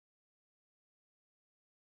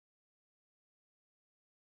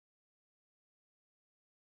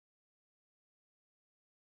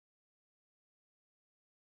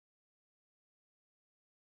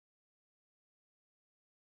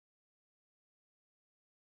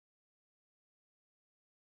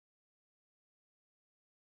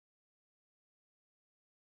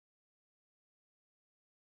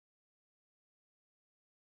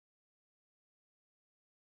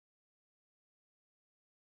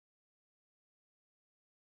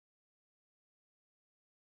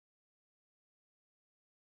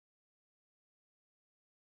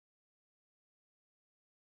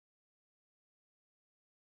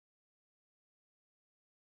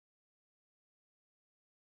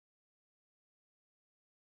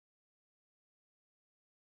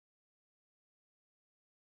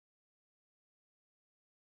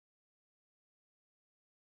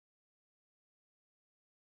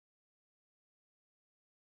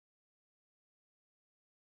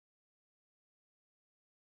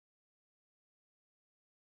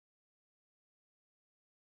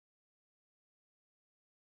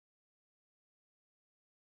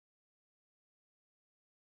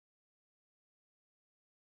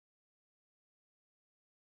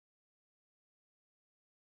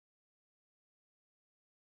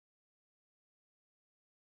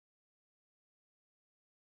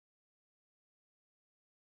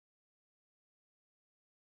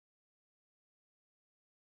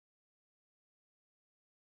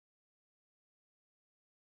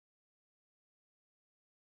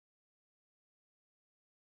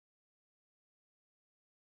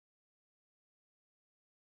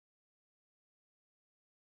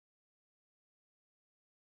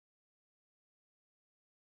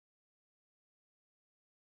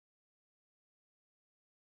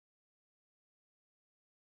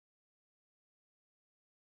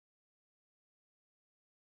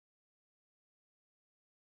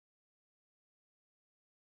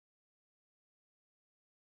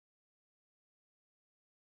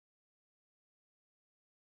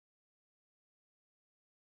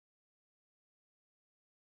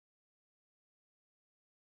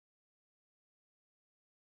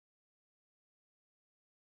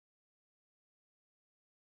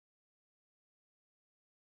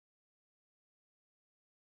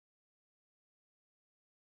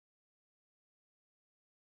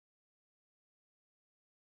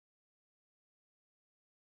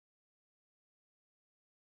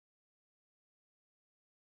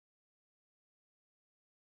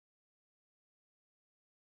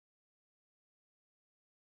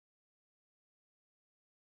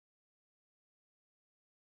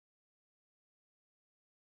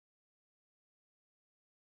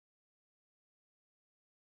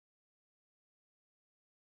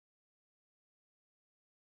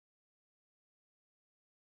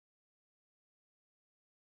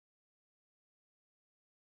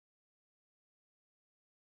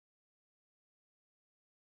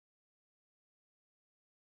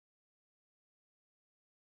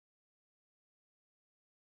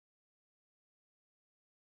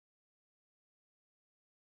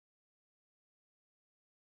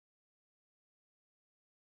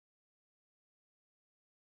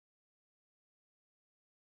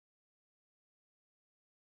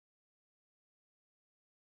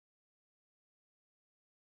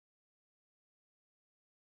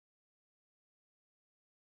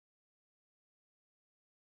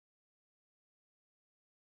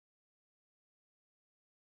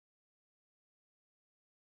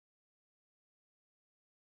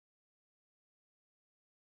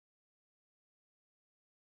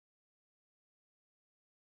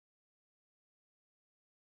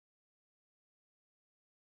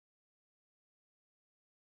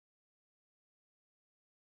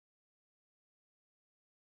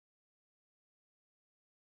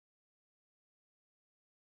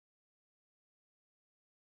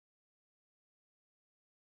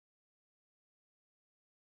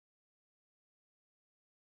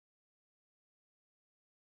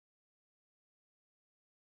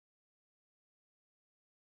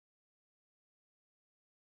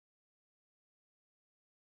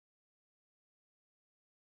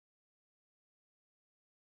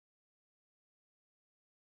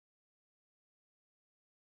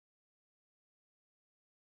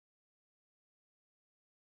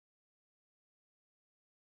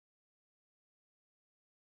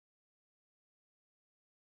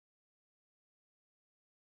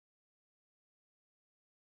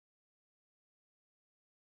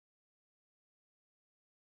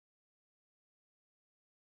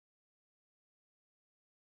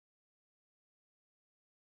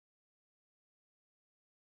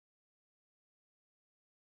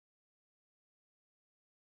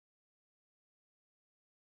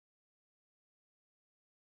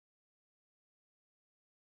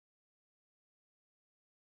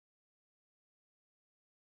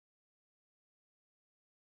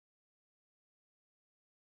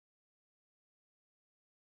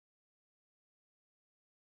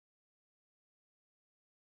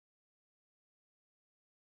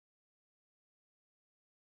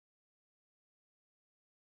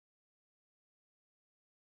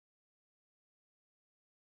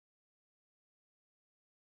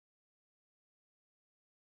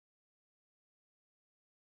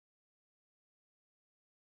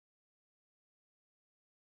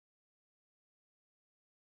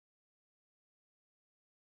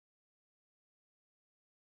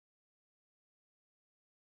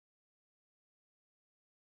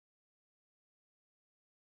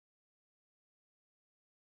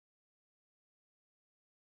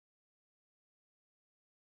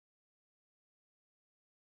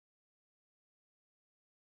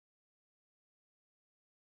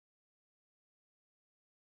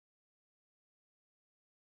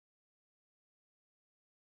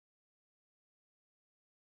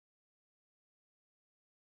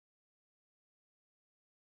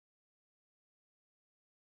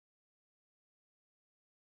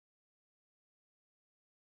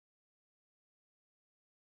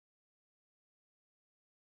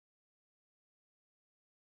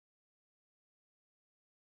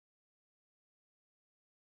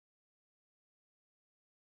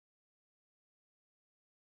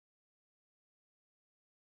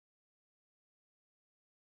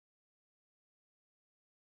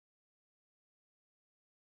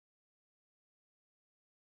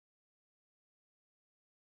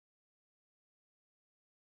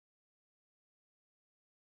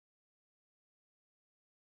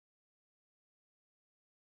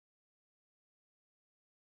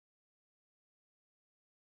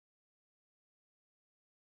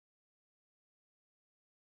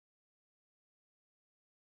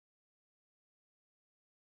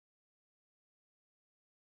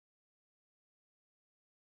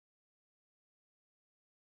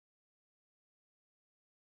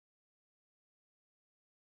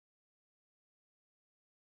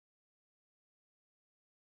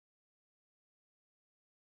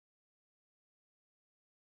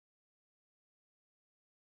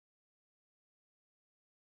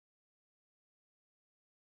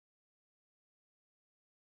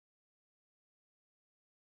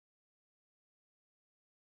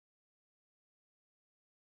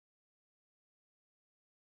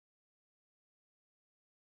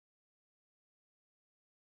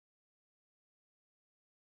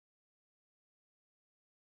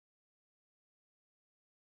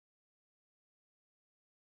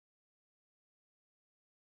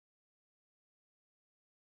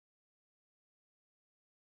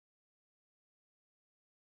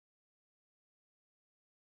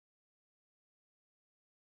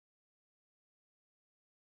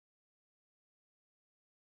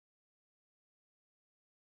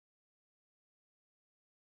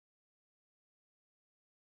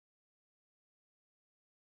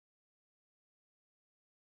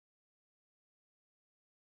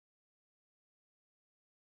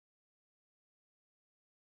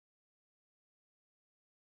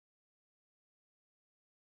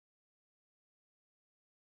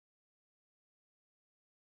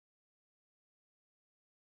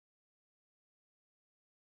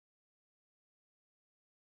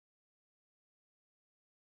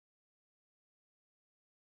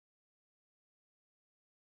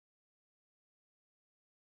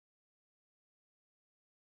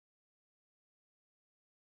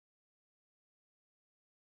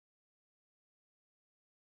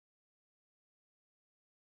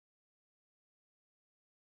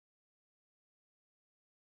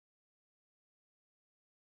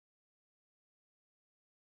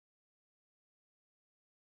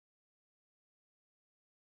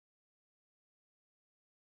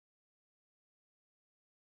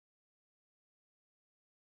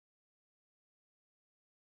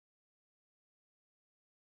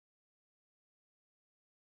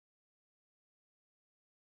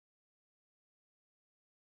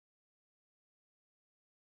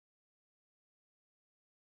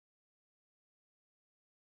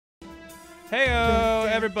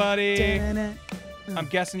Heyo, everybody. I'm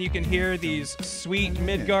guessing you can hear these sweet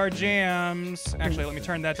Midgard jams. Actually, let me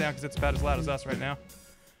turn that down because it's about as loud as us right now.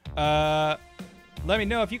 Let me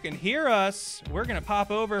know if you can hear us. We're gonna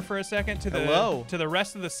pop over for a second to the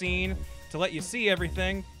rest of the scene to let you see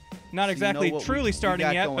everything. Not so exactly truly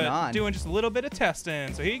starting yet, but doing just a little bit of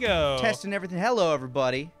testing. So here you go. Testing everything. Hello,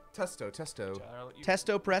 everybody. Testo.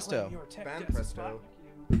 Testo presto. Ban presto.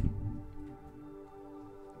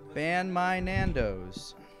 Ban my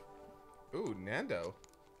Nando's. Ooh, Nando.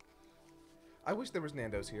 I wish there was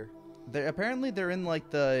Nando's here. Apparently they're in like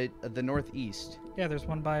the northeast. Yeah, there's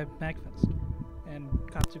one by Magfest and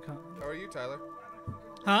Katsukan. How are you, Tyler?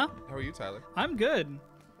 Huh? How are you, Tyler? I'm good.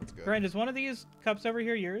 That's good. Brent, is one of these cups over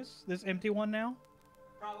here yours? This empty one now?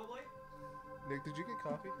 Probably. Nick, did you get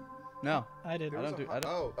coffee? No, I did.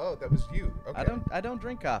 Oh, that was you. Okay. I don't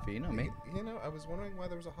drink coffee. You know me. You know, I was wondering why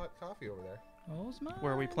there was a hot coffee over there. Oh, smile.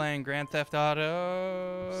 Were we playing Grand Theft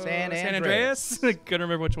Auto? San Andreas. Couldn't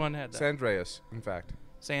remember which one had that. San Andreas, in fact.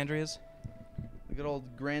 San Andreas. The good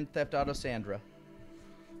old Grand Theft Auto Sandra.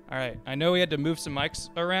 All right, I know we had to move some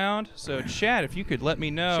mics around, so Chad, if you could let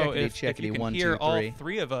me know if you can hear all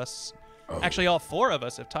three of us. Actually, all four of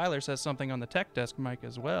us, if Tyler says something on the tech desk mic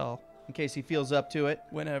as well. In case he feels up to it.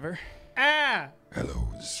 Whenever. Ah! Hello,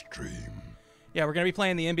 stream. Yeah, we're going to be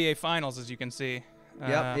playing the NBA Finals, as you can see.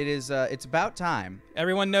 Yep, it is. It's about time.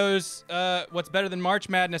 Everyone knows what's better than March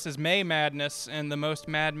Madness is May Madness, and the most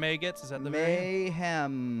mad May gets is at the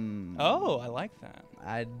Mayhem. Oh, I like that.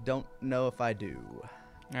 I don't know if I do.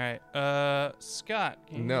 All right, Scott,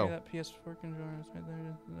 can you hear that PS4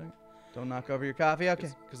 controller? Don't knock over your coffee, okay?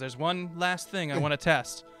 Because there's one last thing I want to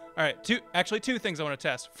test. All right, two things I want to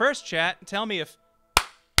test. First, chat, tell me if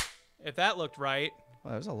that looked right.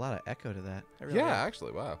 Well, there's a lot of echo to that. Really yeah,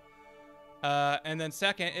 actually, wow. And then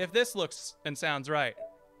second, if this looks and sounds right.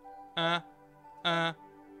 And then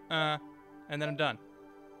I'm done.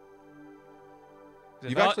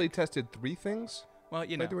 You've actually tested 3 things? Well,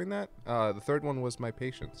 you know. By doing that? The third one was my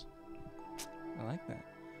patience. I like that.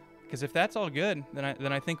 Because if that's all good, then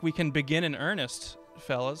I think we can begin in earnest,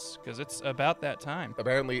 fellas, because it's about that time.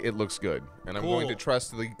 Apparently, it looks good, and I'm going to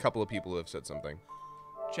trust the couple of people who have said something.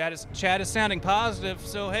 Chad is sounding positive,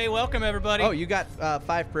 so hey, welcome everybody. Oh, you got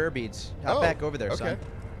 5 prayer beads. Hop back over there, son.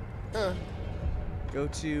 Go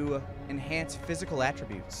to enhance physical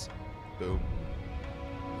attributes. Boom.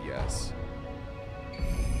 Yes.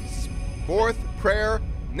 4th prayer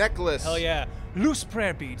necklace. Hell yeah. Loose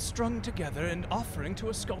prayer beads strung together and offering to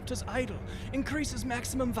a sculptor's idol. Increases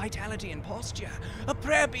maximum vitality and posture. A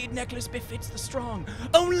prayer bead necklace befits the strong.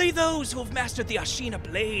 Only those who have mastered the Ashina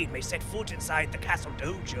blade may set foot inside the castle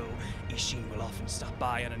dojo. Ishin will often stop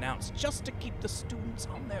by unannounced just to keep the students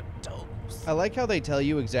on their toes. I like how they tell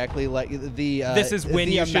you exactly like the this is when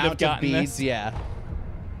you should have gotten beads. this. Yeah.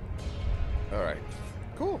 All right.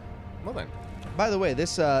 Cool. Well then. By the way,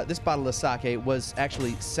 this bottle of sake was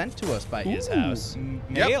actually sent to us by his house.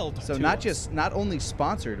 Mailed. So not only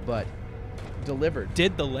sponsored, but delivered.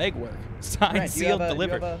 Did the legwork. Signed, sealed,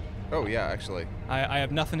 delivered. Oh yeah, actually. I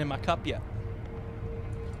have nothing in my cup yet.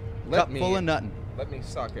 Cup full of nothing. Let me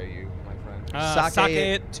sake you, my friend. Sake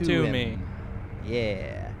it to me.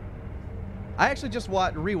 Yeah. I actually just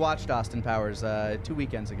rewatched Austin Powers 2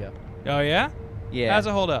 weekends ago. Oh yeah? Yeah. How's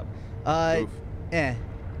it hold up? Eh.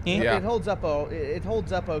 Yeah. It holds up. It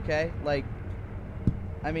holds up okay. Like,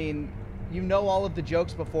 I mean, you know all of the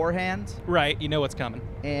jokes beforehand. Right. You know what's coming.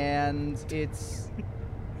 And it's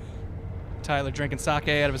Tyler drinking sake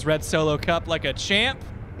out of his red Solo cup like a champ.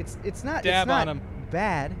 It's not on him.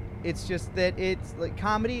 Bad. It's just that it's like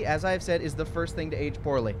comedy, as I've said, is the first thing to age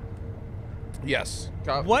poorly. Yes.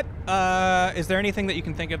 What is there anything that you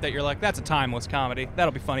can think of that you're like, that's a timeless comedy,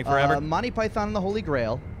 that'll be funny forever? Monty Python and the Holy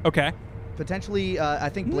Grail. Okay. Potentially, I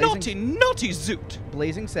think naughty zoot.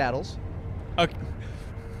 Blazing Saddles. Okay.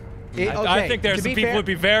 I think there's some people who would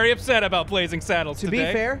be very upset about Blazing Saddles today. To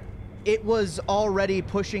be fair, it was already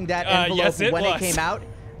pushing that envelope when it came out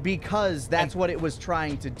because that's what it was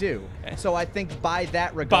trying to do. So I think by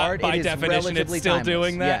that regard, by it is definition, relatively it's still timeless.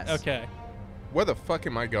 doing that? Yes. Okay. Where the fuck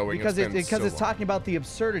am I going? Because it's talking about the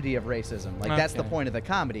absurdity of racism. Like, that's the point of the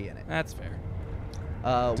comedy in it. That's fair.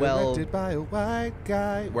 Directed by a white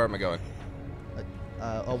guy. Where am I going?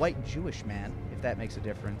 A white Jewish man, if that makes a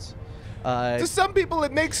difference. To some people,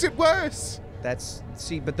 it makes it worse.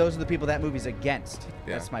 But those are the people that movie's against.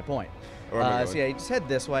 Yeah. That's my point. So yeah, you just head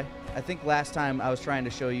this way. I think last time I was trying to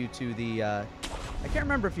show you to the. I can't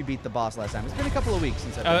remember if you beat the boss last time. It's been a couple of weeks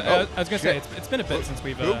since I've I was gonna say it's been a bit since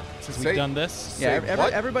we've done this. Yeah,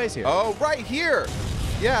 everybody's here. Oh, right here.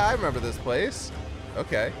 Yeah, I remember this place.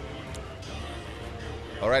 Okay.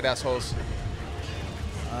 All right, assholes.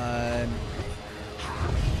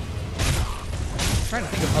 Trying to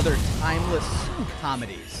think of other timeless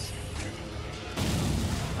comedies.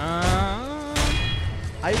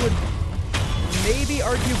 I would maybe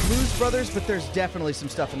argue Blues Brothers, but there's definitely some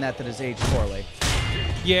stuff in that has aged poorly.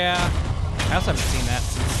 Yeah. I also haven't seen that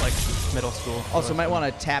since like middle school. Also, might want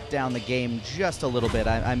to tap down the game just a little bit.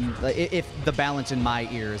 If the balance in my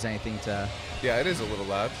ear is anything to. Yeah, it is a little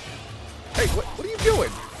loud. Hey, what are you doing?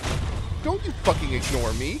 Don't you fucking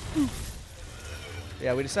ignore me.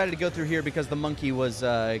 Yeah, we decided to go through here because the monkey was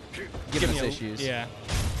giving us issues. Yeah.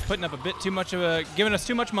 Putting up a bit too much of a, giving us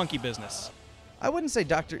too much monkey business. I wouldn't say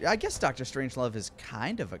I guess Dr. Strangelove is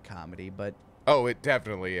kind of a comedy, but. Oh, it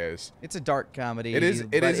definitely is. It's a dark comedy. It is.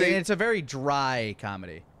 It's a very dry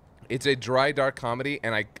comedy. It's a dry, dark comedy,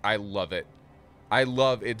 and I love it. I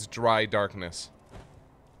love its dry darkness.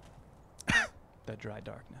 The dry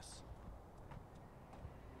darkness.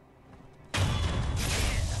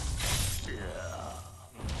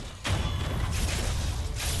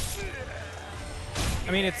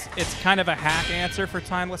 I mean, it's kind of a hack answer for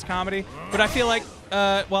timeless comedy, but I feel like,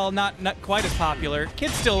 well, not quite as popular.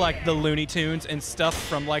 Kids still like the Looney Tunes and stuff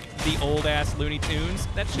from like the old ass Looney Tunes.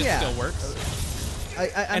 That shit still works.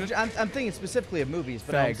 I'm thinking specifically of movies,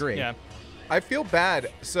 but films, I agree. Yeah. I feel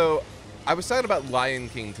bad. So, I was talking about Lion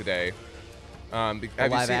King today. The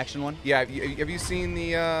live action one? Yeah. Have you seen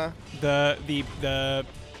the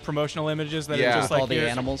promotional images that are just like all the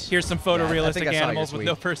animals? Here's some photorealistic animals with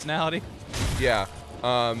no personality. Yeah.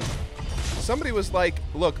 Somebody was like,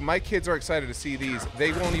 look, my kids are excited to see these.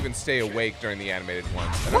 They won't even stay awake during the animated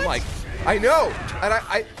ones. And I'm like, I know. And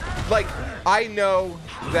I know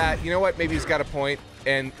that, you know what, maybe he's got a point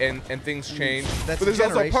and things change. That's but there's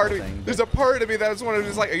also a part of thing, me, there's a part of me that's one of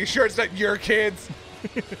just like, are you sure it's not your kids?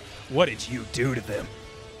 What did you do to them?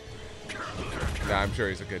 Nah, I'm sure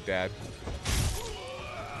he's a good dad.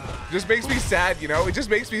 Just makes me sad, you know? It just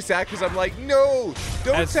makes me sad because I'm like, no,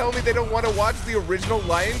 don't tell me they don't want to watch the original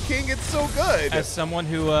Lion King. It's so good. As someone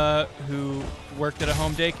who worked at a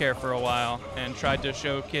home daycare for a while and tried to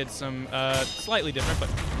show kids some slightly different but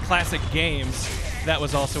classic games, that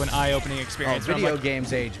was also an eye-opening experience. Video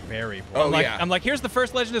games age very poorly. Oh, I'm like, here's the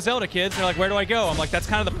first Legend of Zelda, kids. They're like, where do I go? I'm like, that's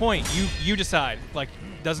kind of the point. You decide. Like,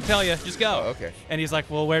 doesn't tell you, just go. Oh, okay. And he's like,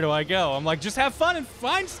 well, where do I go? I'm like, just have fun and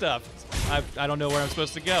find stuff. I don't know where I'm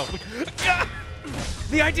supposed to go.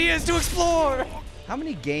 The idea is to explore. How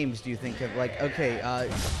many games do you think of, like, okay,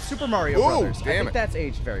 Super Mario Brothers? I think that's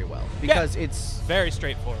aged very well because it's very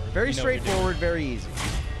straightforward. Very straightforward, very easy.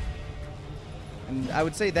 And I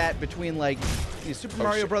would say that between like Super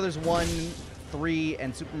Mario Brothers 1, 3,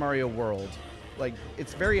 and Super Mario World, like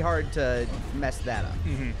it's very hard to mess that up.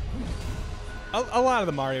 Mm-hmm. A lot of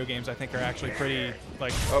the Mario games, I think, are actually pretty,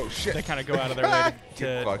 like, oh shit, they kind of go out of their way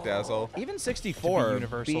to fucked asshole. Even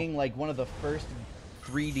 64 being like one of the first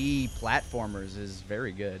 3D platformers is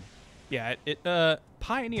very good. Yeah, it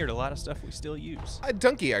pioneered a lot of stuff we still use.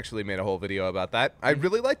 Donkey actually made a whole video about that. I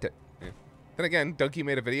really liked it. Yeah. Then again, Donkey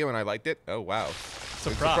made a video and I liked it. Oh wow.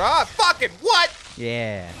 Surprise. Fucking what?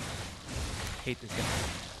 Yeah. Hate this guy.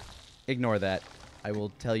 Ignore that. I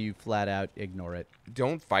will tell you flat out, ignore it.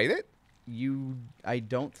 Don't fight it? I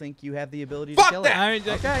don't think you have the ability to kill it.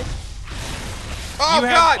 Okay. Oh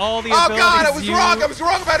God! Oh God! I was wrong. I was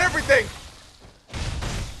wrong about everything.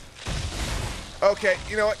 Okay,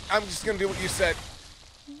 you know what? I'm just gonna do what you said.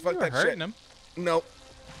 Fuck that shit. Hurting him. Nope.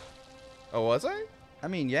 Oh, was I? I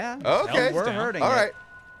mean, yeah. Okay. We're hurting. All right.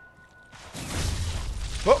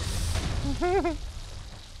 Oh.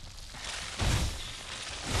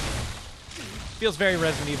 Feels very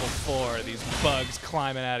Resident Evil 4. These bugs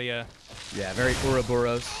climbing out of you. Yeah, very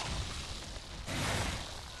Ouroboros.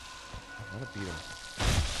 I want to beat him.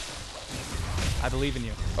 I believe in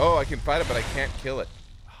you. Oh, I can fight it, but I can't kill it.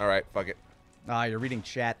 All right, fuck it. Ah, you're reading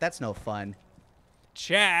chat. That's no fun.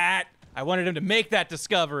 Chat! I wanted him to make that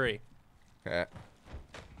discovery. Yeah.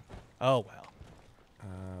 Oh, well.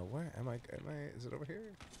 Where am I? Is it over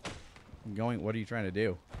here? I'm going. What are you trying to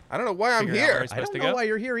do? I don't know why I'm Figure out here. where he's I don't supposed know to go. why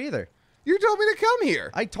you're here either. You told me to come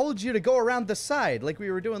here. I told you to go around the side like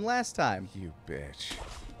we were doing last time. You bitch.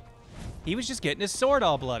 He was just getting his sword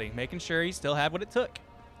all bloody, making sure he still had what it took.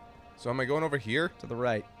 So am I going over here? To the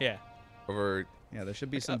right. Yeah. Over. Yeah, there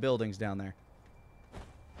should be some buildings down there.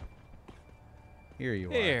 Here you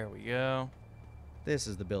are. There we go. This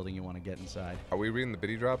is the building you want to get inside. Are we reading the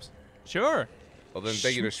biddy drops? Sure. Well, then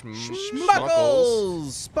thank you to Schmuckles.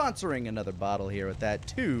 Schmuckles! Sponsoring another bottle here with that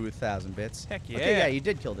 2,000 bits. Heck yeah. Okay, yeah, you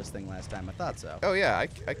did kill this thing last time. I thought so. Oh, yeah,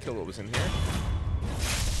 I killed what was in here.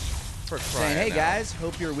 For Saying, hey, guys,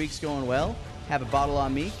 hope your week's going well. Have a bottle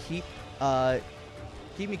on me. Keep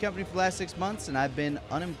keep me company for the last 6 months, and I've been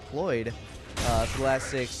unemployed for the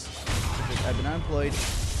last 6. I've been unemployed.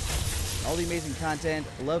 All the amazing content.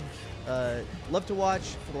 Love to watch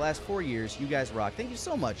for the last 4 years. You guys rock. Thank you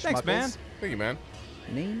so much. Thanks, Schmuckles. man. Thank you, man.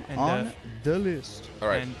 Name on the list. All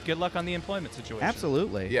right. And good luck on the employment situation.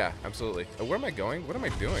 Absolutely. Yeah, absolutely. Where am I going? What am I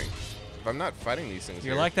doing? If I'm not fighting these things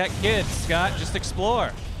You're here. like that kid, Scott. Just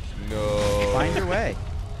explore. No. Find your way,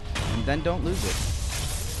 and then don't lose it.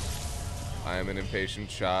 I am an impatient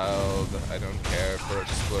child. I don't care for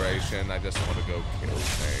exploration. I just want to go kill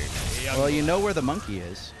things. Well, you know where the monkey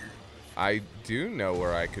is. I do know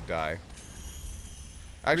where I could die.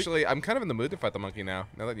 Actually, I'm kind of in the mood to fight the monkey now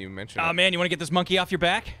that you mention it. Oh, man, you want to get this monkey off your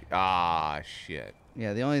back? Ah, shit.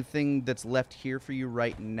 Yeah, the only thing that's left here for you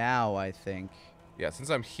right now, I think. Yeah, since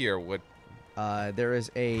I'm here, what... There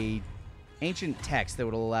is a ancient text that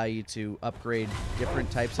would allow you to upgrade different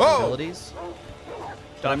types of Oh! abilities.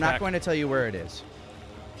 But I'm not going to tell you where it is.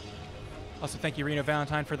 Also, thank you, Reno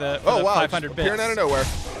Valentine, for the, Oh, wow. 500 Just bits. appearing out of nowhere.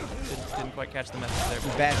 Didn't quite catch the message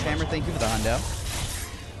there. Bash Hammer, thank you for the hundo.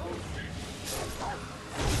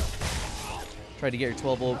 Tried to get your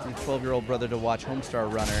 12-year-old brother to watch Homestar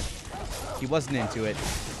Runner. He wasn't into it,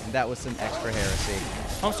 and that was some extra heresy.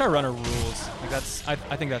 Homestar Runner rules. Like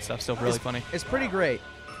I think that stuff's still really funny. It's pretty great,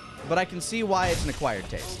 but I can see why it's an acquired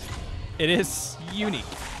taste. It is unique.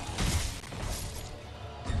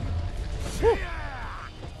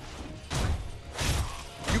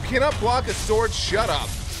 You cannot block a sword. Shut up.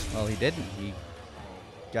 Well, he didn't. He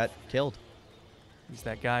got killed. He's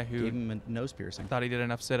that guy who Gave him a nose piercing. thought he did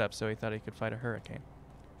enough sit-ups, so he thought he could fight a hurricane.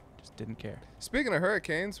 Just didn't care. Speaking of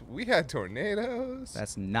hurricanes, we had tornadoes.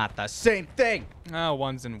 That's not the same thing. Oh,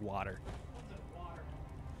 one's in water.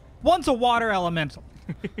 One's a water elemental.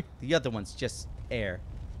 The other one's just air.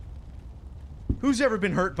 Who's ever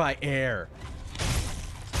been hurt by air?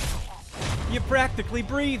 You practically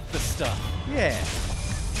breathe the stuff. Yeah.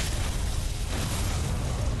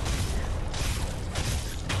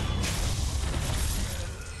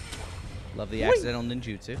 Love the accidental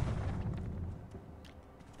ninjutsu.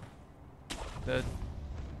 The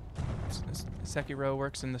Sekiro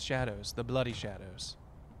works in the shadows, the bloody shadows.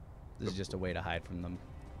 This is just a way to hide from them.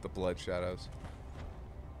 The blood shadows.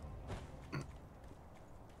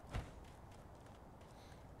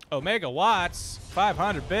 Omega Watts,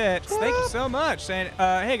 500 bits. Thank you so much. Saying,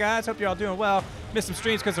 hey guys, hope you're all doing well. Missed some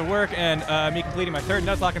streams because of work and me completing my third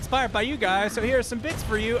Nuzlocke inspired by you guys. So here are some bits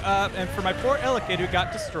for you and for my poor Ella kid who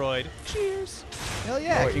got destroyed. Cheers. Hell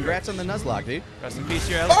yeah! Congrats on the Nuzlocke, dude. Rest in peace,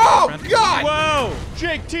 your Ella Oh, kid, friend. God! Whoa!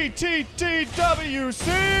 Jake TTTWC!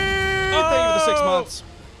 Oh! Thank you for the 6 months.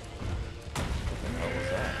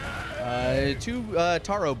 Two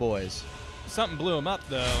Taro boys. Something blew him up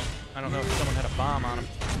though. I don't know if someone had a bomb on him.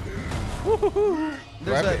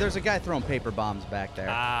 There's a guy throwing paper bombs back there.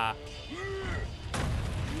 Ah.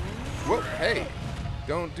 Whoa, hey,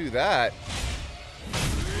 don't do that.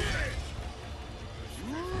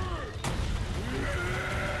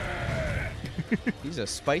 He's a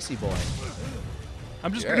spicy boy.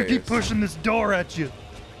 I'm just Yeah, gonna he keep is. pushing this door at you.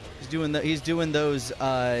 He's doing those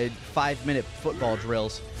 5-minute football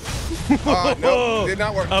drills. No, did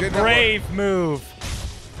not work. A Did not work. brave move.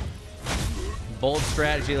 Bold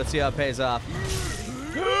strategy. Let's see how it pays off.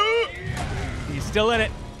 He's still in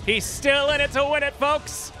it. He's still in it to win it,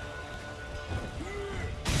 folks.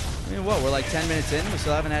 I mean, what? We're like 10 minutes in. We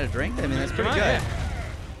still haven't had a drink. I mean, that's pretty Come on, good. yeah.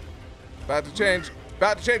 About to change.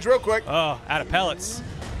 About to change real quick. Oh, out of pellets.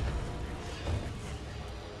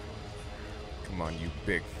 Come on, you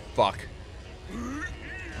big fuck.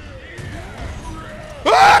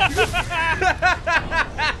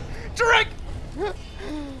 Drink.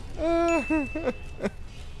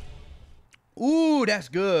 Ooh, that's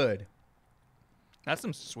good. That's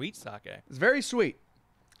some sweet sake. It's very sweet.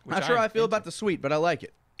 Which Not sure how I I'm feel into. about the sweet, but I like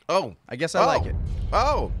it. Oh. I guess I like it.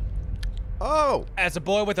 Oh. Oh. As a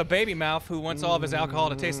boy with a baby mouth who wants all of his alcohol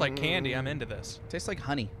to taste like candy, I'm into this. Tastes like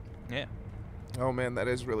honey. Yeah. Oh, man, that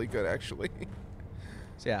is really good, actually.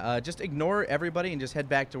 So yeah, just ignore everybody and just head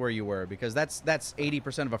back to where you were, because that's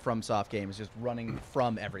 80% of a FromSoft game is just running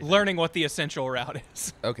from everything. Learning what the essential route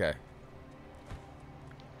is. Okay.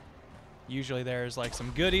 Usually there's like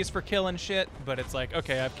some goodies for killing shit, but it's like,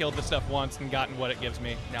 okay, I've killed the stuff once and gotten what it gives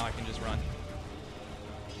me. Now I can just run.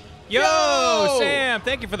 Yo, Sam,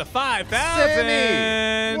 thank you for the 5,000.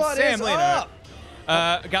 Sammy, what Sam is Lena.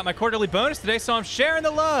 up? Got my quarterly bonus today, so I'm sharing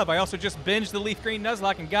the love. I also just binged the Leaf Green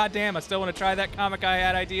Nuzlocke, and goddamn, I still want to try that comic I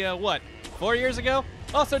had idea, what, 4 years ago?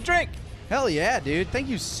 Also, drink. Hell yeah, dude. Thank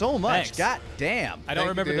you so much. Thanks. God damn. I don't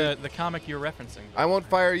Thank you, remember dude. the comic you're referencing. I won't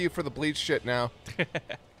fire you for the bleach shit now.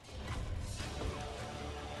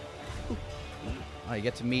 Oh, you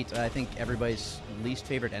get to meet, I think, everybody's least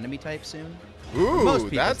favorite enemy type soon. Ooh, Most that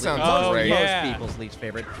people's sounds great. Most people's least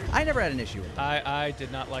favorite. I never had an issue with them. I did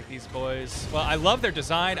not like these boys. Well, I love their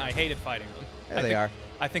design. I hated fighting them. There they are.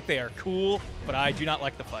 I think they are cool, but I do not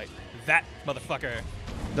like the fight. That motherfucker.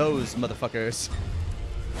 Those motherfuckers.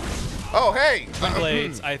 Oh, hey! Twin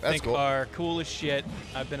blades, I think, cool. are cool as shit.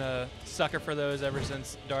 I've been a sucker for those ever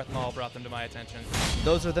since Darth Maul brought them to my attention.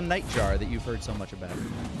 Those are the Nightjar that you've heard so much about.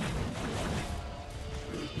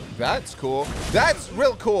 That's cool. That's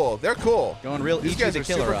real cool. They're cool. Going real These Ichi guys the are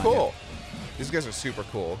Killer super on cool. These guys are super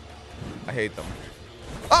cool. I hate them.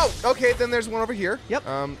 Oh, okay, then there's one over here. Yep.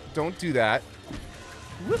 Don't do that.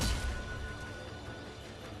 Whoop.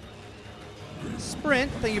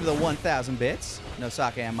 Sprint, thank you for the 1,000 bits. No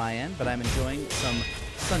sake on my end, but I'm enjoying some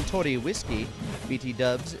Suntory whiskey. BT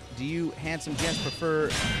Dubs, do you handsome gents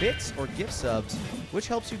prefer bits or gift subs? Which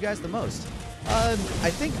helps you guys the most? I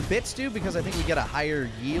think bits do, because I think we get a higher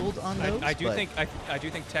yield on those. I do think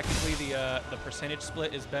technically the percentage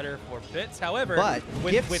split is better for bits. However, but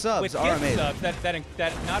gift subs are amazing. Subs,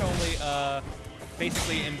 that not only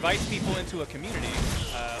basically invites people into a community,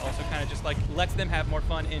 also kind of just like lets them have more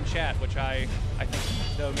fun in chat, which I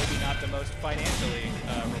think, though maybe not the most financially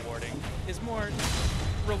rewarding, is more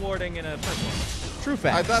rewarding in a personal way. True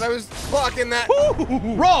fact. I thought I was blocking that.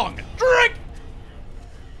 Ooh, wrong. Drink.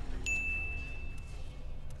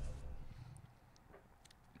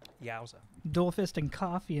 Yowza. Dual fisting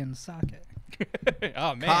coffee and sake.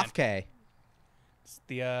 Oh man. Kafke. It's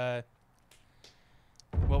the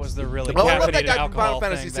what was the really Oh, I love that caffeinated guy from alcohol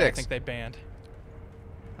Final Fantasy thing that I VI. think they banned?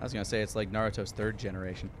 I was gonna say it's like Naruto's third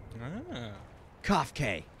generation. Ah.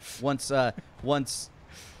 Kafke. Once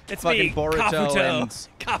It's fucking me, Boruto Kabuto. and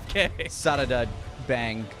Kafke. Sarada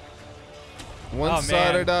bang. One Oh, man.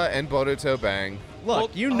 Sarada and Boruto bang. Look, Well,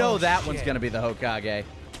 you know oh, that one's shit. gonna be the Hokage.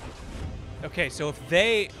 Okay, so if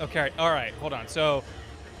they all right, hold on. So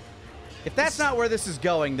If that's not where this is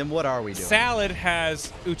going, then what are we doing? Salad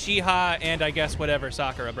has Uchiha and I guess whatever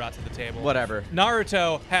Sakura brought to the table. Whatever.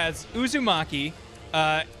 Naruto has Uzumaki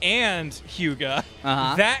and Hyuga.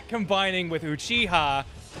 Uh-huh. That combining with Uchiha,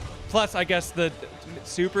 plus I guess the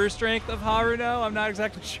super strength of Haruno. I'm not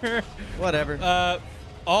exactly sure. Whatever.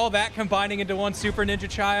 All that combining into one super ninja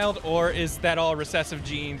child, or is that all recessive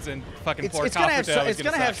genes and fucking poor It's gonna have Kabuto is it's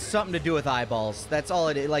gonna have suck? something to do with eyeballs. That's all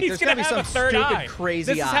it is. Like, He's there's gonna be have some a third stupid, eye.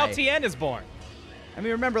 crazy This is eye. how Tien is born. I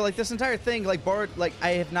mean, remember, like, this entire thing, like, I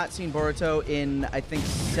have not seen Boruto in, I think,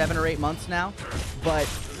 7 or 8 months now, but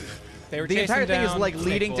They were the chasing entire thing is, down like, Snake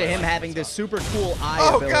leading to Boy, him like, having that's this super cool eye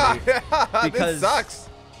Oh ability. god, because this sucks.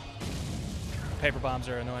 Paper bombs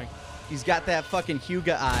are annoying. he's got that fucking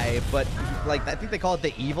Hyuga eye, but, like, I think they call it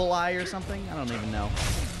the evil eye or something. I don't even know.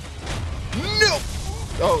 No.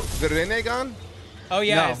 Oh, the Rinnegan? Oh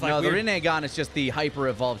yeah, no, it's like no, the weird, Rinnegan is just the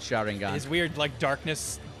hyper-evolved Sharingan. his weird like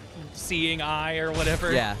darkness seeing eye or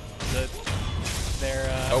whatever. Yeah.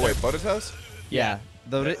 Oh wait, Boruto's? Yeah.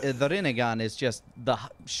 The Rinnegan is just the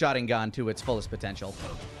Sharingan to its fullest potential.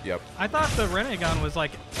 Yep. I thought the Rinnegan was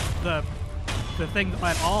like the thing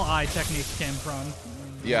that all eye techniques came from.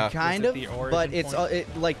 Yeah. Kind it of, the origin but it's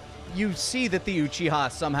point? like you see that the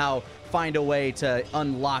Uchiha somehow find a way to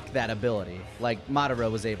unlock that ability, like Madara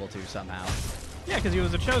was able to somehow. Yeah, because he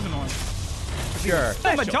was a chosen one. Sure.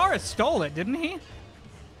 Oh, Madara stole it, didn't he?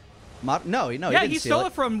 No, he Yeah, didn't he steal stole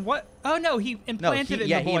it from what? Oh no, he implanted it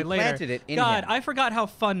in the boy he implanted later. it in God, him. I forgot how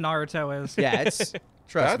fun Naruto is. Yeah, it's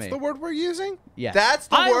trust That's me. the word we're using? Yeah. That's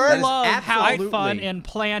the I word? love how absolutely- fun and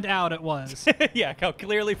planned out it was. yeah, how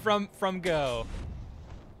clearly from Go,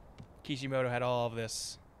 Kishimoto had all of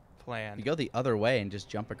this planned. You go the other way and just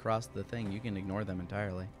jump across the thing. You can ignore them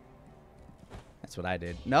entirely. That's what I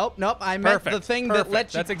did. Nope. I meant the Perfect, thing that perfect.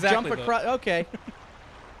 lets you That's exactly jump the- across. Okay.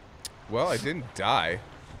 Well, I didn't die.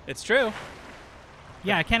 It's true.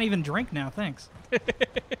 Yeah, I can't even drink now, thanks.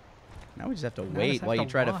 Now we just have to just wait have while to you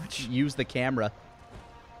try watch. to use the camera.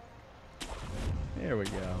 There we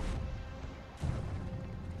go.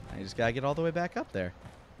 I just gotta get all the way back up there.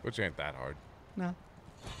 Which ain't that hard. No.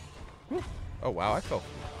 Oh wow, I fell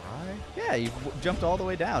high. Yeah, you jumped all the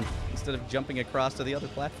way down instead of jumping across to the other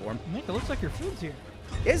platform. Nick, it looks like your food's here.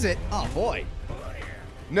 Is it? Oh boy.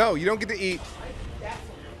 No, you don't get to eat.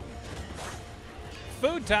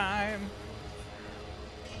 Food time.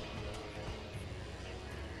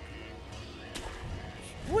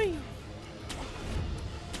 Whee.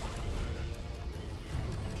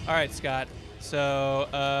 All right, Scott. So,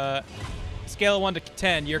 scale of 1 to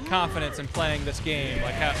 10, your confidence in playing this game.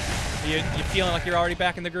 Like, how you feeling like you're already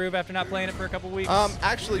back in the groove after not playing it for a couple weeks?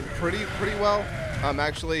 Actually, pretty well.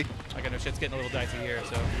 Actually, Like, I know shit's getting a little dicey here,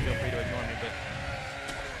 so feel free to ignore me. But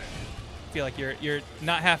feel like you're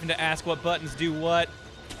not having to ask what buttons do what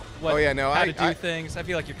oh yeah, no, how to do things. I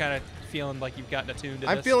feel like you're kind of feeling like you've gotten attuned to this.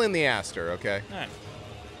 I'm feeling the Aster, okay? All right.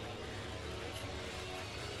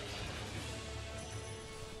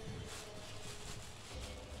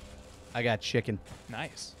 I got chicken.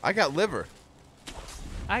 Nice. I got liver.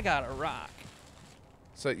 I got a rock.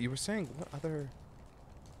 So you were saying what other?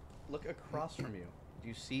 Look across from you. Do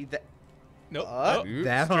you see that? Nope. Oops.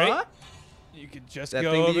 That, Straight. huh? You could just That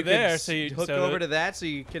go thing that over you there. could So you hook over to that so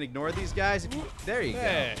you can ignore these guys. If you, there you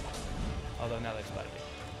Hey. Although now they've spotted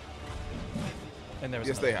me. And there was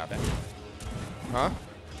Yes, they another have. back. Huh?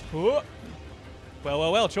 Whoa.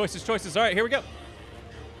 Well. Choices. All right, here we go.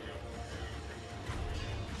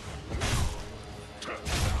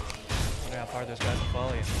 Wonder how far those guys will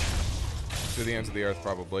follow you. To the ends of the earth,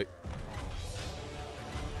 probably.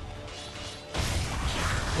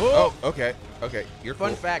 Whoa. Oh, okay. Okay, you're go. Fun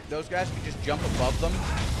cool. fact, those guys can just jump above them.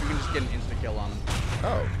 You can just get an insta-kill on them.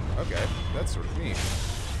 Oh, okay. That's sort of neat.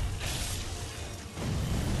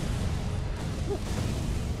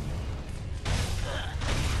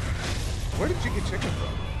 Where did you get chicken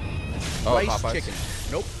from? Oh, Rice Popeyes. chicken.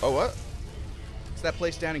 Nope. Oh, what? It's that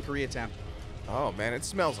place down in Koreatown. Oh, man, it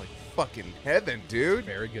smells like fucking heaven, dude.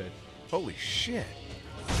 Very good. Holy shit.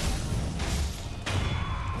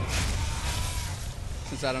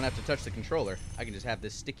 Since I don't have to touch the controller, I can just have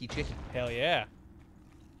this sticky chicken. Hell yeah.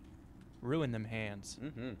 Ruin them hands.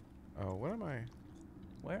 Mm-hmm. Oh, what am I?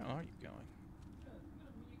 Where are you going?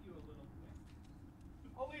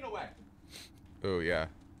 I'll lean away. Oh, yeah.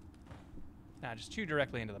 Nah, just chew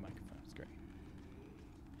directly into the microphone. It's great.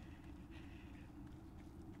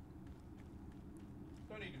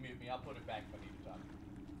 Don't need to mute me. I'll put it back if I need to talk.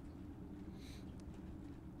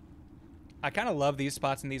 I kind of love these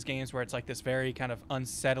spots in these games where it's like this very kind of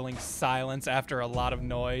unsettling silence after a lot of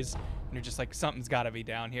noise. And you're just like, something's got to be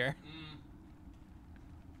down here.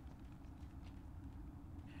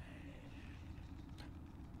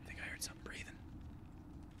 I think I heard something breathing.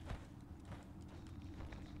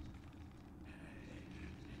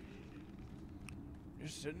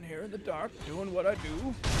 Just sitting here in the dark, doing what I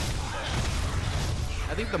do.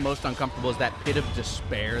 I think the most uncomfortable is that pit of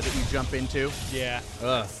despair that you jump into. Yeah.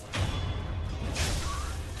 Ugh.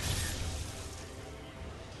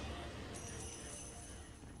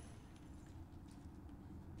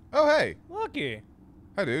 Oh, hey. Lucky.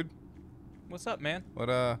 Hi, dude. What's up, man? What,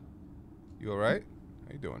 you all right?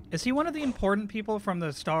 How you doing? Is he one of the important people from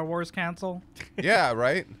the Star Wars Council? Yeah,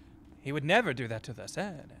 right? He would never do that to the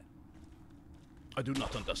Senate. I do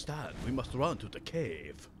not understand. We must run to the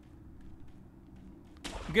cave.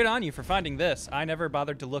 Good on you for finding this. I never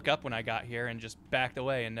bothered to look up when I got here and just backed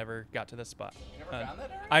away and never got to this spot. You never found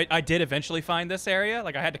that area? I did eventually find this area.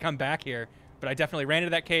 Like, I had to come back here. But I definitely ran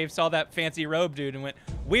into that cave, saw that fancy robe dude, and went,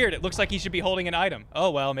 weird, it looks like he should be holding an item.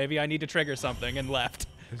 Oh, well, maybe I need to trigger something, and left.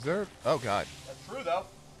 Is there? Oh, God. That's true, though.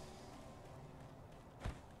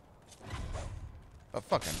 Oh,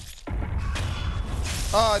 fucking.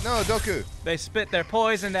 Oh, no, Doku. They spit their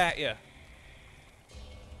poison at you.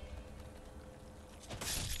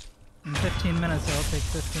 In 15 minutes, it'll take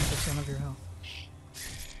 15% of your health.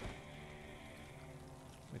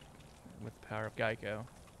 With the power of Geico.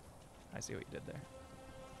 I see what you did there.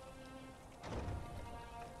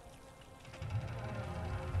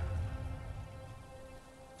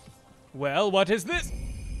 Well, what is this?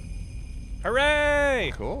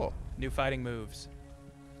 Hooray! Cool. New fighting moves.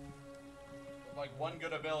 Like one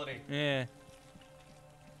good ability. Yeah.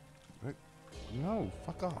 No,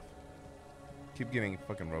 fuck off. Keep getting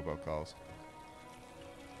fucking robocalls.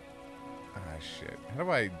 Ah, shit. How do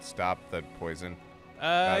I stop the poison? You we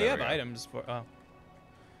have go. items for. Oh.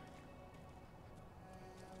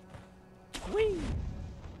 Whee!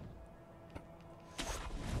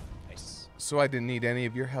 Nice. So I didn't need any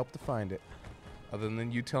of your help to find it. Other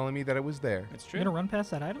than you telling me that it was there. It's You true. gonna run past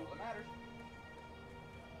that item?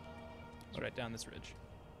 It's right down this ridge.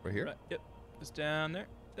 Right here? Right, yep. Just down there.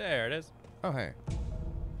 There it is. Oh, hey.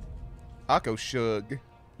 Akko Shug.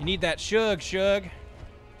 You need that shug.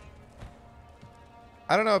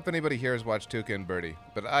 I don't know if anybody here has watched Tuca and Birdie,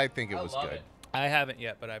 but I think it was love good. it. I haven't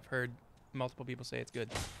yet, but I've heard multiple people say it's good.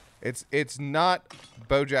 It's not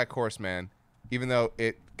BoJack Horseman, even though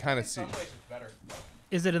it kind of Some ways it's better.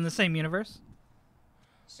 Is it in the same universe?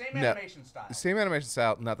 Same No. animation style. Same animation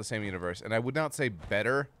style, not the same universe. And I would not say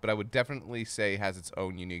better, but I would definitely say has its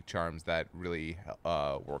own unique charms that really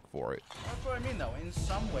work for it. That's what I mean, though. In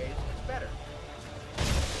some ways, it's better.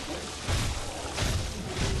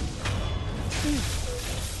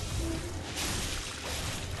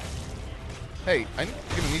 Hey, I'm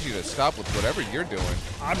gonna need you to stop with whatever you're doing.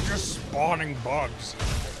 I'm just spawning bugs.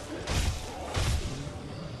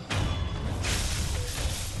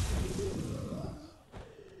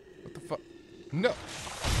 No.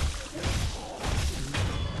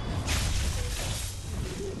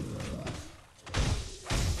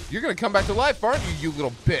 You're gonna come back to life, aren't you, you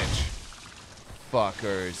little bitch?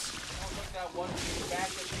 Fuckers.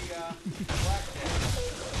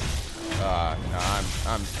 No,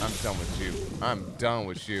 I'm done with you. I'm done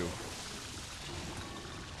with you.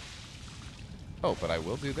 Oh, but I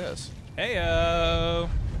will do this. Heyo.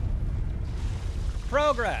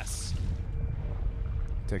 Progress.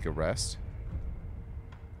 Take a rest.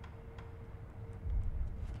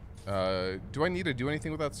 Do I need to do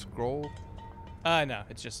anything with that scroll? No.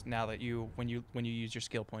 It's just now that when you use your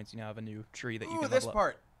skill points, you now have a new tree that you can level this up.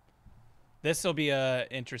 part. This will be a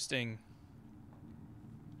interesting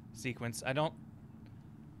sequence. I don't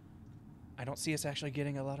see us actually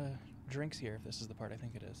getting a lot of drinks here. If this is the part I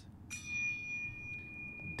think it is.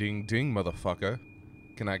 Ding ding, motherfucker.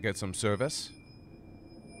 Can I get some service?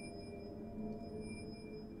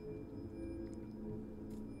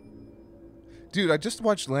 Dude, I just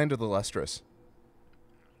watched Land of the Lustrous.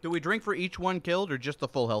 Do we drink for each one killed or just the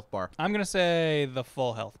full health bar? I'm gonna say the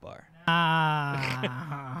full health bar.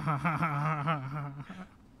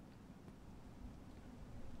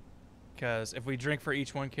 Because if we drink for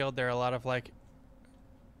each one killed, there are a lot of like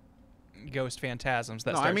ghost phantasms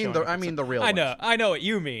that. No, start showing up. I mean the real ones. I know what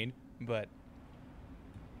you mean, but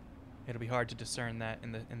it'll be hard to discern that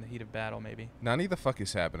in the heat of battle, maybe. Nani, the fuck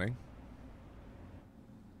is happening?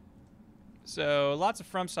 So lots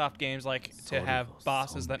of FromSoft games like to have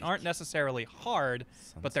bosses that aren't necessarily hard,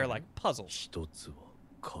 but they're like puzzles.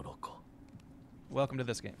 Welcome to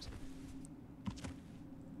this games.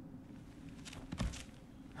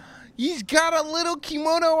 He's got a little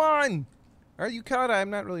kimono on! Are you Yukata? I'm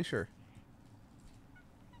not really sure.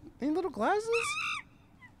 Any little glasses?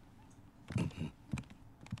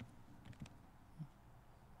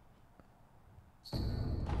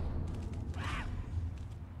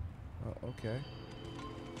 Oh, okay.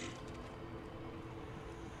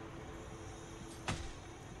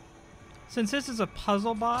 Since this is a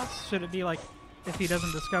puzzle boss, should it be like if he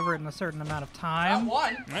doesn't discover it in a certain amount of time? Not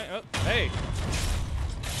one. Hey.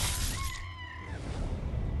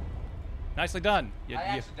 Nicely done. I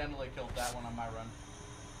accidentally killed that one on my run.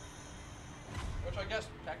 Which I guess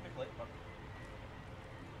technically, but...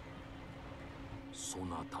 そ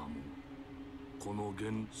なたもこの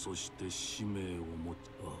弦そして使命を持ち、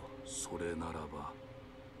それならば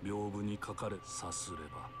屏風に書かれさすれ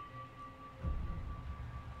ば。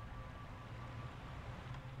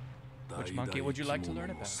Which monkey would you like to learn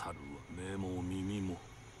about? 目も耳も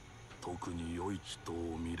特に良い人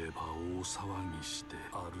を見れば大騒ぎして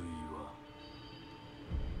あるいは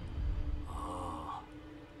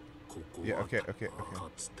Yeah, okay.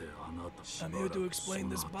 I'm here to explain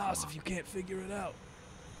this boss if you can't figure it out.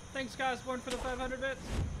 Thanks, Cosborn, for the 500 bits.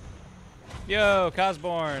 Yo,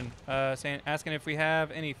 Cosborn, asking if we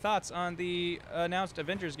have any thoughts on the announced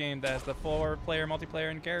Avengers game that has the 4-player multiplayer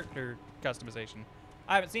and character customization.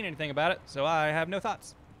 I haven't seen anything about it, so I have no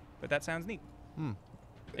thoughts. But that sounds neat.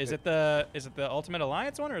 Is it the Ultimate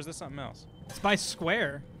Alliance one, or is this something else? It's by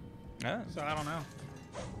Square. Oh. So I don't know.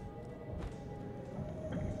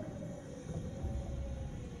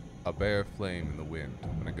 A bare flame in the wind.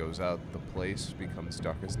 When it goes out, the place becomes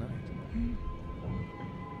dark as night.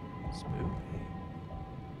 Spooky.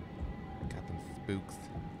 Got them spooks.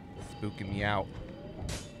 Spooking me out.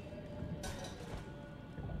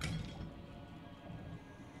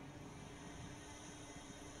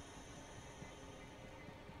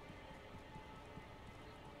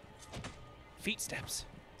 Feet steps.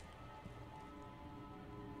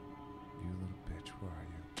 You little bitch, where are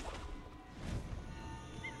you?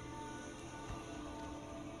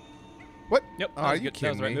 What? Yep. Oh, That are was you good. That kidding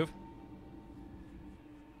was the right me? move.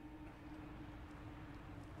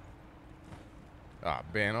 Ah,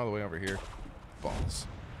 man, all the way over here. Balls.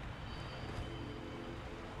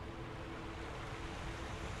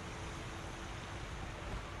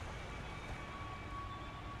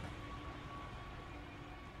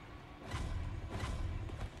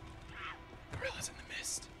 Gorillas in the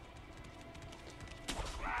mist.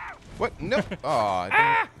 What? No. Oh, I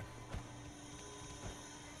didn't.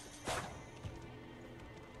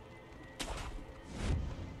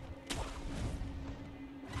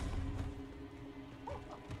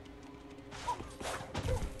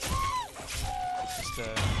 Just a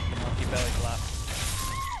monkey belly flop.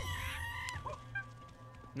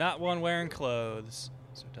 Not one wearing clothes,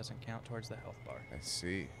 so it doesn't count towards the health bar. I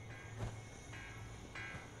see.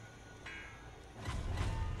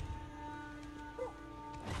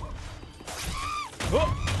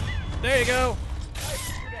 Oh, there you go.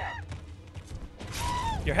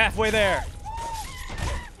 You're halfway there.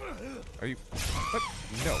 Are you? What?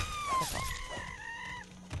 No. Fuck off.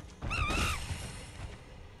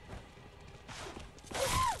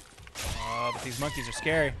 Oh, but these monkeys are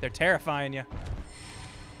scary. They're terrifying you.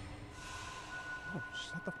 Oh,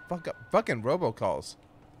 shut the fuck up. Fucking robocalls.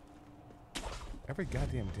 Every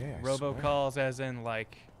goddamn day, I swear. Robocalls as in,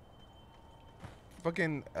 like...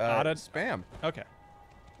 Fucking, spam. Okay.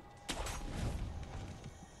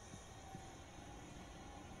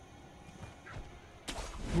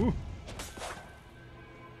 Ooh.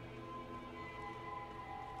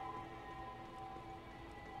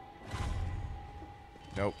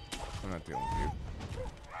 Nope. I'm not dealing with you.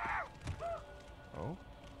 Oh?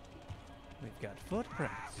 We've got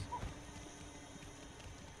footprints.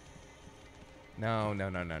 No, no,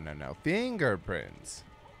 no, no, no, no. Fingerprints.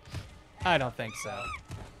 I don't think so.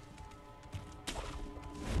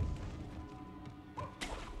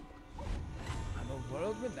 I'm a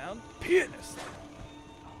world-renowned pianist.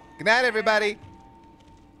 Good night, everybody.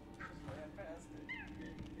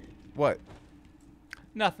 What?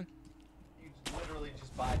 Nothing. You literally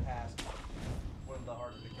just bypassed one of the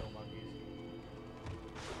harder to kill monkeys.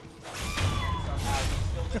 Somehow you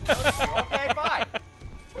still didn't notice you. Okay, fine.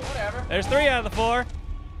 Whatever. There's 3 out of the 4.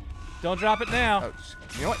 Don't drop it now. Oh,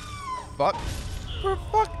 you know what? Fuck. For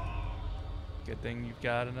fuck. Good thing you've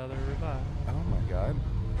got another revive. Oh my god.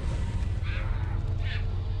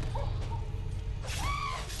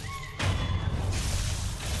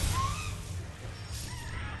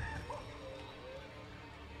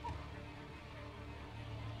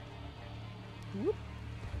 Whoop.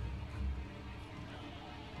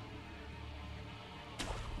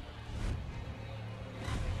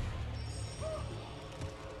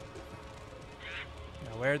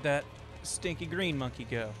 Now where'd that stinky green monkey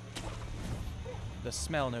go? The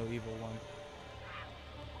smell no evil one.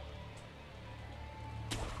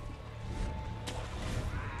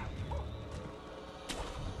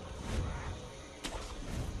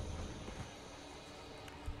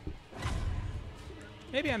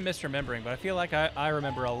 Maybe I'm misremembering, but I feel like I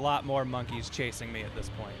remember a lot more monkeys chasing me at this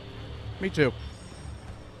point. Me too.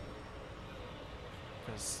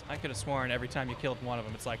 Because I could have sworn every time you killed one of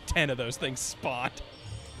them, it's like 10 of those things spawned.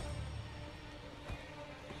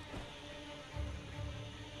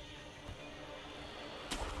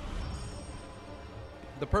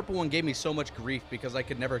 The purple one gave me so much grief because I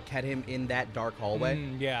could never get him in that dark hallway.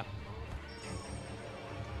 Yeah.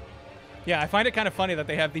 Yeah, I find it kind of funny that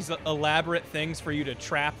they have these elaborate things for you to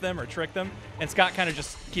trap them or trick them, and Scott kind of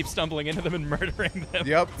just keeps stumbling into them and murdering them.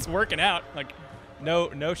 Yep. It's working out. Like,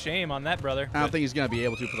 no shame on that, brother. I don't think he's going to be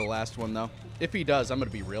able to for the last one, though. If he does, I'm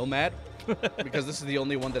going to be real mad because this is the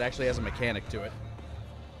only one that actually has a mechanic to it.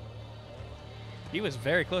 He was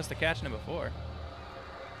very close to catching him before.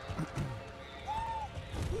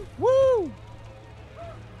 Woo!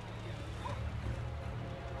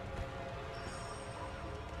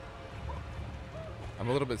 I'm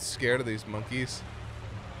a little bit scared of these monkeys.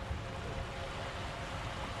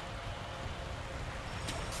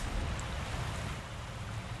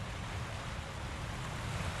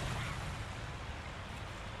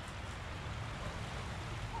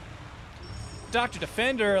 Dr.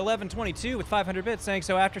 Defender 1122 with 500 bits saying,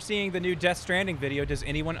 so after seeing the new Death Stranding video, does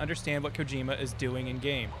anyone understand what Kojima is doing in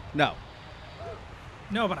game? No.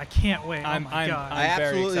 No, but I can't wait. Oh my God. I very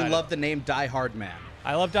absolutely excited. love the name Die Hard Man.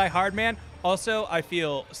 I love Die Hard Man. Also, I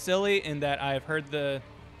feel silly in that I've heard the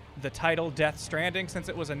title Death Stranding since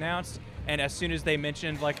it was announced, and as soon as they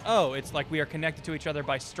mentioned, like, oh, it's like we are connected to each other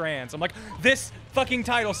by strands, I'm like, this fucking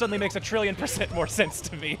title suddenly makes 1,000,000,000% more sense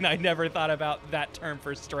to me, and I never thought about that term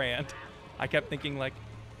for strand. I kept thinking, like...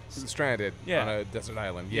 Stranded on a desert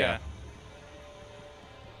island. Yeah.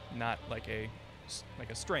 Not like a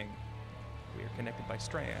string. We are connected by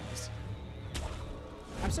strands.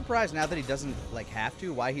 I'm surprised now that he doesn't like have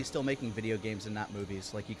to, why he's still making video games and not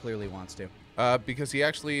movies, like he clearly wants to. Because he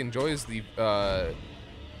actually enjoys the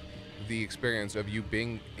experience of you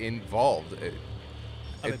being involved. Of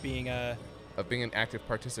it being an active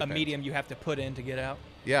participant. A medium you have to put in to get out.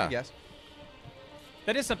 Yeah. Yes.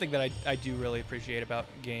 That is something that I do really appreciate about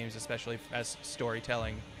games, especially as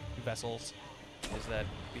storytelling vessels, is that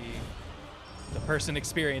the person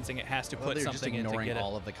experiencing it has to put something in to get it. Ignoring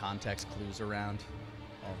all of the context clues around,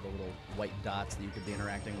 all the little white dots that you could be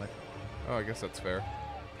interacting with. Oh, I guess that's fair.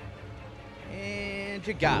 And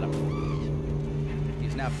you got him.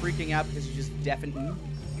 He's now freaking out because he's just deafened.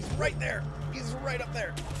 He's right there. He's right up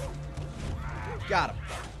there. Got him.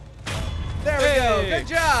 There we go. Good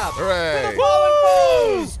job. Hooray. To the fallen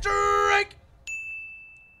foe. Strike.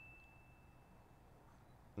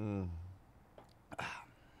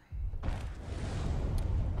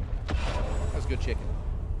 That was good chicken.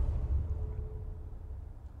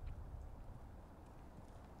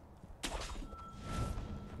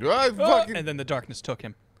 And then the darkness took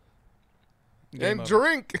him. And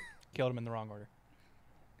drink. Killed him in the wrong order.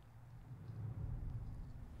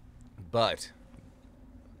 But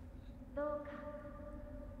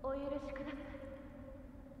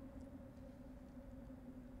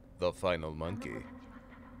the final monkey.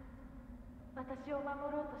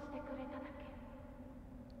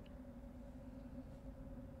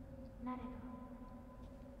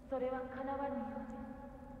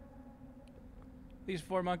 These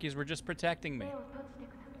 4 monkeys were just protecting me.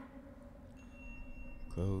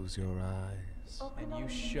 Close your eyes. And you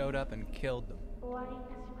showed up and killed them.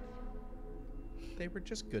 They were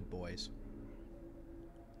just good boys.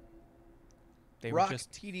 They Rock were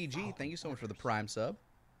just TDG, thank you so much for the Prime sub.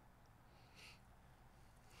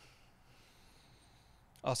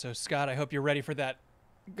 Also, Scott, I hope you're ready for that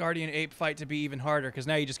Guardian Ape fight to be even harder, because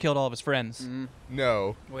now you just killed all of his friends.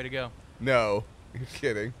 No. Way to go. No. You're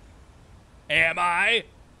kidding. Am I?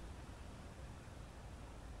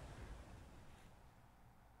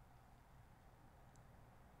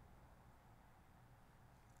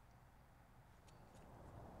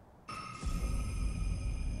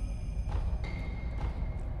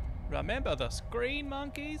 Remember the screen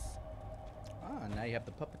monkeys? Ah, now you have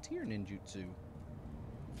the puppeteer ninjutsu.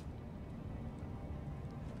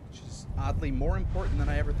 Which is oddly more important than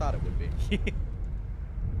I ever thought it would be.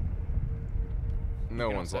 No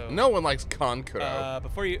one likes Kankuro.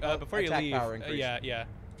 Before you Attack leave, power increase. yeah,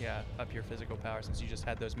 up your physical power since you just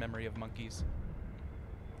had those memory of monkeys.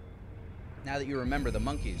 Now that you remember the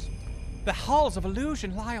monkeys, The halls of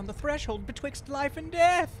illusion lie on the threshold betwixt life and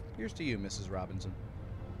death. here's to you, Mrs. Robinson.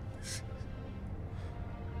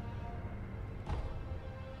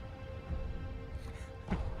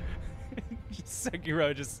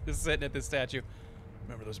 Sekiro just is sitting at this statue.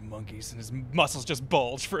 Remember those monkeys? And his muscles just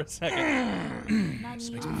bulge for a second.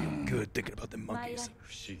 This makes me feel good thinking about the monkeys.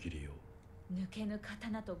 不思議よ。抜けぬ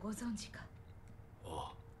刀とご存知か。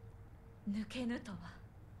ああ、抜けぬとは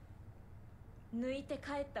抜いて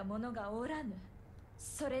帰った者がおらぬ。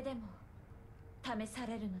それでも試さ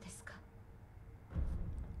れるのですか。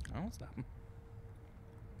 I won't stop him.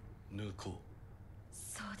 抜こう。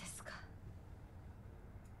そうですか。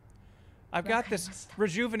 I've got this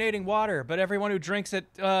rejuvenating water, but everyone who drinks it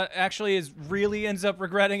actually really ends up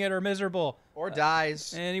regretting it or miserable. Or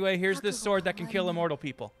dies. Anyway, here's this sword that can kill immortal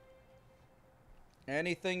people.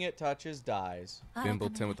 Anything it touches dies.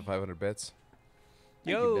 Bimbleton with the 500 bits.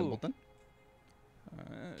 Thank Yo. you, Bimbleton.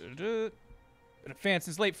 Been a fan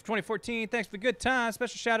since late 2014. Thanks for the good time.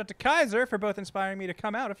 Special shout out to Kaiser for both inspiring me to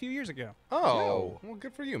come out a few years ago. Oh, well,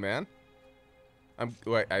 good for you, man.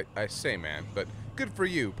 I say man, but good for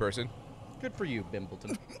you, person. Good for you,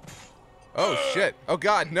 Bimbleton. Oh, shit. Oh,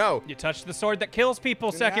 God, no. You touched the sword that kills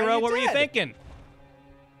people, Now Sekiro. you're What were you dead. thinking?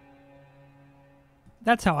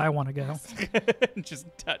 That's how I want to go. Just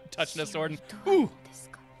touching a sword. And, どうです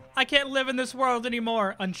か。 I can't live in this world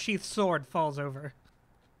anymore. Unsheathed sword falls over.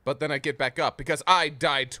 But then I get back up because I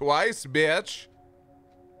died twice, bitch.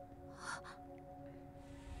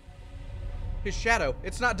 His shadow,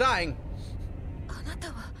 it's not dying. あなた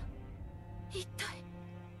は一体。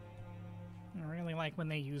 I really like when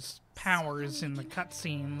they use powers in the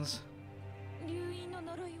cutscenes. 流因の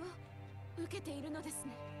呪いを受けているのです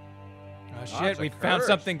ね。 oh, it's shit. a We found curse.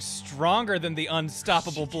 something stronger than the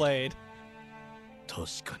unstoppable blade.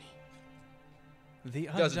 確かに The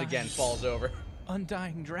Does it again, falls over.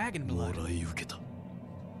 undying dragon も blood. らい受けた。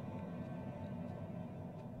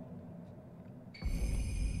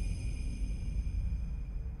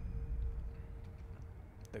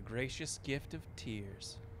 The gracious gift of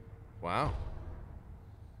tears. Wow.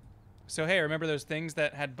 So, hey, remember those things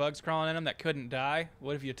that had bugs crawling in them that couldn't die?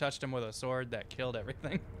 What if you touched them with a sword that killed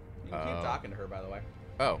everything? You can keep talking to her, by the way.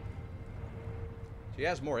 Oh. She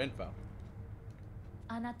has more info.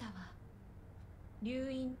 あなたは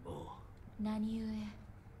流因ああ、何故。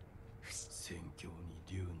戦況に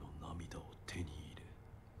竜の涙を手に入れ、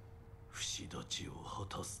不死立ちを果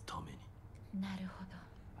たすために。なるほど。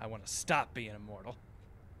 I want to stop being immortal.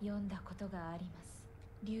 読んだことがあります。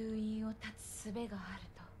流因を断つ術がある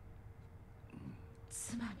と。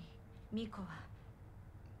つまり巫女は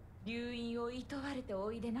流因を厭われて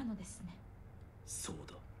おいでなのですね。そう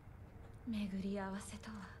だ。巡り合わせと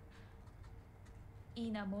は。い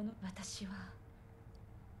いなもの。私は。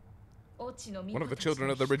オチの巫 One 女 of た the ち children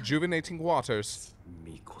の of the 一人。 rejuvenating waters.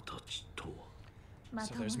 巫女たちとは。ま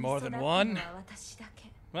So ともに there's 育 more った than の one? は私だけ。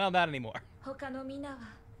 Well, not anymore. 他の皆は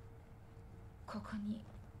ここに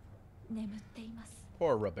眠っています。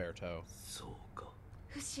 Poor Roberto. そうか。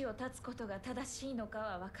不死を断つことが正しいのか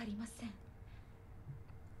は分かりません。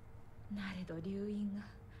なれど流因が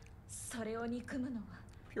それを憎むのは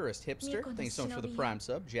Purist Hipster, thank you so much for the Prime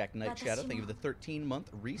sub. Jack Knight Shadow, thank you for the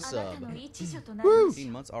 13-month resub. 13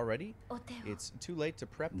 months already? It's too late to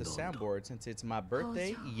prep the soundboard since it's my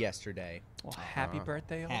birthday yesterday. Well, happy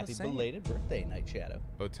birthday, all Happy the same. belated birthday, Night Shadow.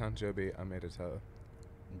 Otanjobi Amerita.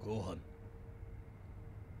 Gohan.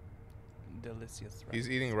 Delicious. He's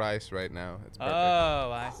eating rice right now. It's perfect.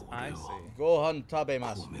 Oh, I see. Gohan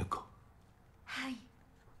tabemasu.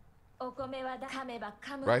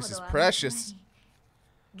 Rice is precious.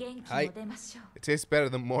 It tastes better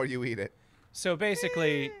the more you eat it. So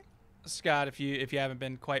basically, Scott, if you haven't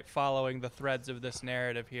been quite following the threads of this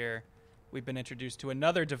narrative here, we've been introduced to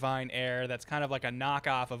another divine heir that's kind of like a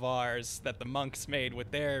knockoff of ours that the monks made with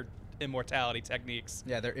their immortality techniques.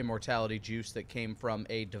 Yeah, their immortality juice that came from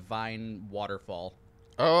a divine waterfall.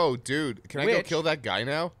 Oh, dude. Can I go kill that guy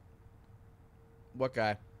now? What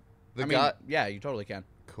guy? The guy? Yeah, you totally can.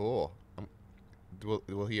 Cool.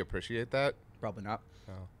 Will he appreciate that? Probably not.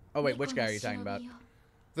 Oh. Oh, wait, which guy are you talking about?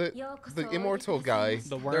 The immortal guy.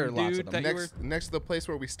 The worm dude that you were... Next to the place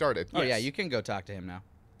where we started. Oh, yeah, you can go talk to him now.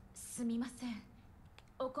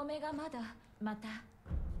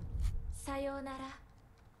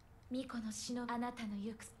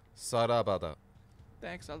 Sarabada.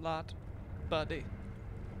 Thanks a lot, buddy.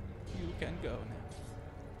 You can go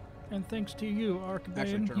now. And thanks to you, Actually,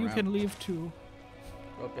 Archbane, turn you around. can leave too.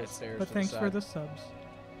 Go up those stairs But to thanks the for side. the subs.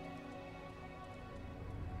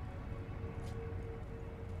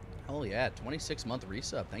 Oh, yeah, 26-month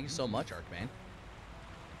resub. Thank you so much, Archbane.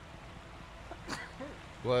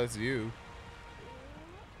 Was you.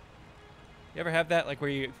 You ever have that, like, where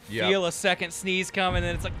you feel a second sneeze coming and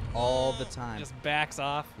then it's like... All the time. Just backs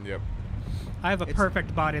off? Yep. I have a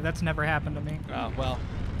perfect body. That's never happened to me. Oh, well,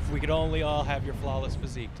 if we could only all have your flawless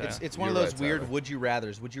physique, It's one of those weird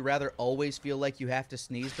would-you-rathers. Would you rather always feel like you have to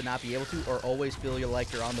sneeze but not be able to, or always feel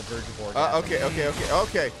like you're on the verge of orgasm? Okay.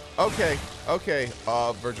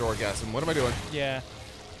 Verge orgasm. What am I doing? Yeah.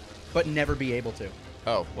 But never be able to.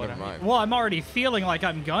 Oh, never mind. Well, I'm already feeling like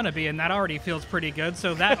I'm gonna be, and that already feels pretty good.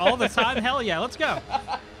 So that all the time, hell yeah, let's go.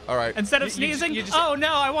 All right. Instead of sneezing, oh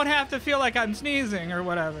no, I won't have to feel like I'm sneezing or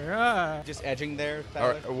whatever. Just edging there. All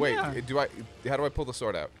right, wait, Yeah. how do I pull the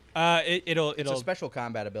sword out? It'll It's a special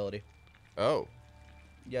combat ability. Oh.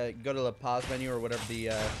 Yeah, go to the pause menu or whatever the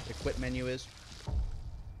equip menu is.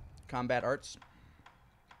 Combat arts.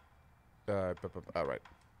 All right.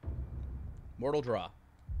 Mortal draw.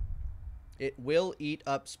 It will eat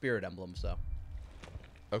up spirit emblems, though.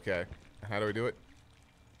 Okay. How do we do it?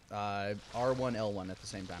 R1, L1 at the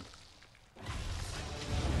same time.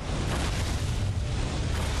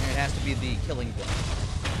 And it has to be the killing blow.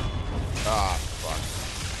 Ah, fuck.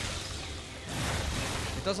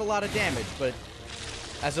 It does a lot of damage, but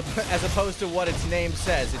as opposed to what its name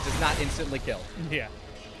says, it does not instantly kill. Yeah.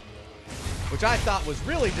 Which I thought was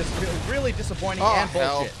really disappointing and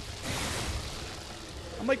bullshit.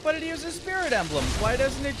 I'm like, but it uses spirit emblems. Why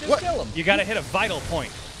doesn't it just kill them? You gotta hit a vital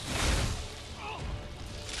point.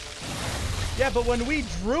 Yeah, but when we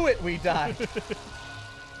drew it, we died.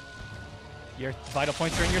 Your vital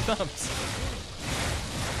points are in your thumbs.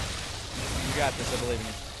 You got this, I believe in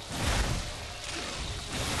you.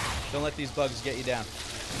 Don't let these bugs get you down.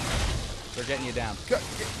 They're getting you down. Get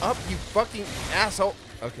up, you fucking asshole.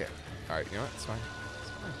 Okay. All right, you know what? It's fine.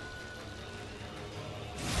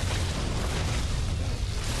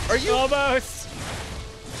 Are you almost?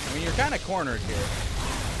 I mean, you're kind of cornered here.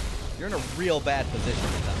 You're in a real bad position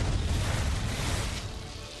with them.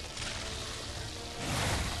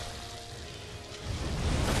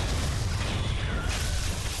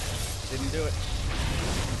 Didn't do it.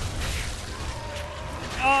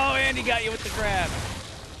 Oh, Andy got you with the grab.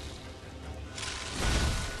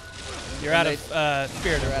 You're out of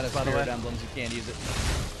spirit You're out of emblems, by the way. spirit emblems. You can't use it.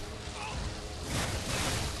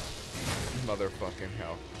 Motherfucking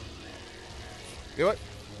hell. Do it.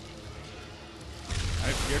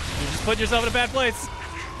 You're just putting yourself in a bad place.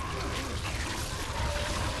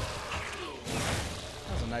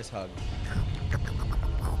 That was a nice hug.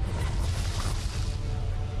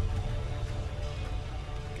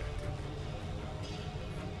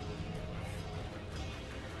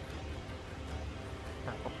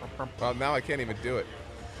 Well, now I can't even do it.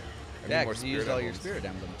 I Yeah, need more because you used spirit all your emblems. spirit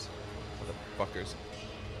emblems. Motherfuckers.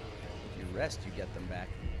 If you rest, you get them back.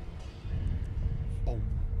 Boom.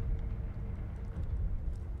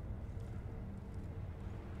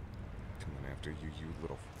 Coming after you, you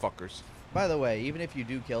little fuckers. By the way, even if you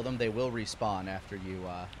do kill them, they will respawn after you,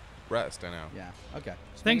 Rest, I know. yeah, okay.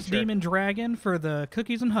 Just Thanks, making sure. Demon Dragon, for the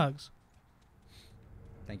cookies and hugs.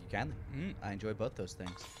 Thank you kindly. I enjoy both those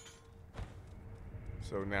things.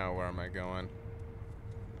 So now where am I going?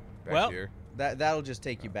 Back Well, here. That'll just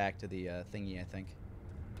take you back to the thingy, I think.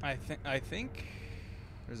 I think.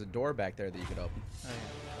 There's a door back there that you could open. Oh,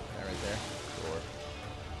 yeah. That right there. Door.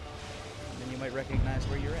 And then you might recognize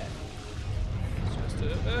where you're at. It's just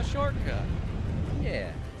a shortcut.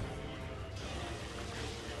 Yeah.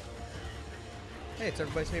 Hey, it's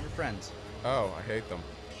everybody's favorite friends. Oh, I hate them.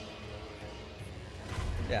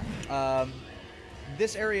 Yeah.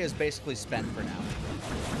 This area is basically spent for now.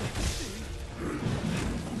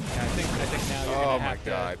 Yeah, I think now you're gonna have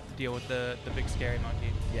to deal with the big scary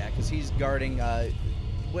monkey. Yeah, because he's guarding.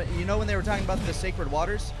 You know when they were talking about the sacred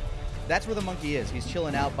waters? That's where the monkey is. He's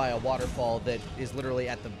chilling out by a waterfall that is literally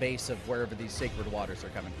at the base of wherever these sacred waters are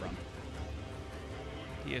coming from.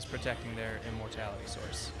 He is protecting their immortality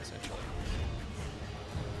source, essentially.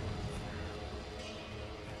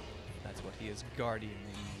 That's what he is guardianing.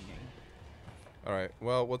 All right.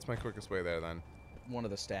 Well, what's my quickest way there then? One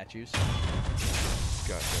of the statues.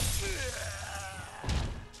 Gotcha.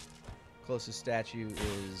 Closest statue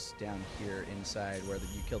is down here inside where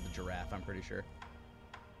you killed the giraffe, I'm pretty sure.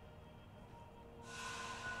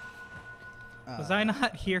 Was I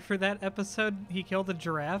not here for that episode? He killed a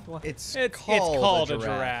giraffe? Well, It's called called a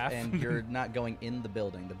giraffe. and you're not going in the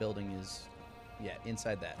building. The building is, yeah,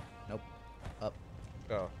 inside that. Nope. Up.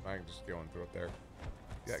 Oh, I can just go and through it there.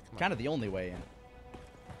 Yeah, come on. Kind of the only way in.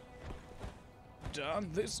 Down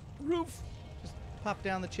this roof. Just pop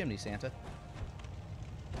down the chimney, Santa.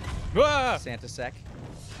 Ah! Santa sec.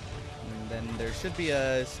 And then there should be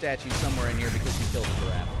a statue somewhere in here because you killed a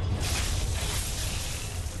giraffe.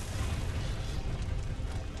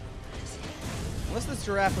 Unless this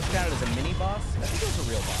giraffe was counted as a mini boss, I think it was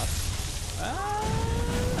a real boss.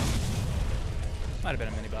 Might have been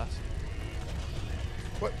a mini boss.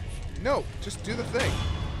 What? No, just do the thing.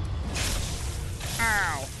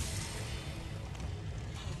 Ow!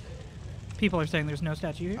 people are saying there's no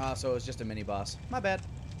statue here. So it was just a mini boss. My bad.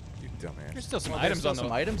 You dumbass. There's still some There's items still on some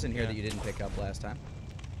the items in here yeah. that you didn't pick up last time.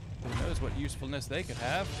 Who knows what usefulness they could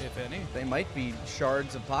have, if any. They might be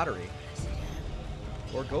shards of pottery.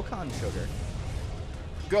 Or Gokon sugar.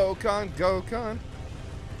 Gokon, Gokon.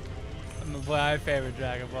 My favorite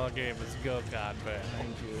Dragon Ball game is Gokon, but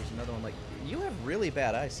Thank you. There's another one like... You have really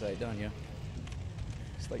bad eyesight, don't you?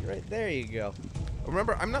 It's like right there you go.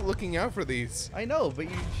 Remember, I'm not looking out for these. I know, but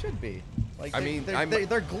you should be. Like, I mean,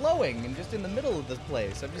 they're glowing and just in the middle of this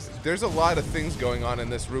place. I'm just... There's a lot of things going on in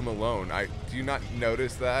this room alone. Do you not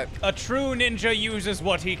notice that? a true ninja uses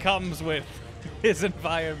what he comes with. His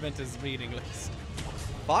environment is meaningless.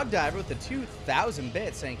 Fog Diver with the 2,000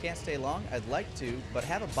 bits saying can't stay long. I'd like to, but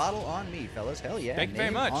have a bottle on me, fellas. Hell yeah. Thank you very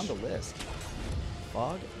Name much. on the list.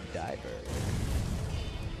 Fog Diver.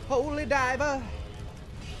 Holy Diver.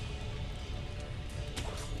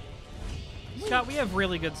 Scott, we have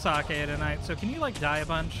really good sake tonight, so can you, like, die a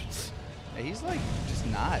bunch? Yeah, he's like just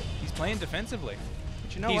not. He's playing defensively.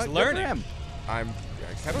 But you know He's what? Good learning. for him.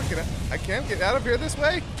 I can't get out of here this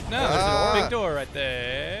way? No, there's a big door right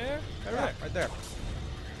there. All right, right there.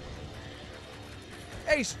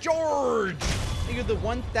 Ace George! You're the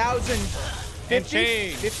 1,050? And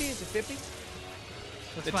change. 50? Is it 50?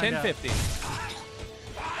 Let's The find out. 1050.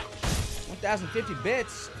 1,050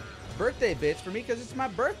 bits. Birthday bits for me because it's my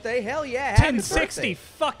birthday. Hell yeah. Happy 1060. birthday.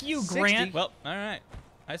 Fuck you, 60. Grant. Well, all right.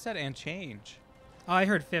 I said and change. Oh, I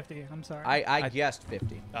heard 50. I'm sorry. I guessed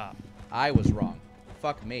 50. Ah. I was wrong.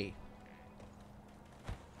 Fuck me.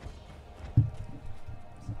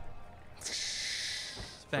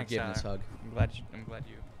 Thanks, Forgiveness Tyler. hug. I'm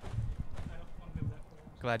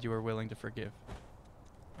glad you were willing to forgive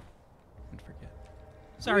and forget.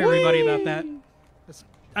 Sorry, everybody, about that.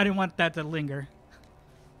 I didn't want that to linger.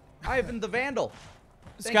 Ivan the Vandal.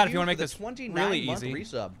 Scott, if you want want to make this really easy,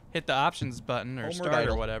 resub. hit the options button or Homeward start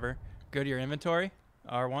idle. or whatever. Go to your inventory,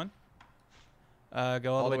 R1.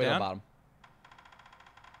 Go All all the way to the down. bottom.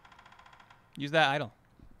 Use that idle.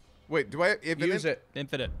 Wait, do I... Use it.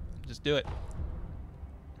 Infinite. Just do it.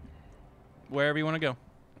 Wherever you want to go.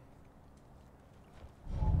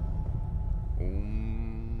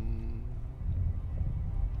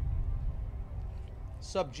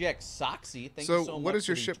 Subject Soxy. Thank So, you so much what is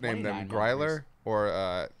for your the ship name then? 29 Gryler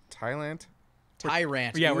or Thailand?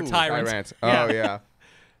 Tyrant. Yeah, we're Ooh. Tyrants. Tyrant. Yeah. Oh, yeah.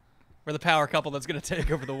 We're the power couple that's going to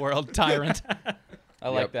take over the world. Tyrant. I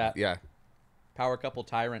like Yep, that. Yeah. Power couple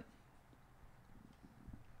Tyrant.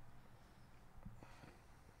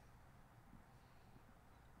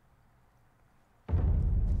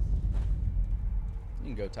 You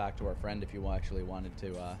can go talk to our friend if you actually wanted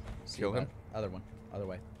to see Kill him? that other one. Other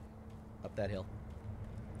way. Up that hill.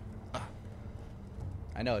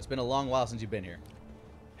 I know, it's been a long while since you've been here.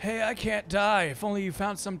 Hey, I can't die. If only you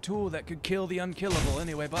found some tool that could kill the unkillable.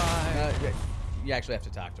 Anyway, bye. You actually have to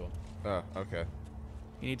talk to him. Oh, okay.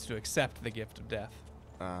 He needs to accept the gift of death.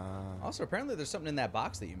 Also, apparently there's something in that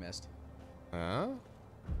box that you missed. Or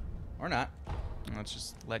not. That's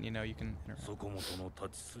just letting you know you can interact.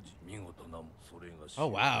 Oh,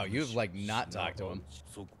 wow. You've, like, not talked to him.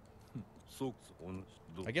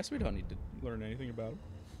 I guess we don't need to learn anything about him.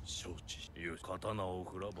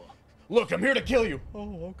 Look, I'm here to kill you.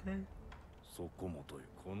 Oh, okay.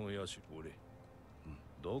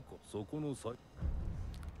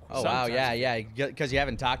 Oh, wow, yeah. Because you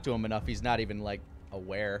haven't talked to him enough, he's not even, like,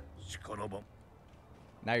 aware.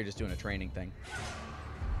 Now you're just doing a training thing.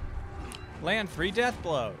 Land 3 death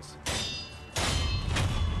blows.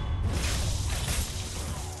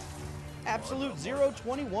 Absolute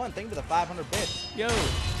 021. Thank you for the 500 bits. Yo.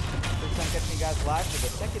 First time catching you guys live for the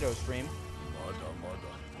Sekiro stream.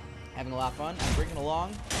 Having a lot of fun. I'm bringing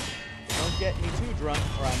along. Don't get me too drunk,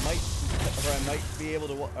 or I might be able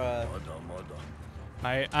to.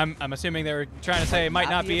 I'm assuming they were trying to say might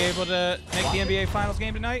not be able to make the NBA Finals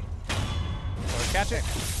game tonight, or catch it,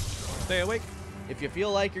 stay awake. If you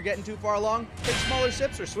feel like you're getting too far along, take smaller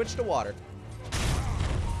sips or switch to water.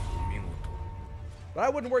 But I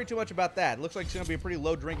wouldn't worry too much about that. It looks like it's going to be a pretty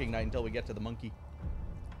low drinking night until we get to the monkey.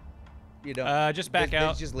 You don't. Just back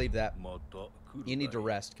out. Just leave that. You need to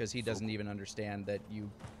rest because he doesn't even understand that you...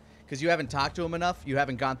 Because you haven't talked to him enough. You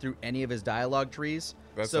haven't gone through any of his dialogue trees.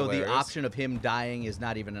 That's so hilarious. The option of him dying is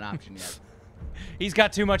not even an option yet. He's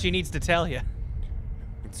got too much he needs to tell you.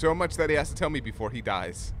 So much that he has to tell me before he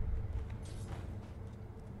dies.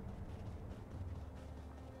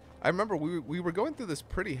 I remember we were going through this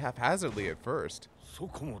pretty haphazardly at first.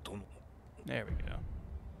 There we go.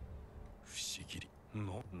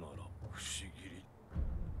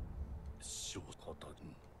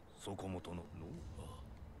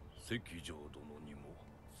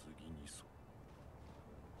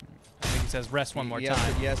 I think he says rest one more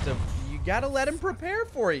time. You gotta let him prepare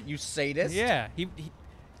for it, you sadist. Yeah,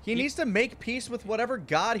 he needs to make peace with whatever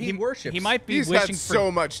god he worships. He might be He's wishing had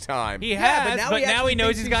so much time. He has, but now he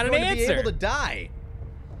knows he's got an answer. He's able to die.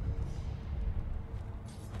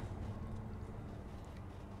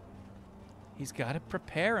 He's got to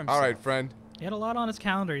prepare himself. All right, friend. He had a lot on his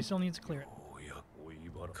calendar. He still needs to clear it.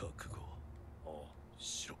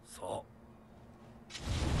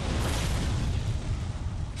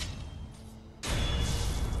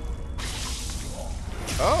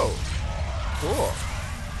 Oh, cool.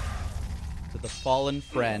 To the fallen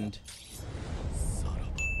friend.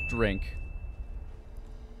 Drink.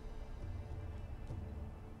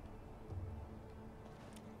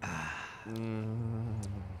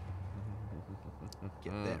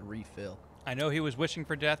 Get that refill. I know he was wishing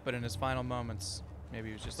for death, but in his final moments, maybe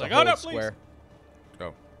he was just It's like, a "Oh no, whole please!" square.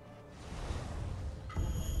 Oh.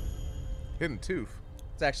 Hidden tooth.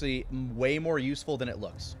 It's actually way more useful than it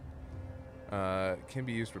looks. Can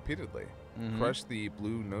be used repeatedly. Crush the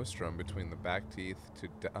blue nostrum between the back teeth to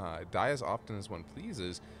die as often as one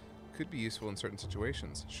pleases. Could be useful in certain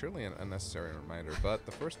situations. Surely an unnecessary reminder, but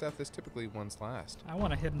the first death is typically one's last. I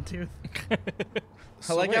want a hidden tooth.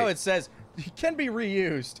 I like how it says it can be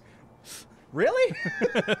reused. Really?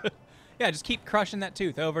 Yeah, just keep crushing that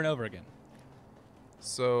tooth over and over again.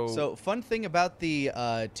 So fun thing about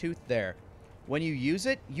the tooth there. When you use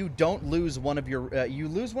it, you don't lose one of your you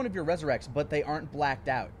lose one of your resurrects, but they aren't blacked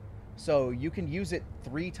out. So you can use it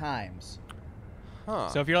 3 times. Huh.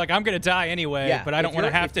 So if you're like, I'm gonna die anyway, but I don't want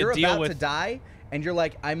to have to deal with. If you're about to die, and you're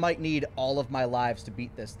like, I might need all of my lives to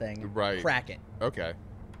beat this thing. Right. Crack it. Okay.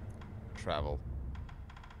 Travel.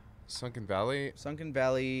 Sunken Valley. Sunken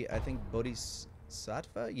Valley. I think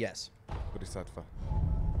Bodhisattva. Yes. Bodhisattva.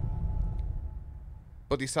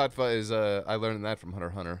 Bodhisattva is I learned that from Hunter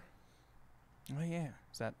x Hunter. Oh yeah,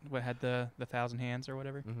 is that what had the 1,000 hands or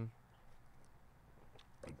whatever?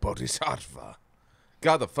 Bodhisattva.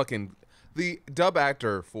 God, the dub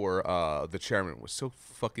actor for the chairman was so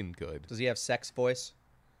fucking good. Does he have sex voice?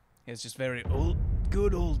 It's just very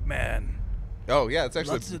good old man. Oh yeah, it's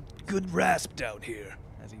actually Lots of good rasp down here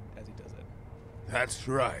as he does it. That's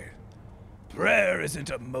right. Prayer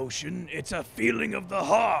isn't emotion; it's a feeling of the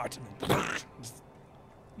heart.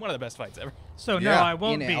 One of the best fights ever. So no, Yeah. I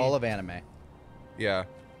won't In be. all of anime. Yeah.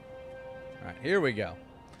 All right, here we go.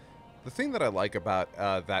 The thing that I like about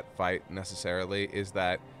that fight necessarily is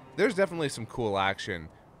that there's definitely some cool action,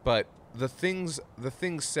 but the things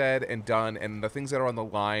said and done, and the things that are on the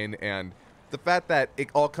line, and the fact that it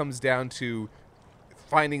all comes down to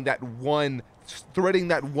finding that one, threading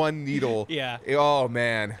that one needle. Yeah. Oh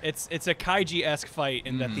man. It's a Kaiji-esque fight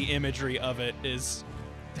in that the imagery of it is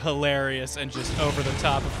hilarious and just over the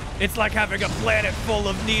top. It's like having a planet full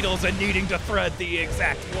of needles and needing to thread the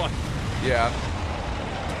exact one. Yeah.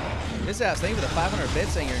 This house, thank you for the 500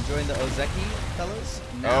 bits saying you're enjoying the Ozeki, fellas.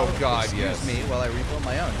 Now, Oh, God, excuse yes. me while I refill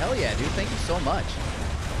my own. Hell yeah, dude. Thank you so much.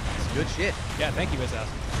 It's good shit. Yeah, thank you, Miss House.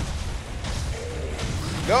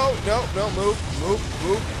 No, move.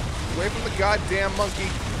 Away from the goddamn monkey.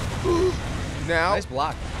 Now. Nice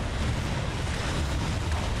block.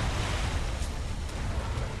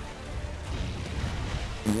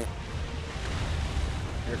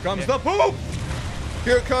 Here comes the poop.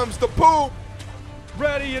 Here comes the poop.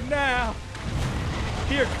 Ready and now.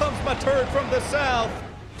 Here comes my turd from the south.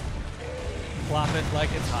 Flop it like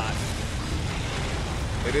it's hot.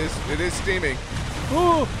 It is steaming.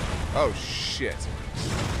 Ooh. Oh shit.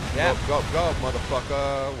 Yeah. Go,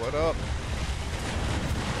 motherfucker. What up?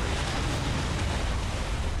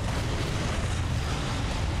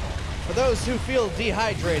 For those who feel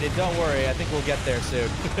dehydrated, don't worry. I think we'll get there soon.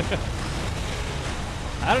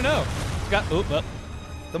 I don't know. It's got. Oop. Up.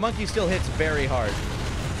 The monkey still hits very hard.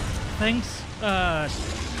 Thanks, Takahata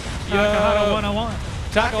 101.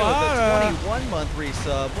 Taco with Takahata. a 21-month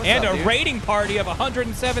resub. What's And up, a dude? raiding party of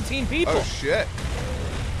 117 people. Oh shit.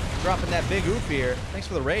 Dropping that big oof here. Thanks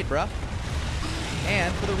for the raid, bruh.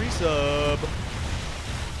 And for the resub.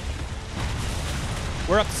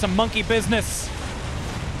 We're up to some monkey business.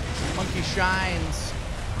 Monkey shines.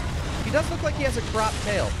 He does look like he has a cropped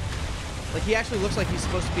tail. Like he actually looks like he's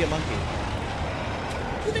supposed to be a monkey.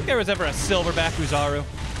 Do you think there was ever a silverback Uzaru?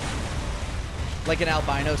 Like an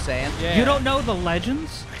albino Saiyan. Yeah. You don't know the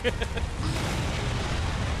legends?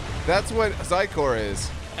 That's what Sakero is.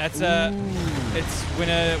 That's it's when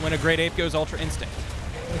a great ape goes Ultra Instinct.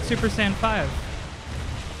 Like Super Saiyan 5.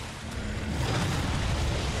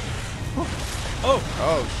 Oh.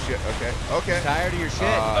 Oh shit. Okay. Tired of your shit.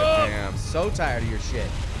 Damn. So tired of your shit.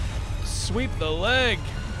 Sweep the leg.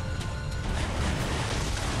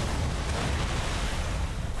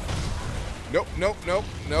 Nope.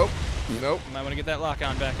 Might want to get that lock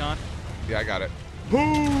on back on. Yeah, I got it.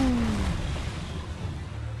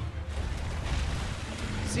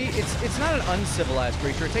 See, it's not an uncivilized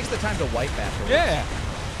creature. It takes the time to wipe afterwards. Yeah.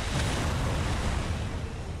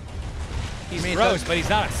 He's mean, gross, but he's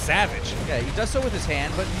not a savage. Yeah, he does so with his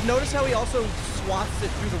hand, but notice how he also swats it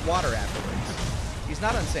through the water afterwards. He's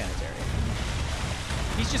not unsanitary.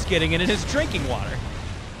 He's just getting it in his drinking water.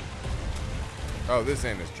 Oh, this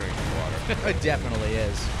ain't his drinking water. It definitely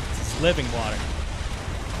is. It's his living water.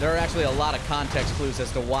 There are actually a lot of context clues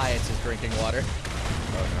as to why it's his drinking water.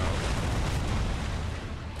 Oh no.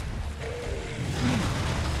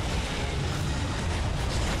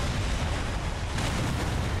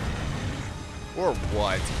 Or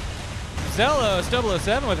what? Zelos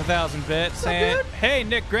 007 with 1,000 bits saying, "Hey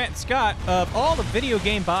Nick, Grant, and Scott, of all the video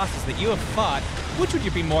game bosses that you have fought, which would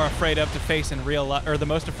you be more afraid of to face in real life, or the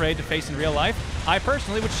most afraid to face in real life? I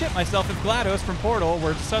personally would shit myself if GLaDOS from Portal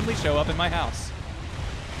were to suddenly show up in my house."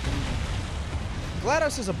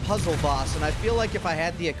 GLaDOS is a puzzle boss, and I feel like if I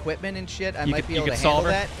had the equipment and shit, I might be able to handle solve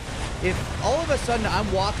her? that. If all of a sudden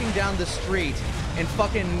I'm walking down the street and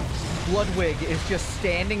fucking Bloodwig is just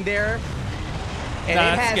standing there and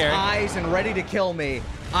it has scary. eyes and ready to kill me,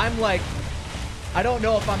 I'm like, I don't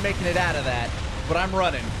know if I'm making it out of that, but I'm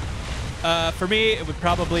running. For me, it would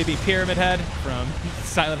probably be Pyramid Head from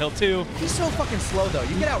Silent Hill 2. He's so fucking slow, though.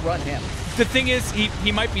 You can outrun him. The thing is,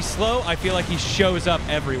 he might be slow. I feel like he shows up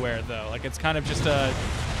everywhere, though. Like, it's kind of just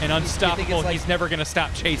an unstoppable, like he's never going to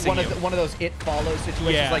stop chasing you. One of those it follows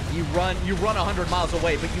situations. Yeah. Like you run 100 miles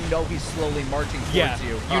away, but you know he's slowly marching towards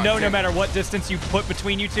you. You know, no matter what distance you put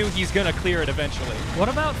between you two, he's going to clear it eventually. What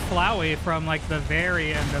about Flowey from like the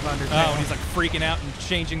very end of Undertale? Oh, and he's like freaking out and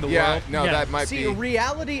changing the Yeah, world. no, that might See, be.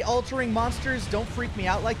 reality-altering monsters don't freak me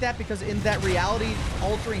out like that, because in that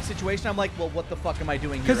reality-altering situation, I'm like, well, what the fuck am I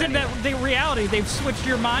doing here Because in anyway? the reality, they've switched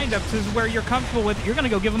your mind up to where you're comfortable with. You're gonna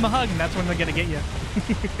go give them a hug, and that's when they're gonna get you.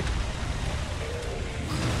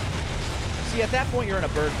 See, at that point, you're in a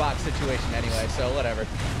bird box situation anyway, so whatever.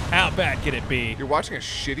 How bad could it be? You're watching a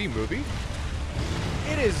shitty movie?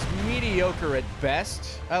 It is mediocre at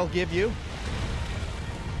best, I'll give you.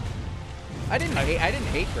 I didn't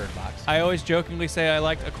hate Bird Box. I always jokingly say I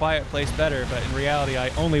liked A Quiet Place better, but in reality, I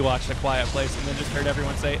only watched A Quiet Place and then just heard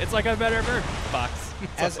everyone say, it's like a better Bird Box.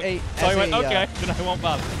 So I went, okay, then I won't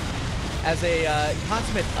bother. As a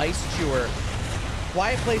consummate ice chewer,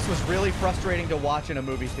 Quiet Place was really frustrating to watch in a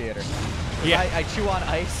movie theater. Yeah. I chew on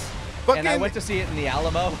ice, and I went to see it in the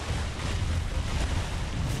Alamo.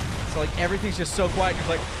 So like everything's just so quiet. You're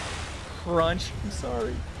like, crunch. I'm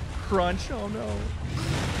sorry. Crunch. Oh no.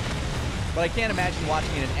 But I can't imagine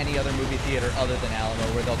watching it in any other movie theater other than Alamo,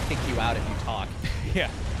 where they'll kick you out if you talk. Yeah.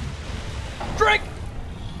 Drink!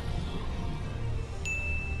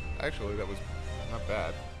 Actually, that was not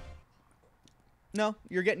bad. No,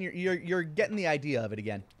 you're getting the idea of it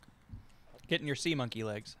again. Getting your sea monkey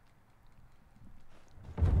legs.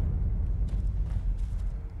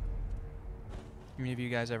 Any of you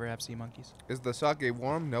guys ever have sea monkeys? Is the sake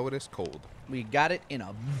warm? No, it is cold. We got it in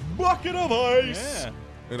a bucket of ice. Yeah.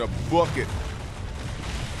 In a bucket.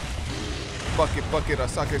 Bucket.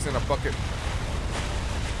 Sake's in a bucket.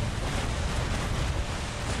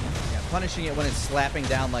 Yeah, punishing it when it's slapping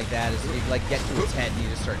down like that is you like get to its head and you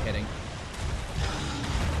just start hitting.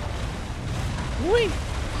 Whee!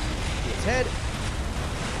 Its head.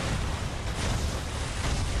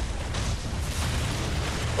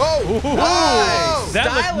 Oh! Nice! That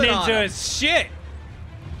Styling was on ninja him. as shit.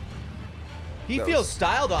 He That feels was-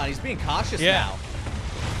 styled on. He's being cautious Yeah. now.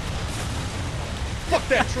 Fuck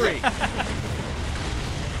that tree.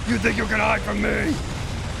 You think you can hide from me?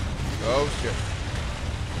 Oh, shit.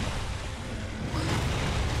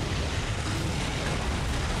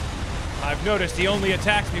 I've noticed he only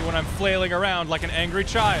attacks me when I'm flailing around like an angry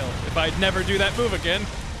child. If I'd never do that move again,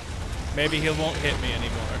 maybe he won't hit me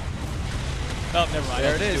anymore. Oh, never mind.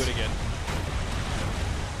 There I'll it just is. do it again.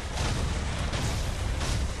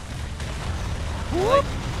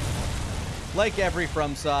 Like every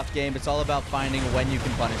FromSoft game, it's all about finding when you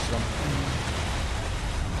can punish them.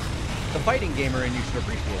 The fighting gamer in you should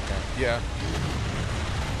appreciate that. Yeah.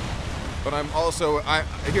 But I'm also,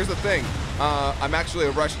 here's the thing. I'm actually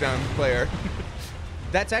a rushdown player.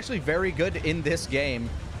 That's actually very good in this game.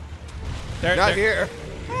 Not here.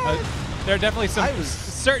 There are definitely some I was-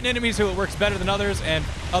 certain enemies who it works better than others, and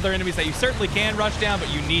other enemies that you certainly can rush down,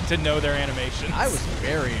 but you need to know their animations. I was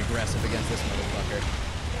very aggressive against this motherfucker.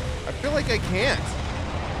 I feel like I can't.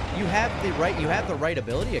 You have the right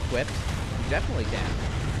ability equipped. You definitely can.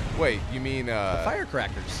 Wait, you mean,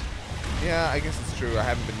 Firecrackers. yeah, I guess it's true. I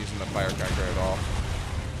haven't been using the firecracker at all.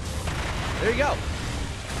 There you go.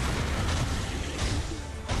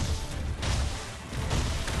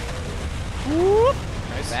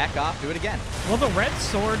 Nice. Back off. Do it again. Will the red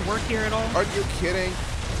sword work here at all? Are you kidding?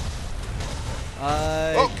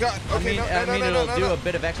 Oh God. Okay, I mean, no, it'll do no. a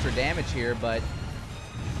bit of extra damage here, but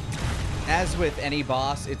as with any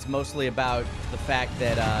boss, it's mostly about the fact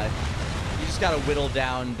that you just gotta whittle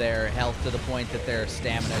down their health to the point that their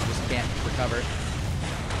stamina just can't recover.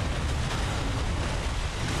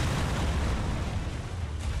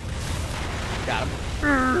 Got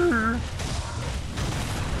him.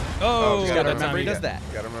 Oh, Just gotta gotta remember he does remember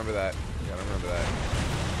that. Gotta remember that. Gotta remember that.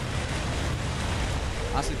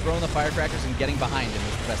 Honestly, throwing the firecrackers and getting behind him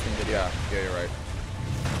is the best thing to do. Yeah, you're right.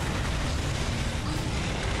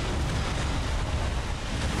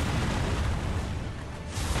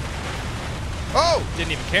 Oh!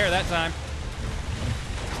 Didn't even care that time.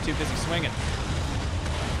 He's too busy swinging.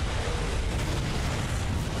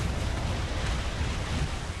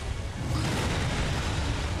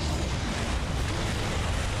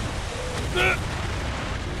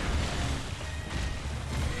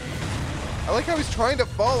 I like how he's trying to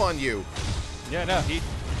fall on you. Yeah, no,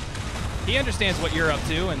 he understands what you're up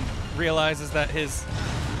to and realizes that his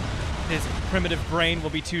primitive brain will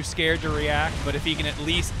be too scared to react, but if he can at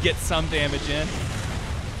least get some damage in.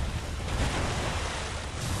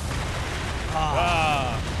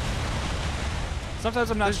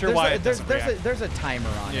 Sometimes I'm not sure why it doesn't react. There's a timer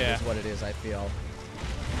on it, Yeah. is what it is, I feel.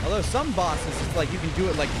 Although some bosses, it's like you can do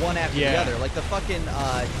it like one after the Yeah. other. Like the fucking,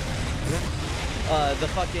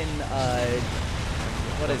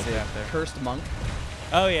 what is it? that there? Cursed Monk.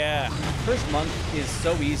 Oh yeah. Cursed Monk is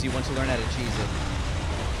so easy once you learn how to cheese it.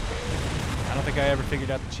 I don't think I ever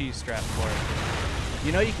figured out the cheese strap for it.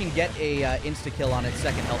 You know you can get a insta-kill on its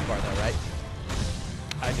second health bar though, right?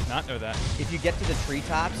 I did not know that. If you get to the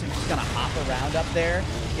treetops and you're just gonna hop around up there,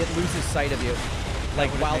 it loses sight of you. Like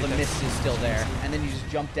would've while made the that mist is still there. And then you just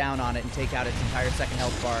jump down on it and take out its entire second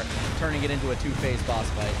health bar, turning it into a two-phase boss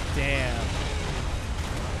fight. Damn.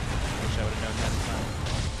 Wish I would have known that at the time.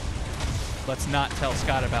 Let's not tell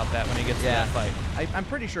Scott about that when he gets to that fight. I'm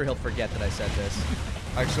pretty sure he'll forget that I said this.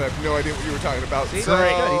 Actually, I have no idea what you were talking about. See, So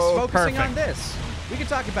very good. He's focusing on perfect. this. We can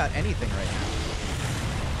talk about anything right now.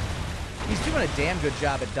 He's doing a damn good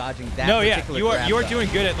job at dodging that No, yeah, particular you are grab, you are though. doing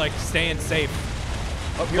good at like staying safe.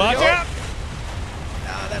 Oh, here we Watch go. out!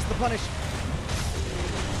 Ah, that's the punish.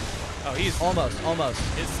 Oh, he's Almost.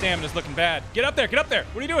 his stamina's looking bad. Get up there! Get up there!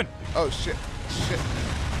 What are you doing? Oh shit! Shit!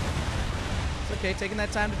 It's okay. Taking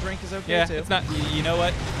that time to drink is okay Yeah, too. it's not. You know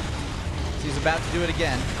what? He's about to do it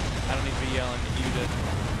again. I don't need to be yelling at you to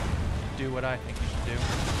do what I think you should do.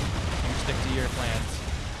 You stick to your plans.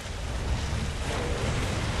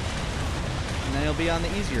 And then he'll be on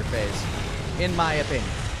the easier phase, in my opinion.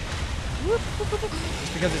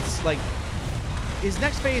 Just because it's like, his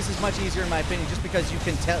next phase is much easier in my opinion, just because you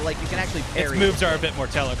can tell, like you can actually parry. Its moves are a bit more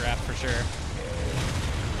telegraphed for sure.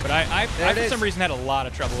 But I for some reason had a lot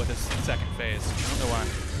of trouble with his second phase. I don't know why.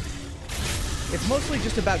 It's mostly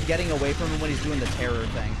just about getting away from him when he's doing the terror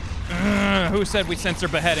thing. Who said we censor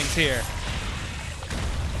beheadings here?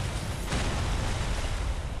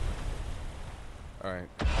 All right.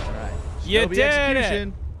 All right. You did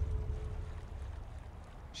execution.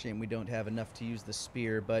 Shame we don't have enough to use the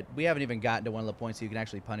spear, but we haven't even gotten to one of the points that you can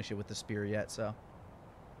actually punish it with the spear yet, so.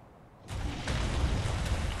 Here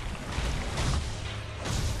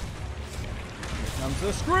comes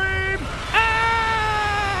the scream!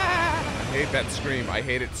 I hate that scream. I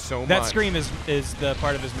hate it so much. That scream is the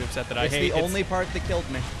part of his moveset that I hate. It's the only part that killed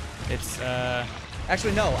me. It's,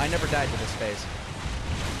 Actually, no, I never died to this phase.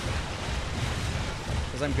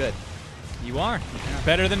 Because I'm good. You are. Yeah.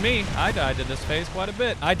 Better than me. I died to this phase quite a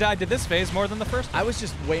bit. I died to this phase more than the first one. I was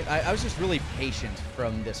just really patient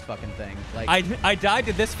from this fucking thing. Like I died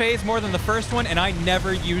to this phase more than the first one, and I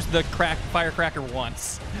never used the firecracker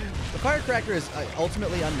once. The firecracker is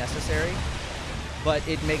ultimately unnecessary, but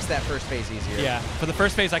it makes that first phase easier. Yeah. For the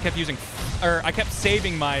first phase, I kept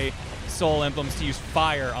saving my soul emblems to use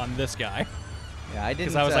fire on this guy. Yeah, I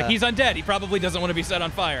didn't. Because I was like, he's undead. He probably doesn't want to be set on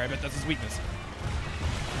fire. I bet that's his weakness.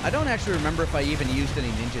 I don't actually remember if I even used any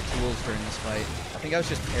ninja tools during this fight. I think I was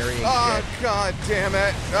just parrying shit. Oh, god damn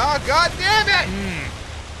it. Oh, god damn it!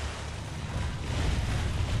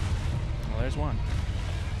 Well, there's one.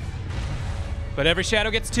 But every shadow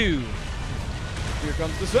gets two. Here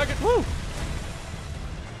comes the second. Woo!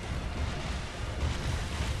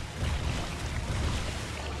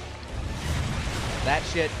 That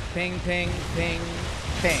shit. Ping, ping, ping,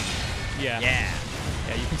 ping. Yeah. Yeah.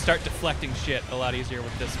 Yeah, you can start deflecting shit a lot easier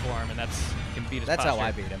with this form, and you can beat his That's posture. how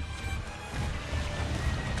I beat him.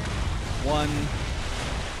 One.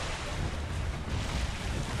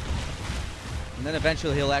 And then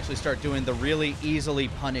eventually he'll actually start doing the really easily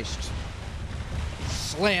punished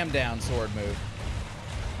slam down sword move.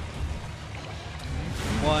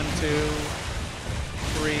 1, 2,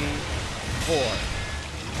 3,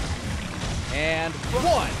 4. And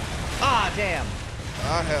 1. Ah, damn.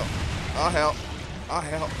 Ah, hell. Ah, hell. Ah,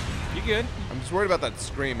 hell. You good? I'm just worried about that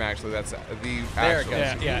scream, actually. That's the there it actual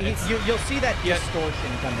goes. Yeah, you'll see that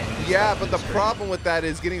distortion come in. Yeah, but the problem with that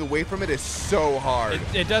is getting away from it is so hard.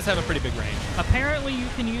 It does have a pretty big range. Apparently, you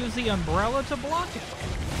can use the umbrella to block it.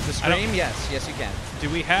 The scream, yes, you can. Do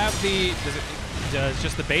we have the? Does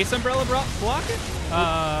just the base umbrella block it?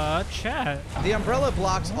 Chat. The umbrella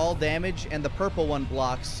blocks all damage, and the purple one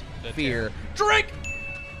blocks fear. Drink.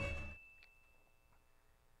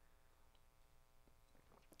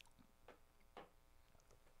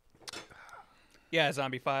 Yeah,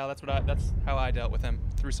 zombie file. That's how I dealt with him.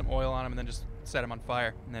 Threw some oil on him and then just set him on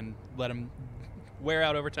fire and then let him wear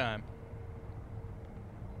out over time.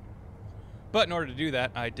 But in order to do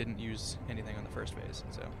that, I didn't use anything on the first phase.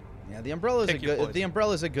 So yeah, the umbrella is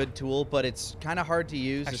a good tool, but it's kind of hard to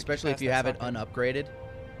use, especially if you have it unupgraded.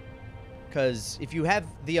 Because if you have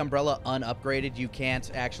the umbrella unupgraded, you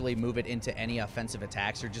can't actually move it into any offensive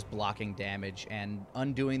attacks. You're just blocking damage, and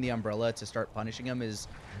undoing the umbrella to start punishing him is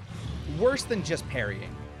worse than just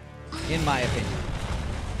parrying, in my opinion.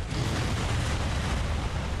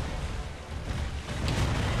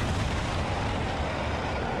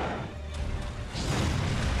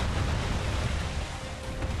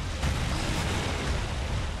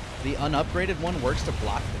 The unupgraded one works to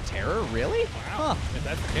block the terror? Really? Wow. Huh. If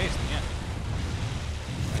that's the case, then yeah.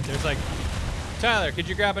 There's like, Tyler, could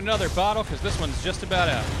you grab another bottle? Because this one's just about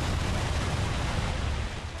out.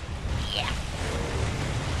 Yeah.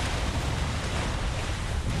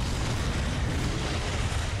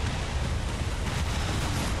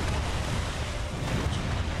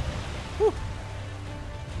 Whew.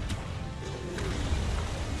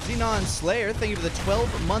 Xenon Slayer, thank you for the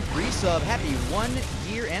 12-month resub. Happy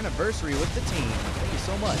 1-year anniversary with the team. Thank you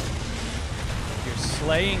so much. You're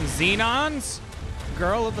slaying Xenons?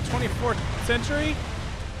 Girl of the 24th century?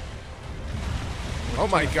 Oh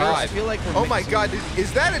my god. Oh my god.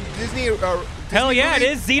 Is that a Disney Hell yeah, movie?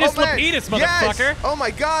 it is. Zetus Lapidus, motherfucker. Yes. Oh my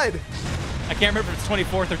god. I can't remember if it's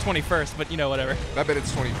 24th or 21st, but you know, whatever. I bet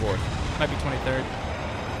it's 24th. Might be 23rd.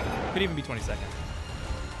 Could even be 22nd.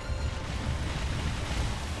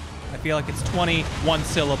 I feel like it's 21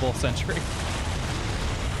 syllable century.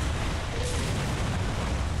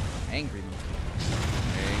 Angry monkey.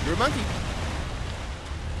 Angry monkey.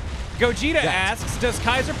 Gogeta asks, does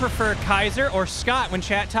Kaiser prefer Kaiser or Scott when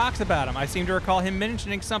chat talks about him? I seem to recall him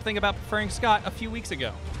mentioning something about preferring Scott a few weeks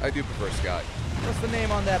ago. I do prefer Scott. What's the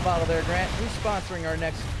name on that bottle there, Grant? Who's sponsoring our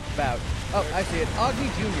next bout? Oh, I see it. Augie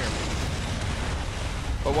Jr.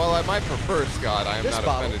 But while I might prefer Scott, I am This not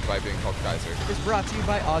bottle offended by being called Kaiser. is brought to you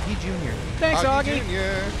by Augie Jr. Thanks, Augie.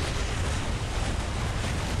 Jr.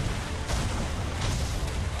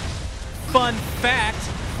 Fun fact,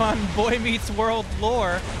 fun Boy Meets World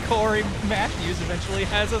lore, Corey Matthews eventually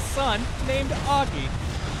has a son named Augie.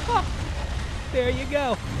 Huh. There you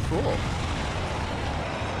go. Cool.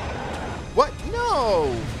 What?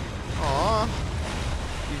 No! Aw.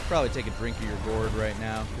 You should probably take a drink of your gourd right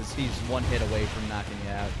now, because he's one hit away from knocking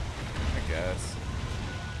you out. I guess.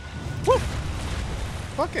 Woo!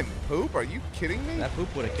 Fucking poop? Are you kidding me? That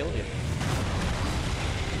poop would have killed you.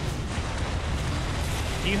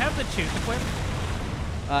 Do you have the tooth equipped?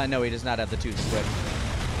 No, he does not have the tooth equipped.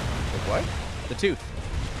 The what? The tooth.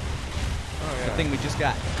 Oh, yeah. The thing we just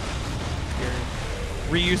got. Your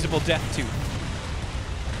reusable death tooth.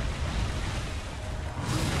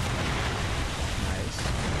 Nice.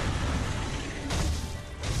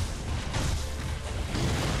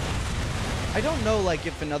 I don't know, like,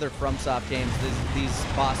 if in other FromSoft games these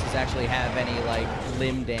bosses actually have any, like,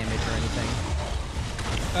 limb damage or anything.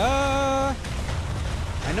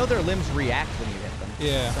 I know their limbs react when you hit them.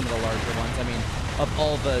 Yeah. Some of the larger ones. I mean, of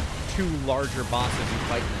all the 2 larger bosses you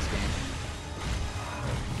fight in this game.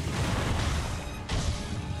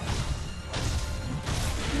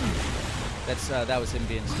 That was him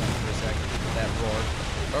being stunned for a second with that roar.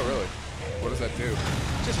 Oh, really? What does that do?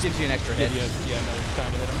 Just gives you an extra hit. Yeah, another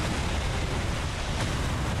time to hit him.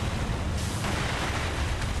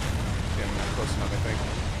 Yeah, I'm not close enough, I think.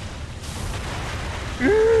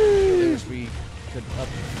 Wish we could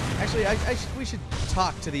Actually, we should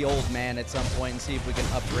talk to the old man at some point and see if we can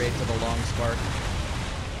upgrade to the long spark.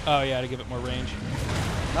 Oh, yeah, to give it more range.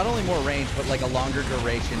 Not only more range, but like a longer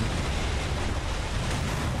duration.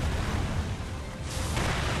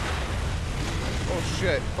 Oh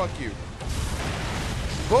shit, fuck you.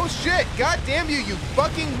 Bullshit! God damn you, you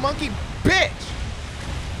fucking monkey bitch!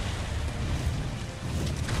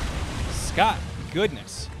 Scott,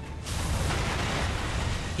 goodness.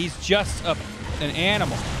 He's just an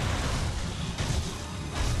animal.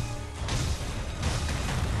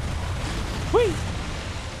 Whee!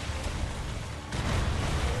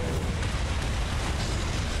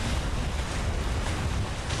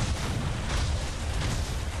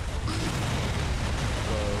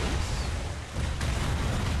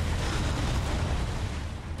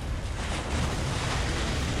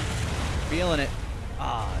 Feeling it.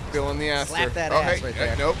 Ah, Feeling the ass. slap that oh, ass hey, right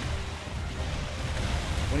there. Nope.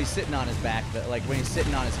 When he's sitting on his back, but like when he's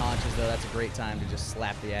sitting on his haunches, though, that's a great time to just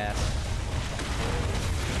slap the ass.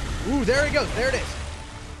 Ooh, there he goes. There it is.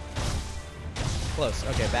 Close.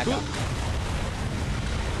 Okay, back up.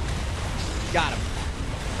 Got him.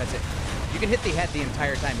 That's it. You can hit the head the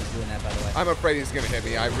entire time he's doing that, by the way. I'm afraid he's gonna hit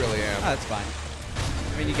me. I really am. Oh, that's fine.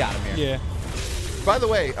 I mean, you got him here. Yeah. By the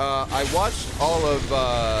way, I watched all of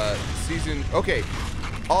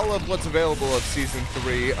all of what's available of season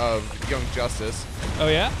 3 of Young Justice. Oh,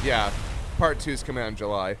 yeah? Yeah, part 2's coming out in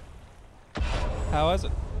July. How was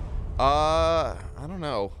it? I don't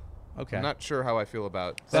know. Okay. I'm not sure how I feel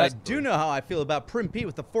about But I season do 3. know how I feel about Prim Pete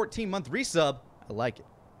with the 14-month resub. I like it.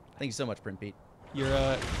 Thank you so much, Prim Pete.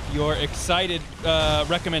 Your excited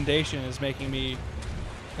recommendation is making me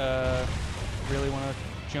really want to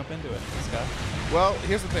jump into it, Scott. Well,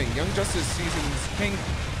 here's the thing. Young Justice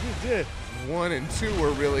seasons 1 and 2 were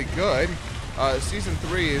really good. Season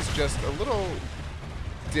 3 is just a little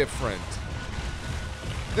different.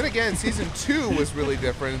 Then again, season 2 was really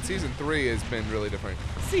different, and season 3 has been really different.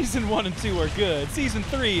 Season 1 and 2 are good. Season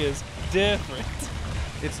 3 is different.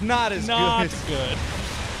 It's not as Not good. good.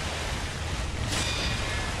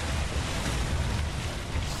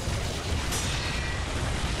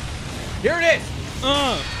 Here it is.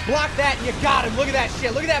 Block that and you got him. Look at that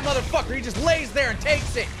shit. Look at that motherfucker. He just lays there and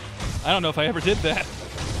takes it. I don't know if I ever did that.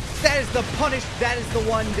 That is the punish. That is the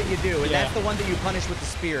one that you do. And Yeah. that's the one that you punish with the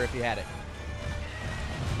spear if you had it.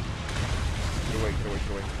 Get away, get away,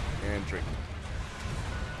 get away. And drink.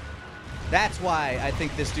 That's why I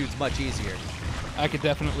think this dude's much easier. I could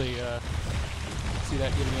definitely see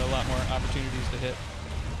that giving you a lot more opportunities to hit.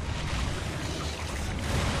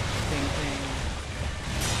 Ping, ping.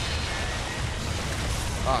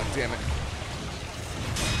 Ah, damn it.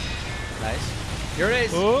 Nice. Here it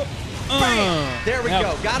is. Oh. Bam! There we Now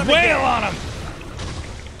go. Got him wail again. on him.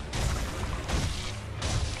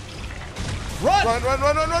 Run! Run, run,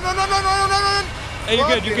 run, run, run, run, run, run, run, run, run! Hey, you're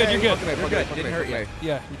good. You're good. You're good. You're good. Didn't hurt you.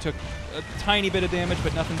 Yeah, you took a tiny bit of damage,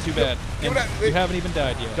 but nothing too bad. And you haven't even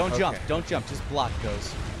died yet. Don't jump. Don't jump. Just block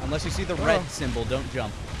those. Unless you see the red symbol, don't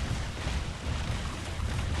jump.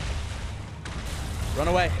 Run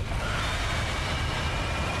away.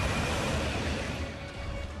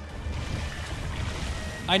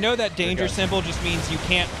 I know that danger symbol just means you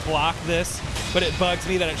can't block this, but it bugs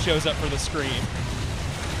me that it shows up for the screen.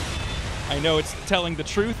 I know it's telling the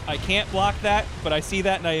truth. I can't block that, but I see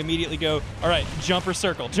that and I immediately go, all right, jump or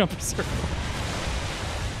circle, jump or circle.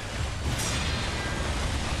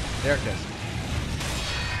 There it goes.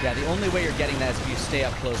 Yeah, the only way you're getting that is if you stay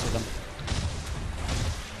up close with them.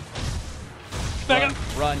 Back up.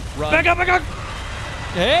 Run. Back up, back up.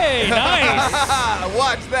 Hey, nice.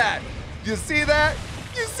 Watch that. You see that?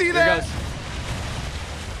 You see There that? goes.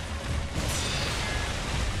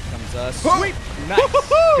 Comes a sweep.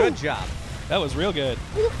 Nice. Good job. That was real good.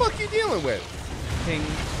 Who the fuck you dealing with? Ping.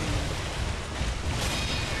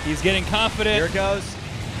 He's getting confident. Here it goes.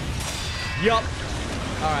 Yup.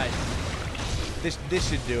 All right. This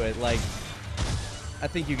should do it. Like, I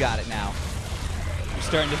think you got it now. You're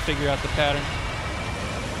starting to figure out the pattern.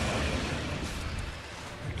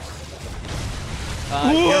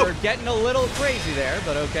 You're getting a little crazy there,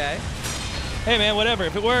 but okay. Hey, man, whatever.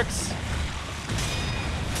 If it works.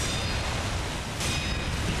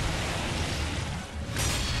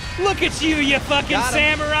 Look at you, you fucking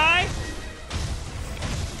samurai!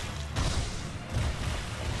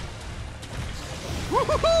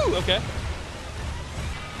 Woo-hoo-hoo! Okay.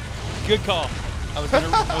 Good call. I was gonna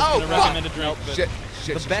recommend a drink, but Shit.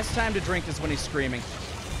 The best time to drink is when he's screaming.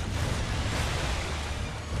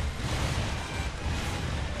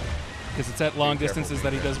 because it's at long distances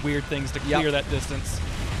that he does weird things to clear that distance.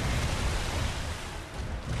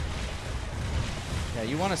 Yeah,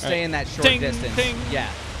 you want to stay in that short distance. Ding.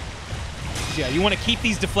 Yeah. Yeah, you want to keep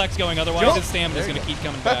these deflects going, otherwise his stamina's going to keep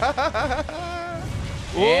coming back.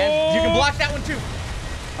 And you can block that one too.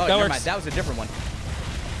 Oh, that never mind. That was a different one.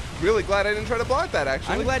 Really glad I didn't try to block that,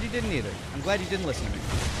 actually. I'm glad you didn't either. I'm glad you didn't listen to me.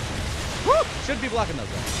 Woo! Should be blocking those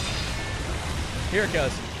guys. Here it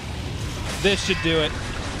goes. This should do it.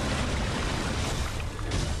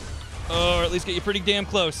 Or at least get you pretty damn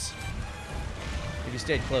close. If you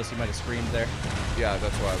stayed close, you might have screamed there. Yeah,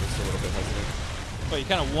 that's why I was a little bit hesitant. Well, you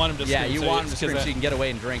kind of want him to scream. Yeah, you want him to scream so you can get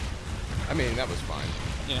away and drink. I mean, that was fine.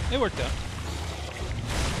 Yeah, it worked out.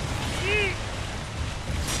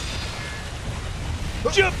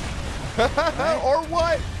 Jump! Or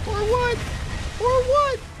what? Or what? Or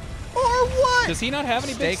what? Or what? Does he not have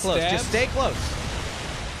any big close. stabs? Just stay close.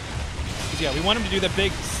 Yeah, we want him to do the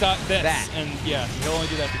big this, and yeah, he'll only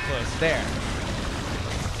do that if you're close. There.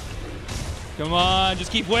 Come on,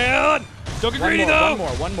 just keep wailing. Don't get greedy though.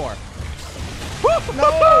 One more.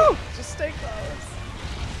 No! Just stay close.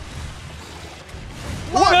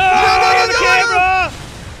 What? No, the camera!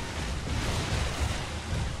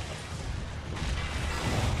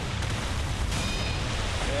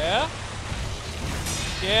 Yeah.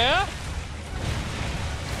 Yeah.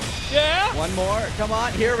 Yeah. One more. Come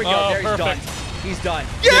on. Here we go. Oh, there, he's perfect. done. He's done.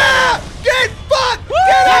 Yeah! Get fucked! Woo!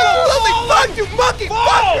 Get absolutely fucked, you monkey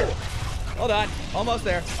fucker! Hold on. Almost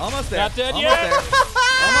there. Almost there. Not dead Almost yet. there.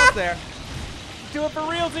 Almost there. Do it for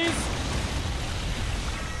realsies.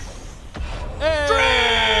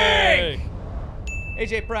 Hey!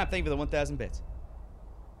 AJ Prime, thank you for the 1,000 bits.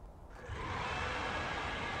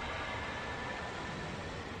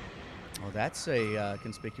 Oh, that's a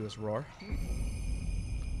conspicuous roar.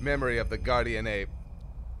 Memory of the guardian ape.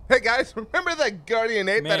 Hey guys, remember that guardian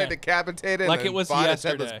ape that I decapitated like and it was bought his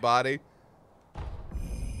yesterday. headless body?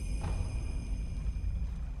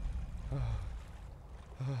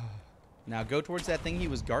 Now go towards that thing he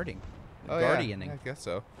was guarding. Guardianing. Yeah, I guess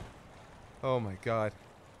so. Oh my god.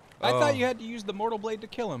 I thought you had to use the mortal blade to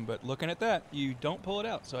kill him, but looking at that, you don't pull it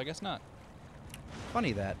out, so I guess not.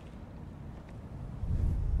 Funny that.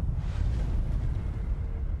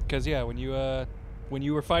 Because yeah, when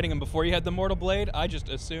you were fighting him before you had the mortal blade, I just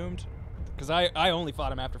assumed, because I only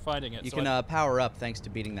fought him after finding it. You so can power up thanks to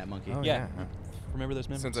beating that monkey. Oh, yeah. Remember those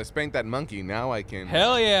memories? Since I spanked that monkey, now I can...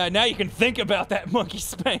 Hell yeah, now you can think about that monkey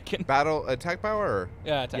spanking. Battle attack power? Or?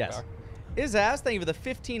 Yeah, attack power. Izaz, thank you for the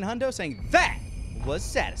 15 hundo saying that was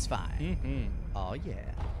satisfying. Mm-hmm. Oh yeah.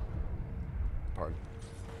 Pardon.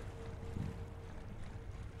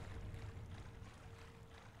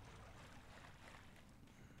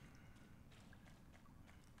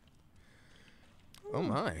 Oh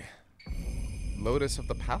my. Lotus of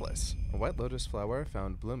the Palace. A white lotus flower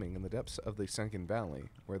found blooming in the depths of the sunken valley,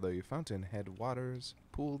 where the fountain head waters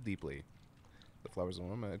pool deeply. The flower's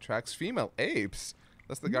aroma attracts female apes.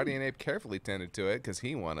 Thus the guardian ape carefully tended to it because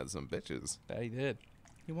he wanted some bitches. That he did.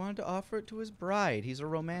 He wanted to offer it to his bride. He's a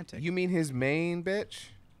romantic. You mean his main bitch?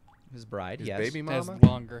 His bride, His yes. baby Has mama?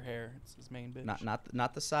 longer hair. It's his main bitch.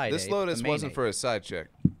 Not the side This ape, Lotus the main wasn't ape. for a side chick.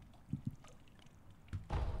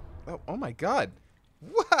 Oh my god.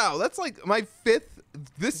 Wow, that's like my 5th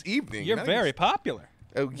this evening. You're Not very even- popular.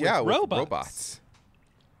 Oh yeah, with with robots.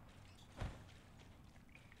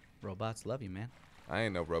 Robots love you, man. I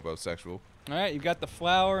ain't no robosexual. All right, you've got the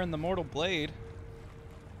flower and the mortal blade.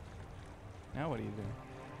 Now what do you do?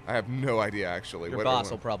 I have no idea actually. Your What do I boss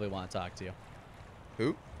will want- probably want to talk to you.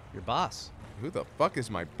 Who? Your boss. Who the fuck is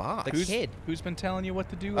my boss? The kid. Who's been telling you what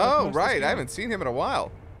to do? Oh most of right, this I game? haven't seen him in a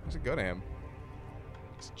while. I should go to him.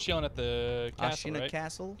 He's chilling at the castle, Ashina right?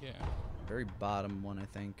 Castle? Yeah. Very bottom one, I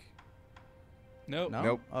think. Nope. No?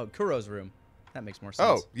 Nope. Oh, Kuro's room. That makes more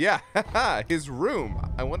sense. Oh yeah, his room.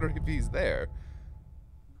 I wonder if he's there.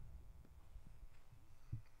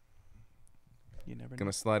 You never know.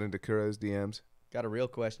 Gonna slide into Kuro's DMs. Got a real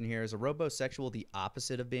question here. Is a robosexual the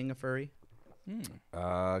opposite of being a furry?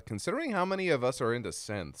 Considering how many of us are into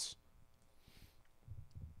synths.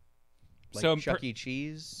 Like So, Chuck E.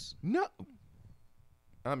 Cheese? No.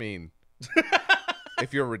 I mean,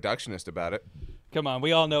 if you're a reductionist about it. Come on,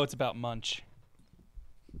 we all know it's about Munch.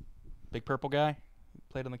 Big purple guy,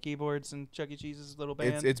 played on the keyboards in Chuck E. Cheese's little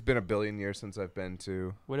band. It's been a billion years since I've been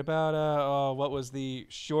to. What about what was the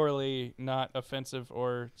surely not offensive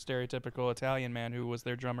or stereotypical Italian man who was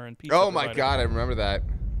their drummer in Pizza? Oh my Provider? god, I remember that.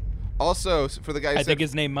 Also, for the guy who I said, think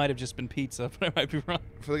his name might have just been Pizza, but I might be wrong.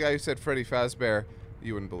 for the guy who said Freddy Fazbear,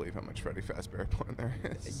 you wouldn't believe how much Freddy Fazbear porn there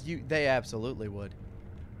is. They absolutely would.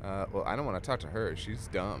 Well, I don't want to talk to her. She's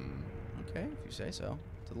dumb. Okay, if you say so.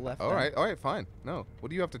 To the left. All then. right, fine. No, what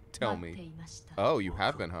do you have to tell me? Oh, you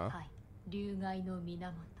have been, huh?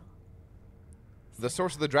 The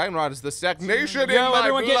source of the dragon rod is the stagnation in Yo, my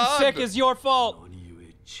everyone blood. getting sick is your fault.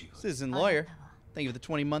 Citizen Lawyer. Thank you for the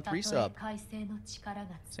 20-month resub.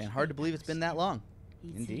 Saying hard to believe it's been that long.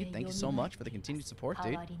 Indeed. Thank you so much for the continued support,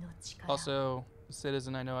 dude. Also,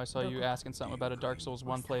 Citizen, I know I saw you asking something about a Dark Souls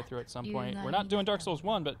 1 playthrough at some point. We're not doing Dark Souls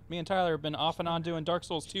 1, but me and Tyler have been off and on doing Dark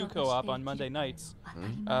Souls 2 co-op on Monday nights.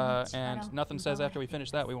 And nothing says after we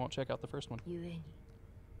finish that we won't check out the first one.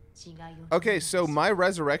 Okay, so my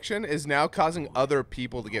resurrection is now causing other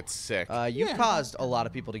people to get sick. You've caused a lot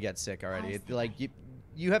of people to get sick already. Like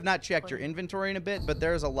you have not checked your inventory in a bit, but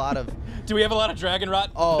there's a lot of. Do we have a lot of dragon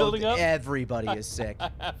rot building up? Everybody is sick.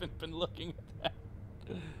 I haven't been looking at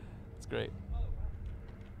that. It's great.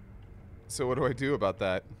 So what do I do about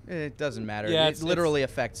that? It doesn't matter. Yeah, it literally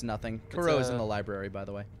affects nothing. Kuro is in a- the library, by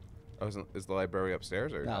the way. Oh, is the library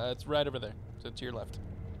upstairs or? No. It's right over there, so to your left.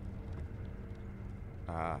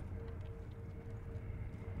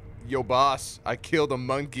 Yo, boss, I killed a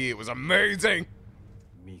monkey. It was amazing.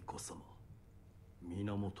 巫女様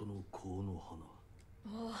源の香の花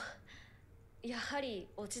やはり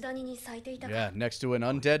落ち谷に咲いていたか。 Yeah, next to an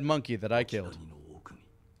undead monkey that I killed. 谷の奥に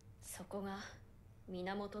そこが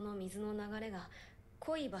源の水の流れが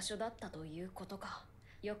濃い場所だったということか。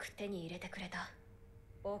よく手に入れてくれた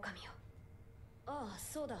狼よ。ああ、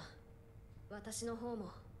そうだ。私の方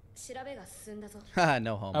も調べが進んだぞ。 Haha,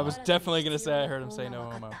 no homo. I was definitely gonna say I heard him say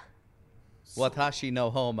no homo. Watashi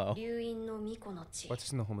no homo. 流因の巫女の血。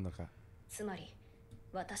 What's in the home naka? つまり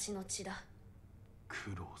私の血だ。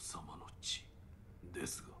九郎様の血で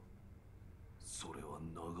すがそれは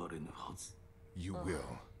流れぬはず You will.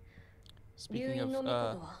 Speaking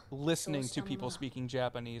of listening to people speaking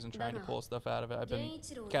Japanese and trying to pull stuff out of it, I've been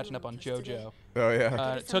catching up on JoJo. Oh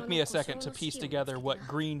yeah. It took me a second to piece together what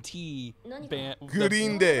Green Tea band.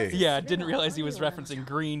 Green Day. Yeah, I didn't realize he was referencing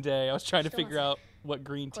Green Day. I was trying to figure out what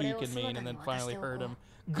green tea can mean, and then finally heard him.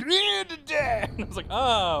 Green Day. I was like,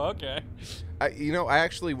 oh, okay. I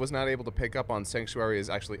actually was not able to pick up on Sanctuary is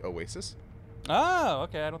actually Oasis. Oh,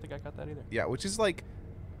 okay. I don't think I got that either. Yeah, which is like,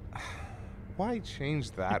 why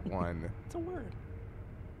change that one? It's a word.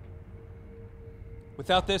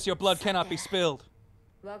 Without this, your blood cannot be spilled.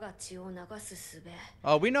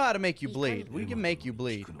 Oh, we know how to make you bleed. We can make you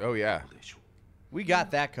bleed. Oh yeah. We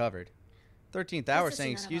got that covered. 13th hour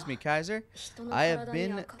saying, excuse me, Kaiser. I have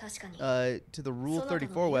been to the Rule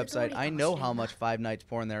 34 website. I know how much Five Nights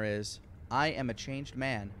porn there is. I am a changed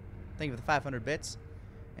man. Thank you for the 500 bits.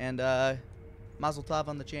 And Mazel Tov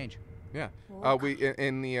on the change. Yeah. We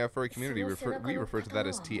in the furry community we refer to that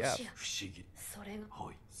as TF. 不思議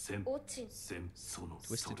はい千その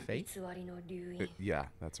Twisted Fate? Yeah,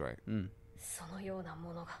 that's right.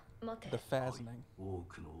 The fastening. 多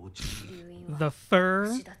くの落ち The fur.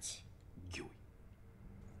 御意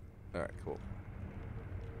All right, cool.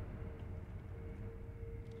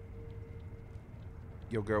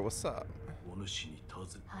 Yo, girl, what's up?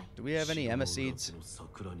 Do we have any Emma seeds?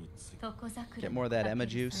 Get more of that Emma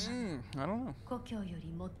juice. I don't know.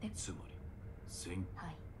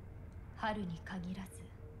 春に限らず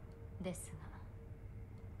です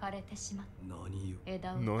が枯れてしまった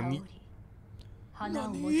枝を倒り花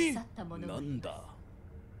を持ち去った者がいます。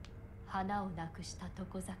花をなくした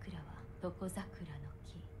床桜は床桜の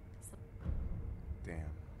木。 Damn.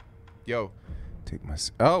 Yo, take my.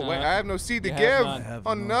 Oh wait, I have no seed to give.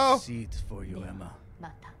 Oh no. Seeds for you, Emma.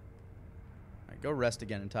 All right, go rest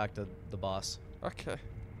again and talk to the boss. Okay.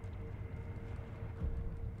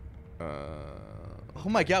 Oh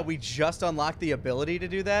my god, we just unlocked the ability to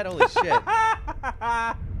do that? Holy shit.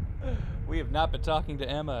 We have not been talking to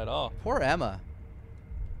Emma at all. Poor Emma.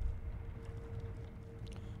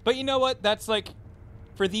 But you know what? That's like,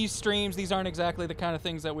 for these streams, these aren't exactly the kind of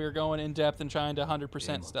things that we're going in depth and trying to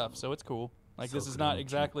 100% stuff, so it's cool. Like, this is not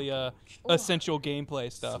exactly essential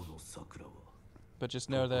gameplay stuff. But just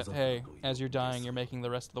know that, hey, as you're dying, you're making the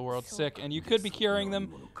rest of the world sick, and you could be curing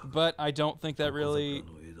them, but I don't think that really...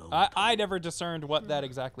 I never discerned what that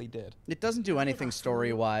exactly did. It doesn't do anything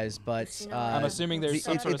story-wise, but... I'm assuming there's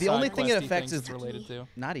some sort of the only thing it affects is related to.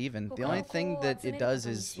 Not even. The only thing that it does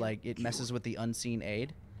is, like, it messes with the unseen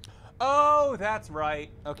aid. Oh, that's right.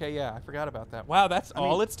 Okay, yeah, I forgot about that. Wow, that's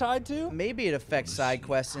all it's tied to? Maybe it affects side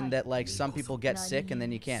quests in that, like, some people get sick and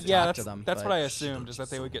then you can't talk to them. That's what I assumed, is that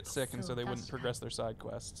they would get sick and so they wouldn't progress their side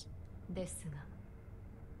quests.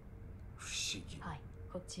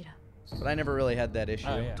 But I never really had that issue.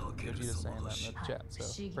 Oh, yeah. Vegeta's saying that in the chat,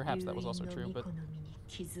 so perhaps that was also true, but...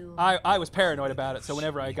 I was paranoid about it, so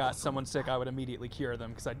whenever I got someone sick, I would immediately cure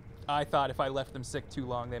them, because I thought if I left them sick too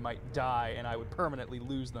long, they might die, and I would permanently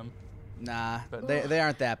lose them. Nah, but they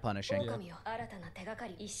aren't that punishing. Yeah.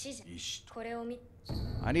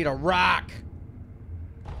 I need a rock!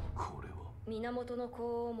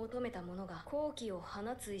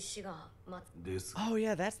 Oh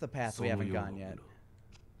yeah, that's the path we haven't gone yet.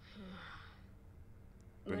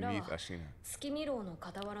 Beneath Ashina.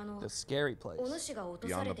 The scary place.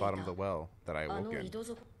 Beyond the bottom of the well that I awoke in.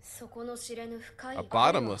 A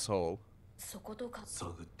bottomless hole.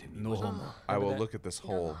 No homo. I will look at this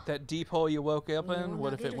hole. That deep hole you woke up in,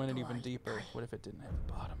 what if it went in even deeper? What if it didn't have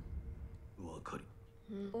a bottom?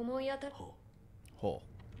 Hole.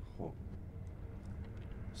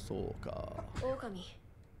 Soka.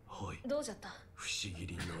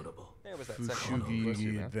 There was that second one.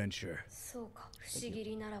 Fushigi adventure.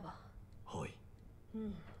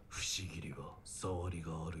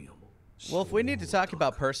 Well, if we need to talk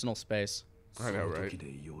about personal space. I know, right?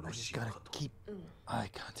 I just gotta keep eye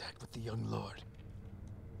contact with the young lord.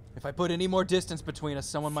 If I put any more distance between us,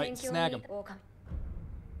 someone might snag him.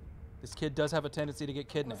 This kid does have a tendency to get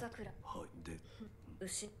kidnapped.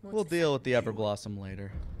 We'll deal with the Everblossom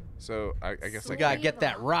later. So, I guess we gotta get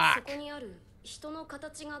that rock.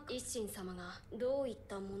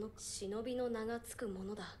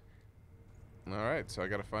 Alright, so I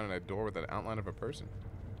gotta find a door with an outline of a person.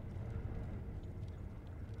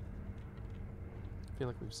 I feel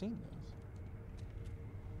like we've seen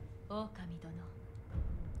those.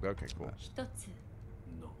 Okay, cool.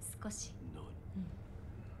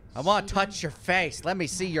 I want to touch your face. Let me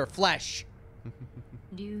see your flesh.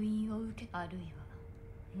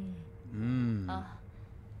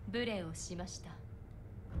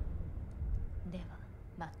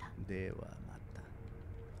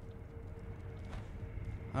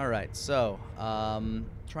 Alright, so,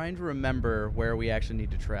 trying to remember where we actually need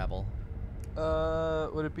to travel.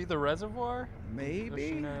 Would it be the reservoir?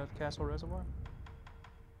 Maybe? The castle reservoir?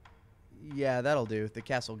 Yeah, that'll do. The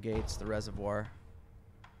castle gates, the reservoir.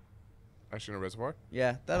 Ashina Reservoir?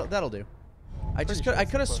 Yeah, that'll do. I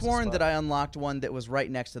could have sworn that I unlocked one that was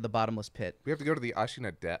right next to the bottomless pit. We have to go to the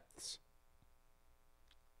Ashina Depths.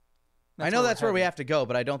 I know that's where we have to go,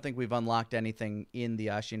 but I don't think we've unlocked anything in the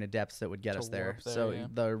Ashina Depths that would get us there. So yeah.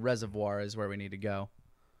 The reservoir is where we need to go.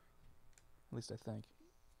 At least I think.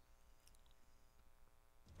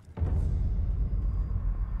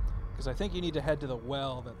 Because I think you need to head to the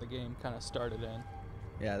well that the game kind of started in.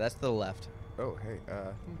 Yeah, that's to the left. Oh, hey,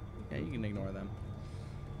 yeah, you can ignore them.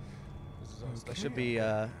 There should be,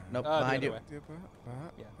 nope, behind you.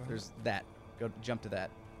 Yeah. There's that. Go jump to that.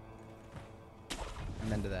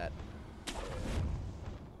 And then to that.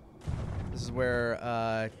 This is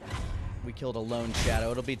where, we killed a lone shadow.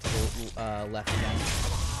 It'll be to the left again.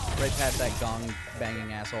 Right past that gong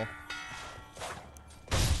banging asshole.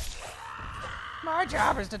 My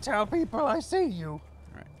job is to tell people I see you.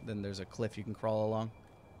 Alright, then there's a cliff you can crawl along.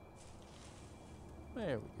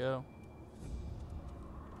 There we go.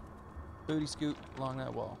 Booty scoot along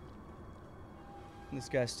that wall. This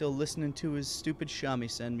guy's still listening to his stupid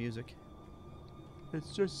shamisen music.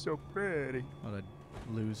 It's just so pretty. What a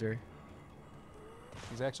loser.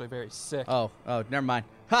 He's actually very sick. Oh, never mind.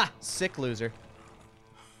 Ha! Sick loser.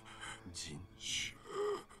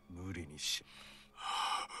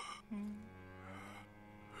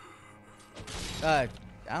 I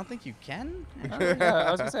don't think you can. Yeah,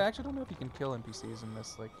 I was gonna say, I actually don't know if you can kill NPCs in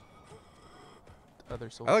this, like, other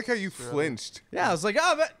Souls. I like how you flinched. Yeah, I was like,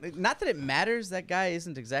 oh, but not that it matters. That guy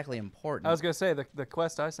isn't exactly important. I was gonna say, the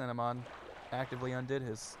quest I sent him on actively undid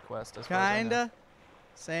his quest. As far as I know. Kinda.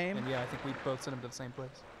 Same. And yeah, I think we both sent him to the same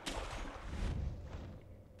place.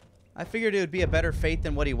 I figured it would be a better fate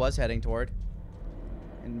than what he was heading toward.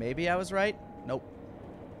 And maybe I was right. Nope.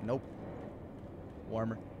 Nope.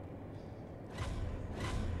 Warmer.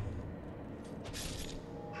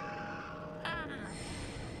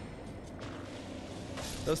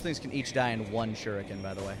 Those things can each die in one shuriken,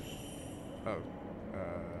 by the way. Oh.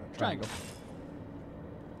 Triangle.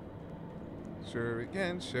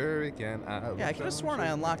 Shuriken. Yeah, I could have sworn I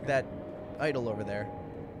unlocked that idol over there.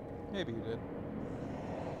 Maybe you did.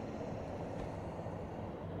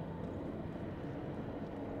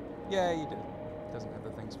 Yeah, you did. Doesn't have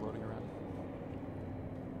the things floating around.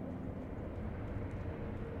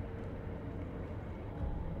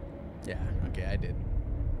 Yeah, okay, I did.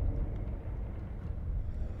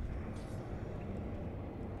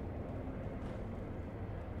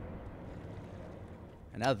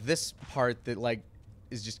 And now this part that, like,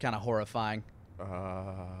 is just kind of horrifying.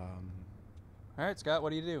 All right, Scott, what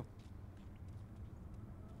do you do?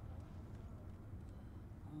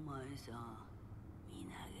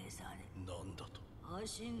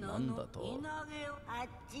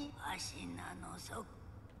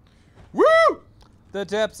 Woo! The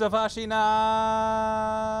depths of Ashina.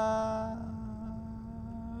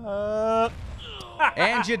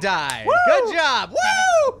 And you died. Good job.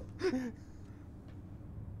 Woo!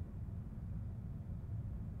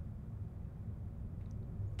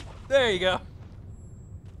 There you go.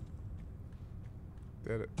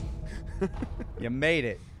 Did it. You made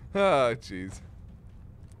it. Oh, jeez.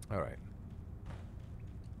 All right.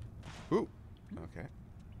 Ooh. Okay.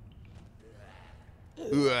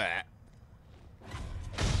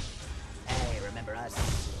 Hey, remember us?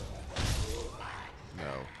 No.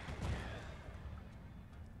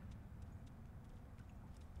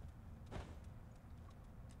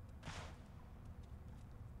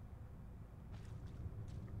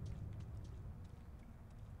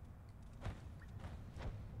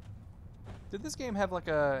 Did this game have like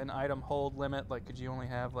an item hold limit? Like, could you only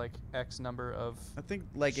have like X number of? I think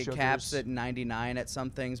like sugars? it caps at 99 at some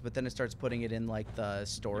things, but then it starts putting it in like the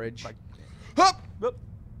storage. Like, Hup! whoop.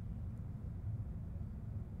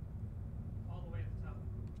 All the way to the top.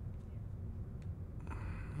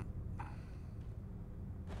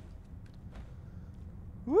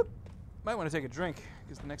 Whoop. Might want to take a drink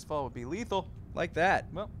because the next fall would be lethal. Like that.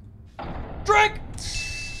 Well, Drink!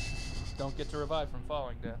 don't get to revive from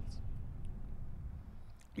falling deaths.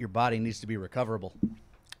 Your body needs to be recoverable.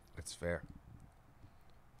 That's fair.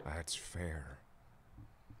 That's fair.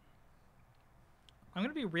 I'm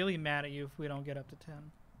gonna be really mad at you if we don't get up to 10.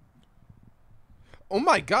 Oh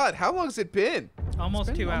my God! How long has it been?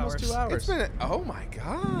 Almost 2 hours. Almost 2 hours. It's been. Oh my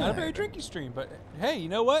God! Not a very drinky stream, but hey, you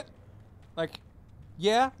know what? Like,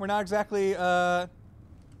 yeah, we're not exactly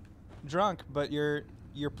drunk, but you're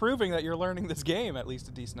proving that you're learning this game at least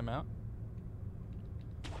a decent amount.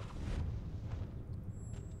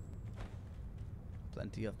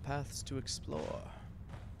 Plenty of paths to explore.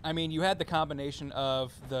 I mean, you had the combination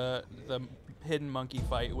of the hidden monkey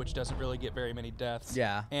fight, which doesn't really get very many deaths.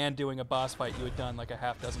 Yeah. And doing a boss fight you had done like a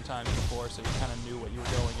half dozen times before, so you kind of knew what you were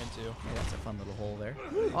going into. Yeah, that's a fun little hole there.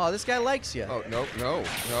 Oh, this guy likes you. Oh no! No!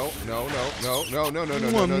 No! No! No! No! No! No! No!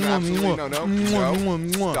 No! No! No! Absolutely no! No!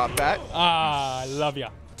 No! Stop that! Ah, I love ya.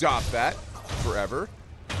 Stop that! Forever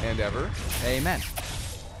and ever. Amen.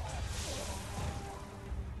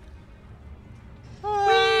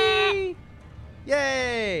 Whee!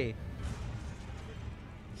 Yay!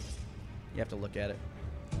 You have to look at it.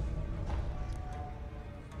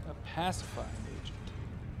 A pacifying agent.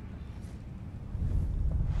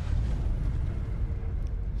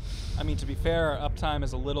 I mean, to be fair, our uptime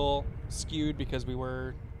is a little skewed because we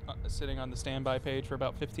were sitting on the standby page for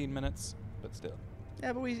about 15 minutes, but still.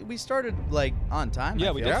 Yeah, but we started like on time. Yeah,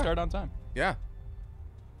 I we feel. did start on time. Yeah.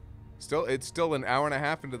 It's still an hour and a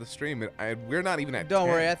half into the stream, and we're not even at. Don't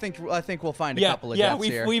 10. worry, I think we'll find a couple of deaths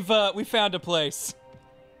here. we found a place.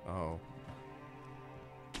 Oh.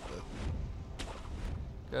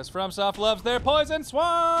 Because FromSoft loves their poison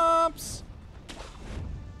swamps.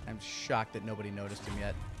 I'm shocked that nobody noticed him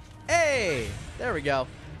yet. Hey, there we go.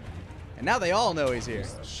 And now they all know he's here.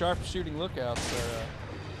 Sharp shooting lookouts are.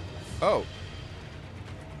 Oh.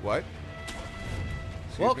 What?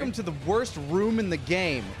 Welcome to the worst room in the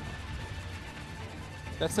game.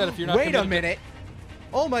 That said, if you're not. Wait a minute.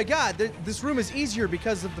 Oh my God, this room is easier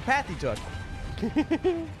because of the path he took.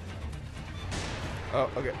 Oh,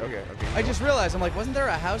 okay. I just realized, I'm like, wasn't there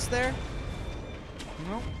a house there?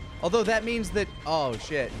 No. Although that means that, oh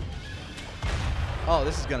shit. Oh,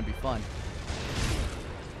 this is gonna be fun.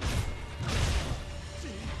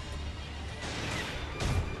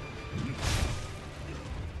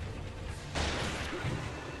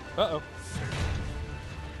 Uh-oh.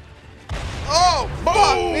 Oh,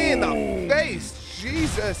 fuck me in the face.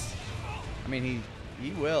 Jesus. I mean,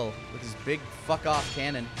 he will with his big fuck off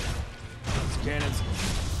cannon. These cannons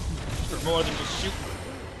are more than just shooting.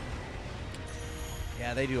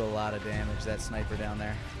 Yeah, they do a lot of damage, that sniper down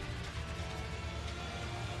there.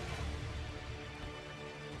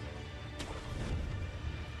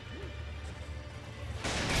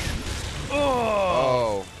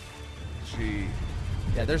 Oh. Gee.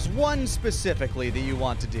 Yeah, there's one specifically that you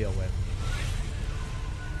want to deal with.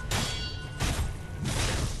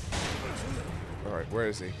 All right, where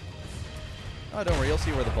is he? Oh, don't worry, you'll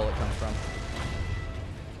see where the bullet comes from.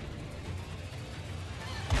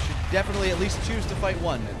 You should definitely at least choose to fight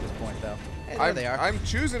one at this point, though. Hey, there they are. I'm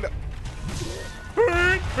choosing to...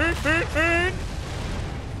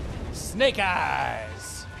 Snake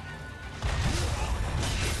eyes.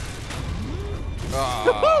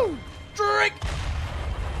 Drink!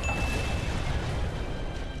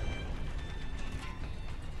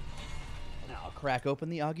 Now I'll crack open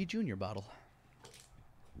the Augie Jr. bottle.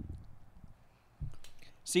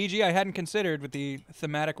 CG, I hadn't considered with the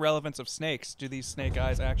thematic relevance of snakes. Do these snake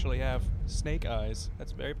eyes actually have snake eyes?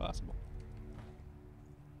 That's very possible.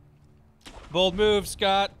 Bold move,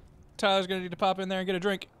 Scott. Tyler's gonna need to pop in there and get a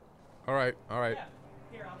drink. All right. Yeah.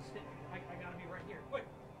 Here, I'll just. I gotta be right here. Wait,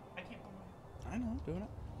 I can't. I know, doing it.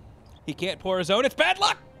 He can't pour his own. It's bad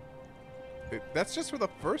luck. That's just for the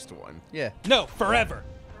first one. Yeah. No, forever.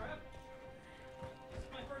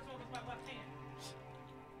 My first one was my left hand.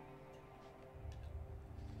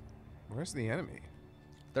 Where's the enemy?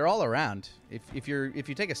 They're all around. If you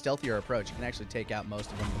take a stealthier approach, you can actually take out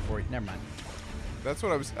most of them before you... Never mind. That's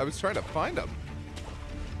what I was trying to find them.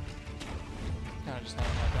 Kind of just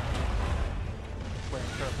having that down here. Wearing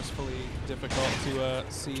purposefully difficult to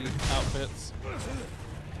see outfits.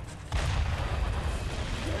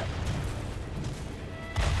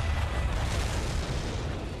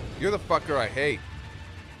 You're the fucker I hate.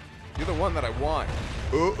 You're the one that I want.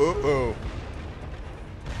 Oh.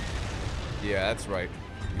 Yeah, that's right.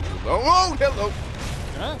 Oh, hello.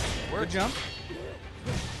 Yeah, Good jump.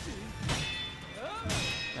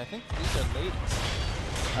 I think these are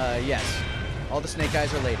ladies. Yes. All the snake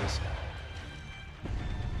eyes are ladies.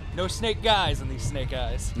 No snake guys in these snake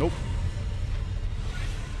eyes. Nope.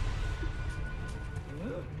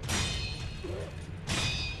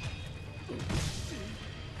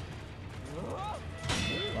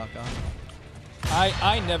 Lock on.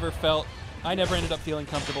 I never ended up feeling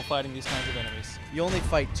comfortable fighting these kinds of enemies. You only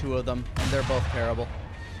fight 2 of them, and they're both terrible.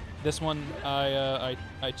 This one, I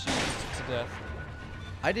cheesed to death.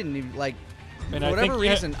 I didn't even, like, And for whatever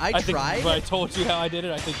reason, I tried. Think, but I told you how I did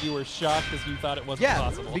it. I think you were shocked because you thought it wasn't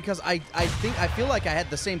possible. Yeah, because I feel like I had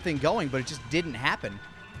the same thing going, but it just didn't happen.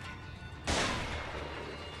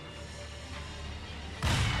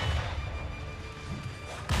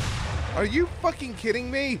 Are you fucking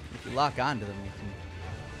kidding me? If you lock onto them, you can...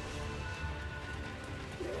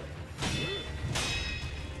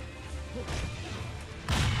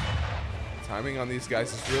 Timing on these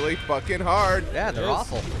guys is really fucking hard. Yeah, they're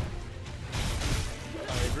awful.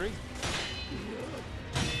 I agree.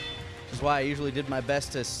 Which is why I usually did my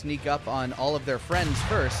best to sneak up on all of their friends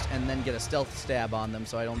first and then get a stealth stab on them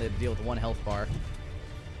so I only had to deal with 1 health bar.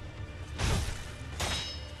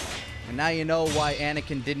 And now you know why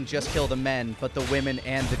Anakin didn't just kill the men, but the women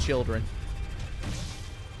and the children.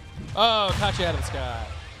 Oh, caught you out of the sky.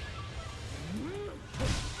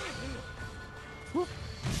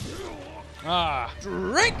 Ah,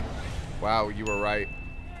 drink! Wow, you were right.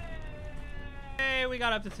 Hey, we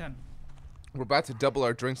got up to 10. We're about to double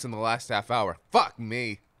our drinks in the last half hour. Fuck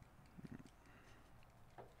me.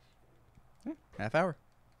 Half hour.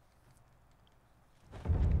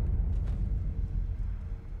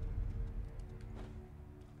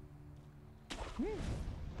 Where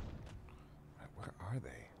are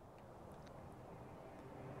they?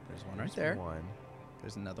 There's one right there. One.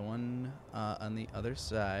 There's another one on the other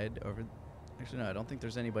side over... Actually, no, I don't think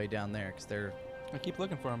there's anybody down there because they're I keep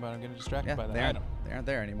looking for them, but I'm getting distracted by that they item. aren't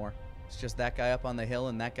there anymore. It's just that guy up on the hill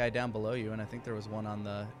and that guy down below you, and I think there was one on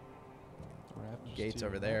the gates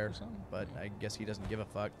over there, but I guess he doesn't give a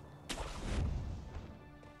fuck.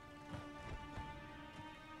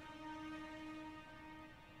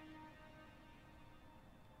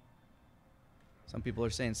 Some people are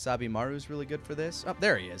saying Sabimaru is really good for this. Oh,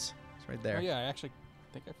 there he is. It's right there. Oh yeah, I actually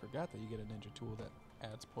think I forgot that you get a ninja tool that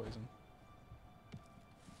adds poison.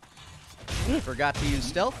 Forgot to use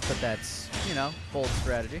stealth, but that's, you know, bold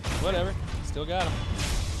strategy. Whatever. Still got him.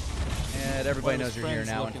 And everybody knows you're here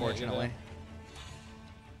now, unfortunately. You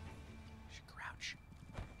should crouch.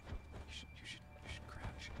 You should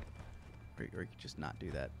crouch. Or you could just not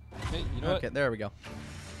do that. Hey, you know okay, what? There we go.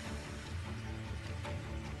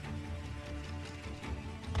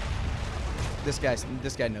 This guy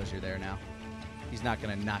knows you're there now. He's not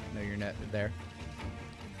gonna not know you're there.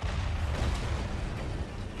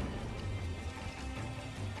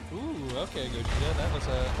 Ooh, okay, good. Yeah, that was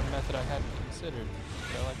a method I hadn't considered.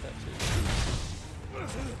 But I like that too.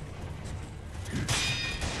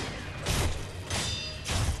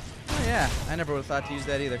 Oh yeah, I never would have thought to use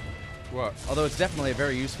that either. What? Although it's definitely a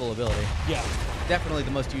very useful ability. Yeah. Definitely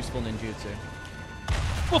the most useful ninjutsu.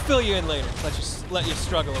 We'll fill you in later. Let you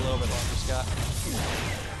struggle a little bit longer, Scott.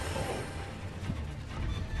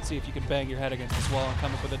 See if you can bang your head against this wall and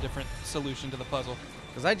come up with a different solution to the puzzle.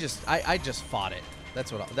 Because I just fought it.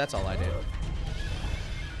 That's all I did.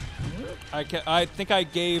 I think I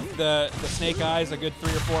gave the snake eyes a good 3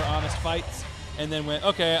 or 4 honest fights, and then went,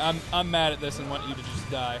 okay, I'm mad at this and want you to just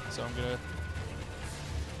die, so I'm gonna.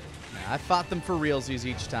 I fought them for realsies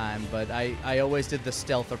each time, but I always did the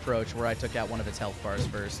stealth approach where I took out one of its health bars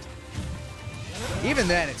first. Even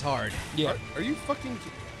then, it's hard. Yeah. Are you fucking?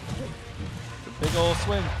 Big old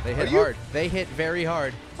swing. They hit hard. They hit very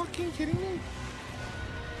hard. Fucking kidding me?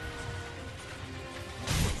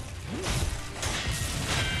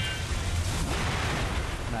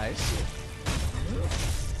 Nice.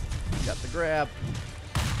 Got the grab.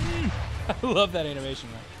 I love that animation,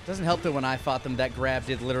 man. Doesn't help that when I fought them, that grab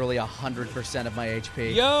did literally 100% of my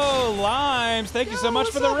HP. Yo, Limes! Thank you so much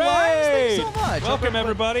for the raid! Thank you so much. Welcome,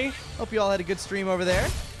 everybody. Hope you all had a good stream over there.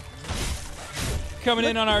 Coming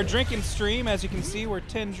in on our drinking stream. As you can see, we're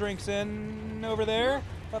 10 drinks in over there,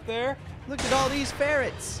 up there. Look at all these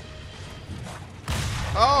ferrets.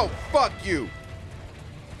 Oh, fuck you.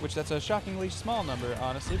 Which that's a shockingly small number,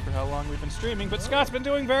 honestly, for how long we've been streaming. But Scott's been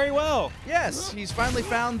doing very well. Yes, he's finally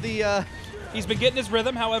found the... He's been getting his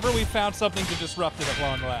rhythm. However, we found something to disrupt it at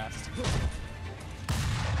long last.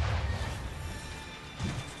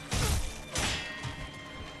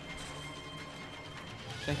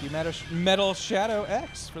 Thank you, Metal Shadow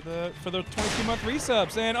X, for the 22-month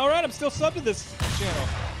resub. Saying, all right, I'm still subbed to this channel.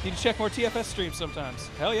 Need to check more TFS streams sometimes.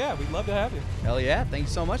 Hell yeah, we'd love to have you. Hell yeah, thank you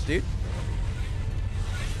so much, dude.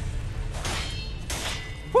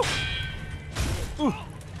 Woo. Ooh.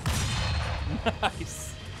 Nice.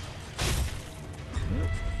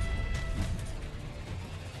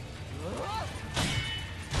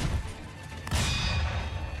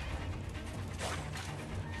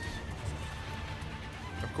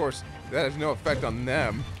 Of course, that has no effect on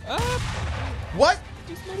them. What?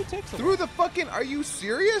 Through the fucking... Are you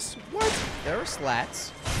serious? What? There are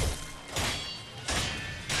slats.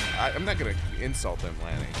 I'm not going to insult them,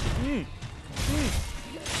 Lanny.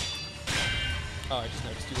 Oh, I just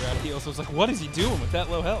noticed you were out of heals. I was like, what is he doing with that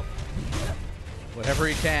low health? Whatever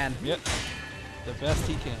he can. Yep. The best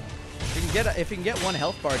he can. If he can get one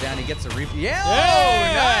health bar down, he gets a revive. Yeah! Yeah!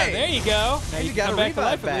 Oh, nice! There you go. Now you got come a back to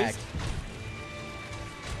life revive at back. least.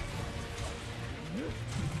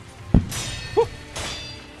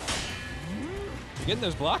 You're getting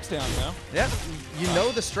those blocks down, though. Yep. You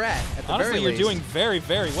know the strat, at the Honestly, very you're least. doing very,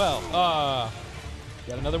 very well.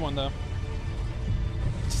 Got another one, though.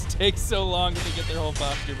 Just takes so long to get their whole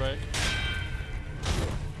posture right.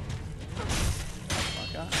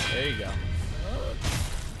 There you go.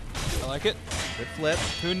 I like it. Good flip.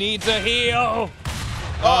 Who needs a heal?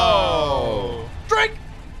 Oh! Drink!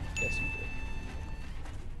 Yes, you did.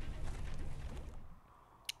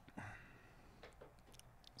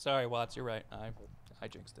 Sorry, Watts, you're right. I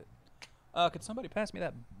jinxed it. Could somebody pass me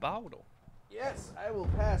that bottle? Yes, I will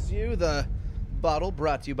pass you the bottle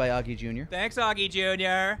brought to you by Augie Jr. Thanks, Augie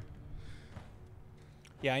Jr.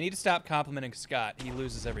 Yeah, I need to stop complimenting Scott. He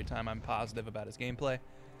loses every time I'm positive about his gameplay.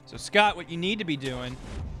 So, Scott, what you need to be doing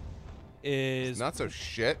is... It's not so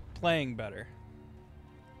shit. Playing better.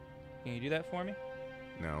 Can you do that for me?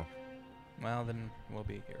 No. Well, then we'll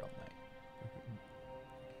be here all night.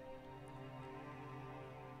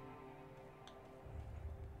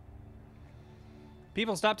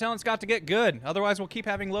 People, stop telling Scott to get good. Otherwise, we'll keep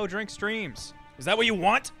having low drink streams. Is that what you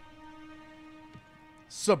want?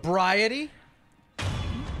 Sobriety?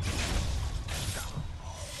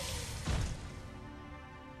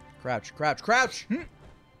 Crouch, crouch, crouch!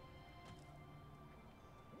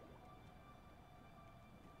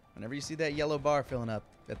 Whenever you see that yellow bar filling up,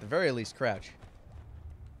 at the very least, crouch.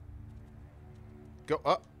 Go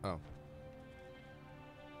up. Oh.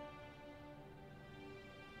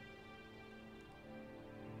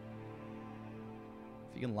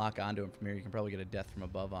 If you can lock onto him from here, you can probably get a death from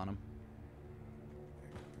above on him.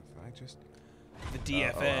 If I just... The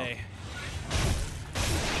DFA.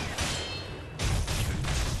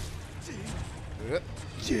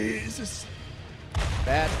 Jesus.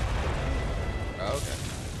 Bad. Okay.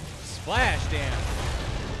 Splash damn.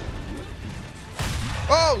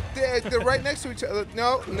 Oh, they're right next to each other.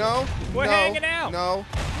 No, no. We're no, hanging out. No,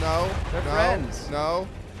 no. They're no, friends. No.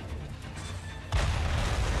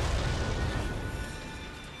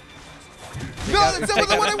 No, that's not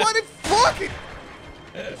the one I wanted. Fuck it.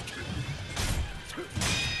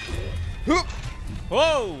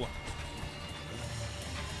 Whoa.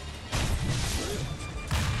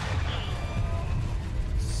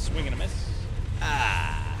 Swing and a miss.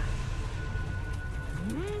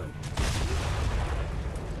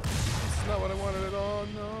 That's not what I wanted at all.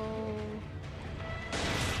 No.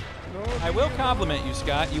 No. I will compliment you,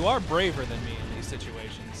 Scott. You are braver than me in these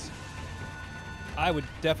situations. I would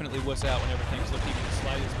definitely wuss out whenever things look even the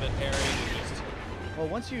slightest bit hairy. And just... Well,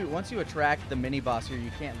 once you attract the mini boss here,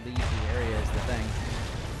 you can't leave the area is the thing.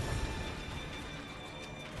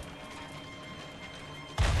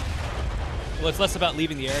 Well, it's less about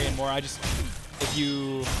leaving the area and more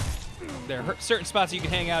there are certain spots you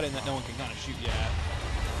can hang out in that no one can kind of shoot you at.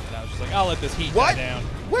 And I was just like, I'll let this heat die down.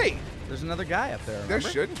 Wait. There's another guy up there. Remember?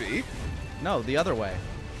 There should be. No, the other way.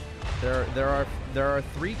 There are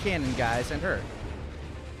 3 cannon guys and her.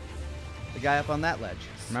 The guy up on that ledge.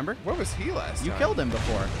 Remember? Where was he last time? You killed him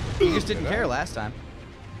before. You just didn't care last time.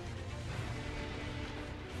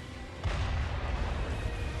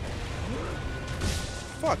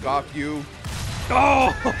 Fuck off, you.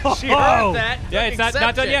 Oh! She heard that. Yeah, it's not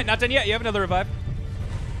done yet. Not done yet. You have another revive.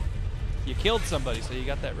 You killed somebody, so you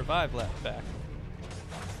got that revive left back.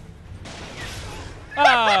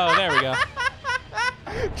 Oh, there we go.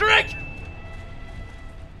 Drink!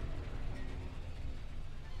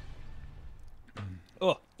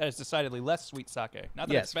 Oh, that is decidedly less sweet sake. Not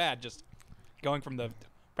that it's bad, just going from the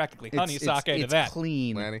practically honey sake to that. It's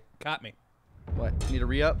clean. Lanny. Caught me. What? Need a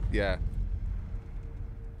re-up? Yeah. I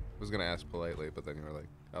was going to ask politely, but then you were like,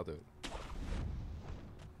 I'll do it.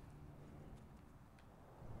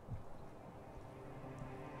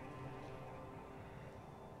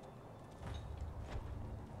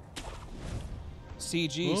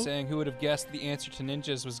 CG saying, who would have guessed the answer to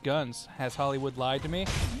ninjas was guns? Has Hollywood lied to me?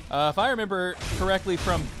 If I remember correctly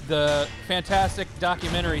from the fantastic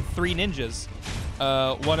documentary 3 Ninjas,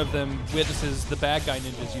 one of them witnesses the bad guy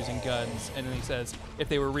ninjas using guns, and then he says if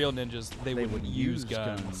they were real ninjas, they wouldn't use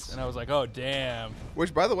guns. And I was like, oh, damn.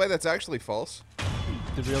 Which, by the way, that's actually false.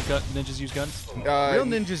 Did real ninjas use guns? Real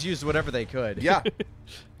ninjas used whatever they could. Yeah.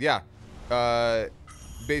 Yeah.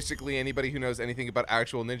 Basically, anybody who knows anything about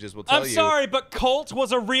actual ninjas will tell you. I'm sorry, but Colt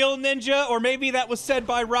was a real ninja, or maybe that was said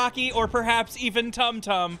by Rocky, or perhaps even Tum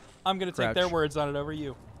Tum. I'm going to take their words on it over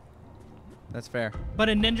you. That's fair. But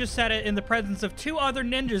a ninja said it in the presence of 2 other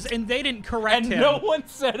ninjas, and they didn't correct him. And no one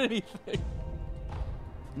said anything.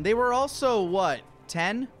 They were also, what,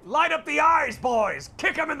 10? Light up the eyes, boys!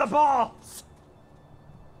 Kick him in the balls!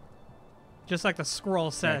 Just like the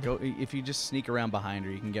scroll said. Yeah, if you just sneak around behind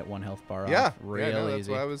her, you can get 1 health bar off. Real no, easy. That's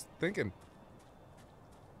what I was thinking.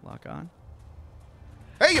 Lock on.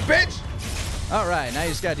 Hey, you bitch! All right, now you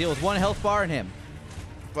just got to deal with 1 health bar and him.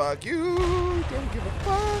 Fuck you! Don't give a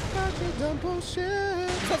fuck about your dumb bullshit.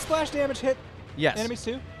 Does that splash damage hit Yes. enemies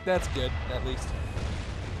too? That's good, at least.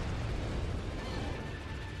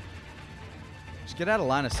 Just get out of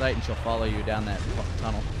line of sight and she'll follow you down that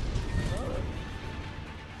tunnel.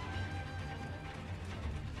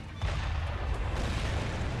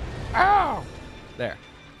 Ow! There.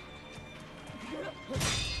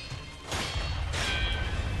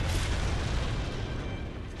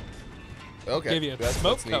 Okay. Give you a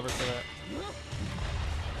smoke cover for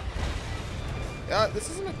that. This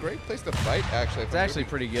isn't a great place to fight, actually. It's actually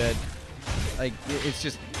pretty good. Like, it's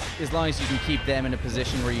just, as long as you can keep them in a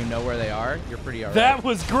position where you know where they are, you're pretty alright. That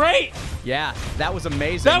was great! Yeah, that was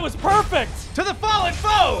amazing. That was perfect! To the fallen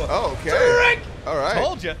foe! Oh, okay. Drink! All right.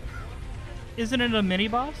 Told you. Isn't it a mini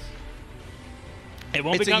boss? It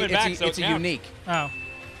won't be coming back, so it's a unique. Oh.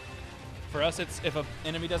 For us, it's if an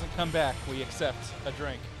enemy doesn't come back, we accept a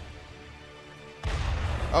drink.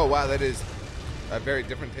 Oh, wow, that is a very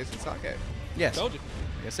different tasting sake. Yes. Told you.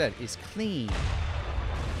 Like I said, it's clean.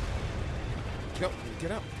 No,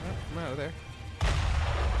 get out. Come out of there.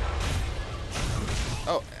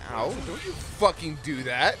 Oh, ow. Don't you fucking do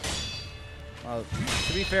that. Well,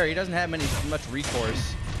 to be fair, he doesn't have much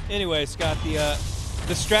recourse. Anyway, Scott,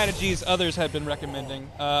 the strategies others had been recommending.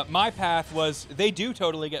 My path was they do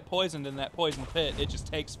totally get poisoned in that poison pit. It just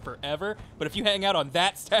takes forever. But if you hang out on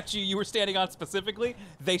that statue you were standing on specifically,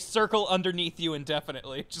 they circle underneath you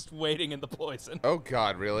indefinitely, just waiting in the poison. Oh,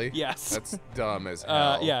 God, really? Yes. That's dumb as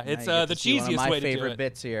hell. Yeah, it's the cheesiest way to do it. One of my favorite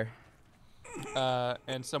bits here.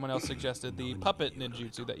 And someone else suggested the puppet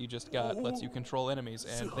ninjutsu that you just got lets you control enemies,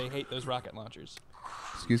 and they hate those rocket launchers.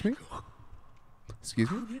 Excuse me?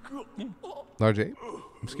 Excuse me? Large ape?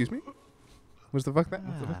 Excuse me? What's the fuck that?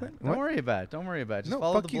 What's the fuck that? Don't worry about it. Don't worry about it. Just No,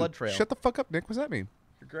 follow fuck the you. blood trail. Shut the fuck up, Nick. What's that mean?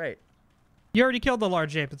 You're great. You already killed the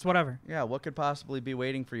large ape. It's whatever. Yeah, what could possibly be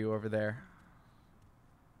waiting for you over there?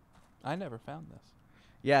 I never found this.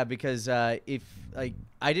 Yeah, because I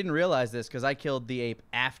didn't realize this because I killed the ape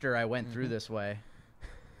after I went through this way.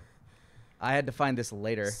 I had to find this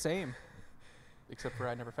later. Same. Except for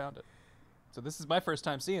I never found it. So this is my first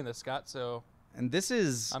time seeing this, Scott, so... And this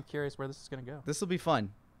is... I'm curious where this is going to go. This will be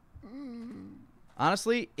fun.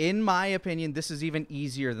 Honestly, in my opinion, this is even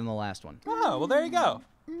easier than the last one. Oh, well, there you go.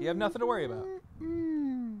 You have nothing to worry about.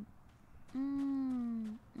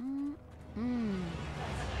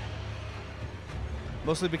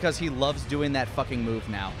 Mostly because he loves doing that fucking move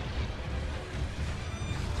now.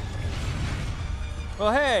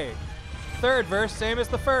 Well, hey, third verse, same as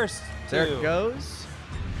the first. There it goes.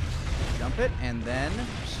 Jump it, and then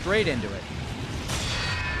straight into it.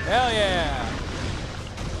 Hell yeah.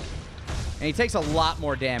 And he takes a lot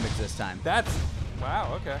more damage this time. That's...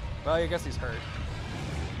 Wow, okay. Well, I guess he's hurt.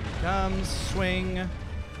 Here he comes. Swing.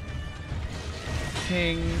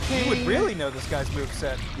 King. You would really know this guy's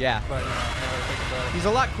moveset. Yeah. But, now that I think about it. He's a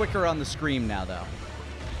lot quicker on the scream now, though.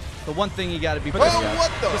 The one thing you got to be... Oh,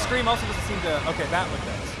 what the? The scream also doesn't seem to... Okay, that one does.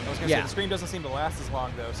 I was going to say, Yeah. the scream doesn't seem to last as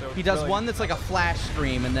long, though. So He does really, one that's like a flash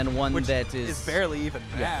scream, and then one which that is... barely even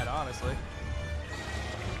bad, honestly.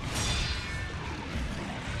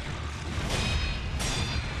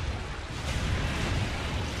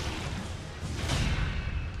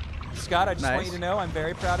 Scott, I just want you to know I'm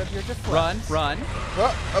very proud of your deflection. Run.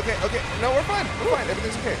 Oh, okay. No, we're fine. We're fine.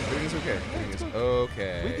 Everything's okay. Everything's okay. Everything is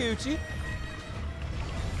okay. We Gucci.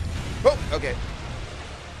 Oh, okay.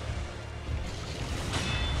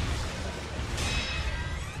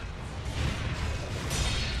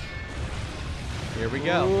 Here we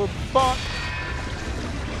go. Ooh, bonk.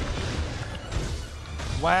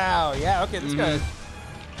 Wow, yeah, okay, that's good.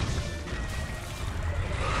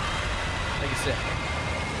 Take a sip.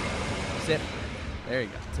 Sip. There you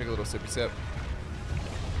go. Take a little sippy sip.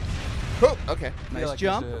 Oh, okay. Nice like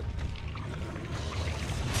jump.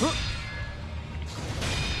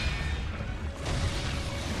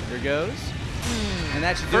 Here goes. And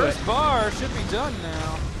that should do it. First bar should be done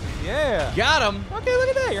now. Yeah. Got him. Okay, look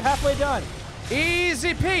at that. You're halfway done.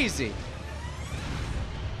 Easy peasy.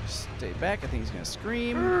 Stay back. I think he's going to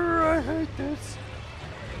scream. I hate this.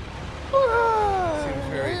 Seems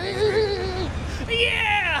very angry.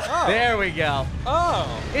 Yeah! Oh. There we go.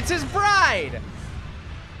 Oh. It's his bride.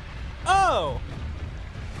 Oh.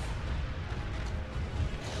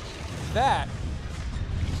 That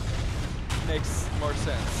makes more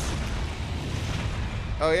sense.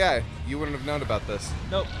 Oh, yeah. You wouldn't have known about this.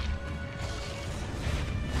 Nope.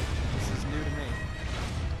 This is new to me.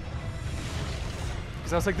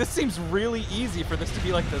 Because I was like, this seems really easy for this to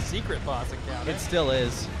be like the secret boss encounter. It still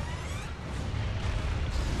is.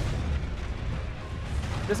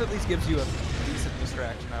 This at least gives you a decent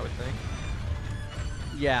distraction, I would think.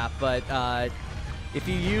 Yeah, but if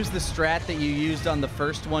you use the strat that you used on the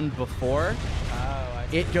first one before,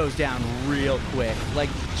 it goes down real quick. Like,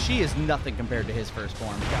 she is nothing compared to his first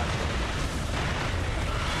form.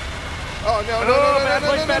 Oh, no.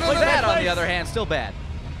 That, on the other hand, still bad.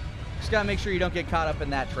 Just gotta make sure you don't get caught up in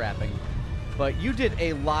that trapping. But you did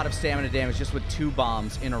a lot of stamina damage just with 2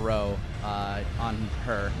 bombs in a row on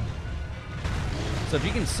her. So if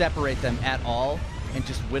you can separate them at all and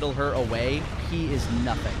just whittle her away, he is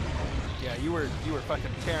nothing. Yeah, you were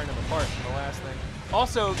fucking tearing him apart in the last thing.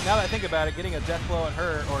 Also, now that I think about it, getting a death blow on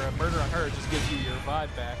her or a murder on her just gives you your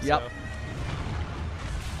vibe back. Yep. So.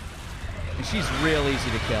 And she's real easy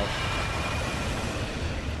to kill.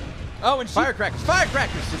 Oh, and she... Firecrackers!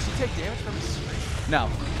 Firecrackers! Did she take damage from the screen? No.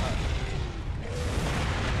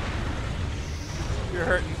 You're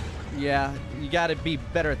hurting. Yeah, You got to be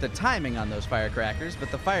better at the timing on those firecrackers,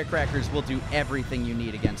 but the firecrackers will do everything you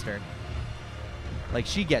need against her. Like,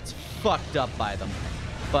 she gets fucked up by them.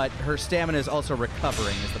 But her stamina is also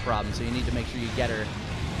recovering is the problem, so you need to make sure you get her.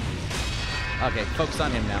 Okay, focus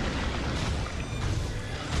on him now.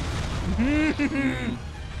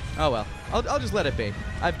 Oh, well. I'll just let it be.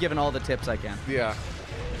 I've given all the tips I can. Yeah. Okay,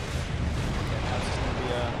 now it's just going to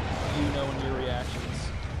be you knowing your reactions.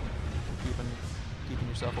 Keeping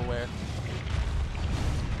yourself aware.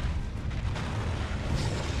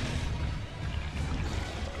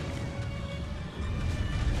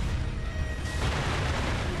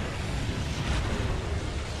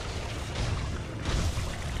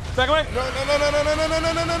 Back away! No!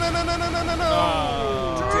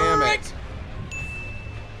 Damn it!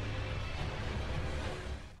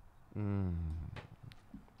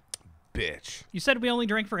 Bitch. You said we only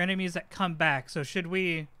drink for enemies that come back, so should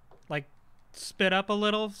we, like, spit up a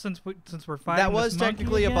little since we're fighting That was this monkey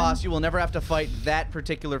technically again? a boss. You will never have to fight that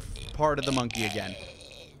particular part of the monkey again.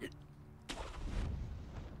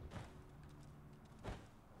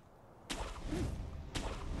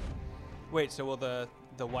 Wait, so will the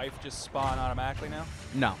wife just spawn automatically now?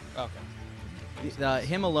 No. Okay.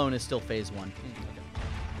 Him alone is still phase 1. Okay.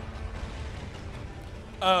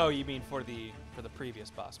 Oh, you mean for the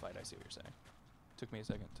previous boss fight? I see what you're saying. Took me a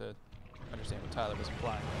second to understand what Tyler was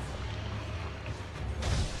implying.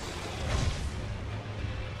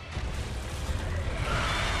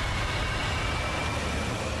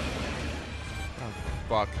 Oh,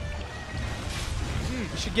 fuck.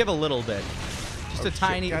 You should give a little bit. Just a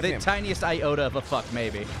tiny, the tiniest iota of a fuck,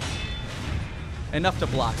 maybe. Enough to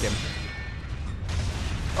block him.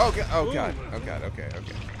 Oh god! Oh god! Oh god! Okay. Okay. Okay.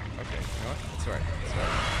 You know what? It's alright. It's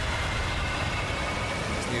alright.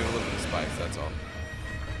 Just need a little bit of spice. That's all.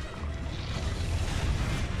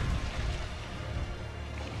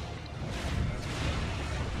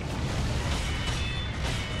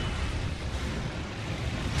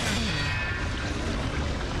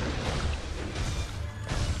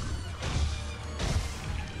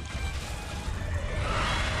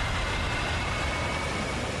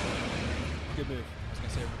 Good move. I was gonna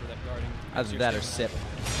say, remember that guarding. Either that or sip.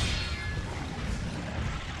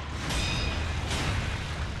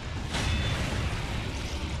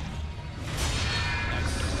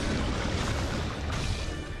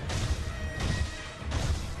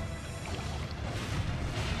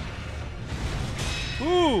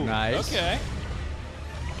 Ooh. Nice. Okay.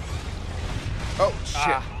 Oh shit!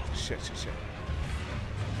 Ah. Shit!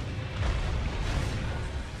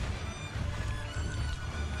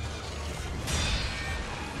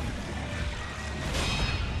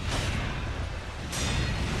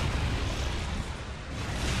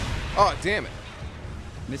 Oh, damn it.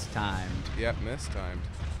 Mistimed. Yep, mistimed.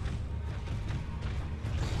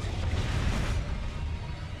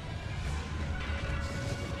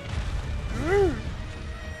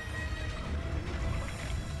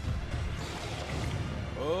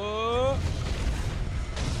 Oh.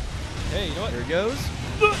 Hey, you know what? Here he goes.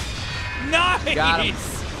 Nice! Got him.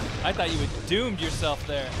 I thought you had doomed yourself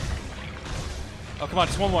there. Oh, come on,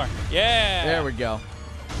 just one more. Yeah! There we go.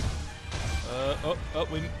 Oh,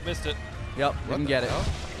 we missed it. Yep, didn't get it. hell?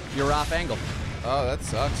 You're off angle. Oh, that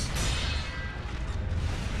sucks.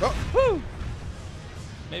 Oh, Woo!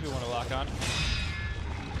 Maybe want to lock on.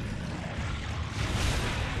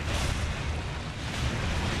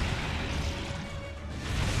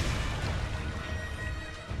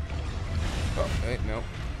 oh, wait, no.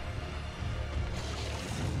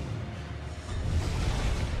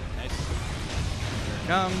 Nice. Here it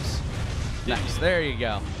comes. Nice. There you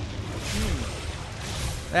go.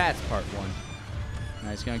 That's part 1. Now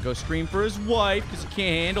he's gonna go scream for his wife because he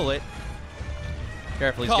can't handle it.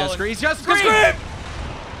 Careful, he's gonna scream. He's gonna scream!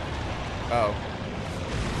 Oh.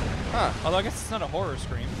 Huh. Although I guess it's not a horror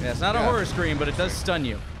scream. Yeah, it's not a horror scream, but it does stun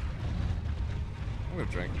you. I'm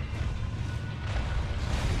gonna drink.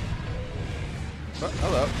 Oh,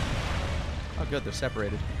 hello. Oh, good, they're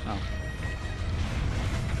separated. Oh.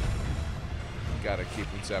 Gotta keep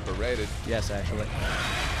them separated. Yes, actually.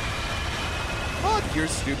 Fuck your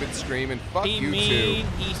stupid scream and fuck He you mean, too.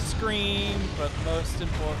 he screamed, but most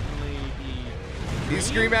importantly, You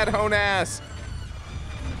scream at Honas.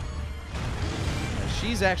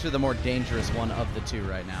 She's actually the more dangerous one of the two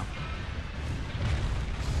right now.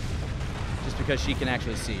 Just because she can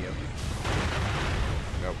actually see you.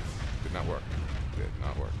 Nope. Did not work. Did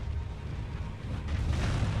not work.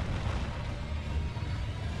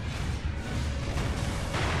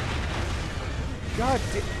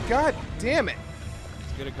 God damn it.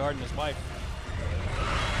 He's good at guarding his wife.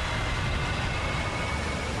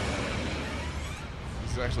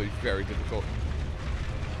 This is actually very difficult.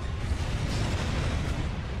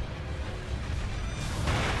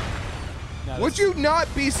 No, Would you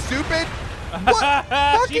not be stupid?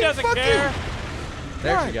 What? She doesn't care.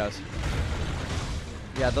 There she goes.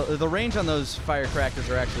 Yeah, the range on those firecrackers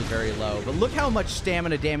are actually very low. But look how much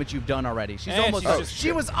stamina damage you've done already. She's And almost. she's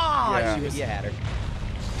She was. Ah, Yeah. you had her.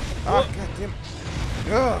 Oh, God damn.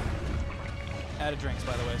 Ugh. Out of drinks,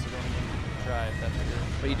 by the way, so don't even try if that's what you're.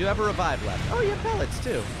 But you do have a revive left. Oh, you have pellets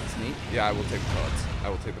too. That's neat. Yeah, I will take the pellets. I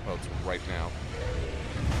will take the pellets right now.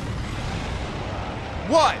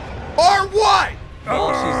 What? Or what?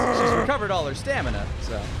 Well, she's recovered all her stamina,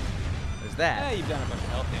 so there's Yeah, that. you've done a bunch of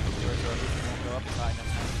health damage to her, so at least it won't go up as high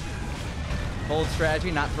next time. Bold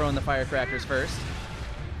strategy, not throwing the firecrackers first.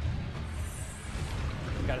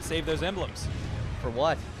 Gotta save those emblems For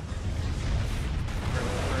what?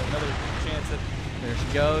 for another chance at. There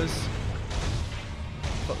she goes.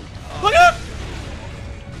 Look up!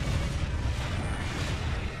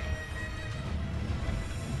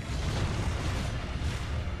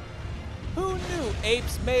 Who knew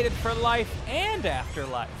apes mated for life and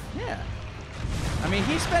afterlife? Yeah. I mean,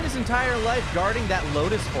 he spent his entire life guarding that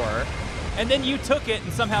lotus for her. And then you took it,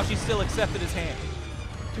 and somehow she still accepted his hand.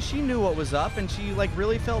 Because she knew what was up, and she, like,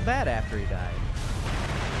 really felt bad after he died.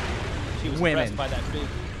 She was Women. impressed by that big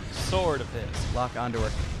sword of his. Lock onto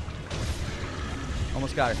her.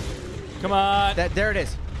 Almost got her. Come on. There it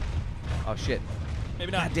is. Oh, shit.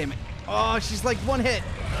 Maybe not. God damn it. Oh, she's like one hit.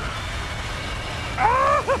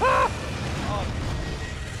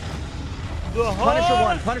 Punish her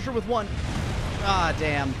one. Punish her with one. Ah,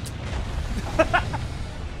 damn.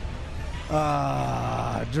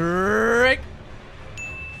 Drink.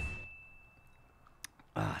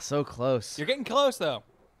 Ah, so close. You're getting close, though.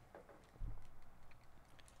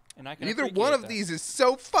 And I can Either appreciate one of that. these is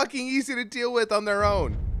so fucking easy to deal with on their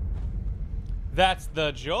own. That's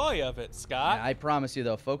the joy of it, Scott. Yeah, I promise you,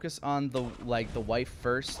 though, focus on the wife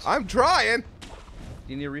first. I'm trying. Do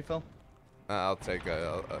you need a refill? I'll take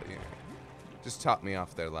a yeah. Just top me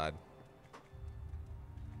off there, lad.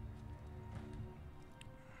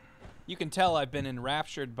 You can tell I've been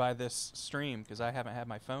enraptured by this stream because I haven't had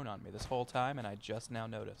my phone on me this whole time, and I just now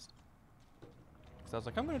noticed. Because I was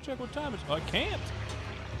like, I'm going to check what time it's. I can't.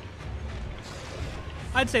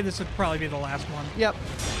 I'd say this would probably be the last one. Yep.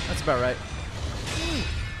 That's about right.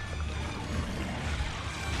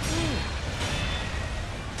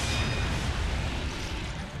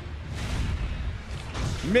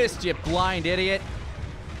 Missed, you blind idiot.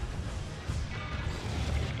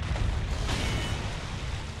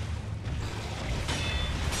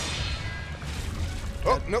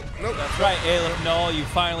 Oh, nope, nope. That's right, Aleph Null. You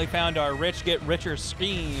finally found our rich get richer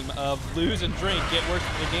scheme of lose and drink, get worse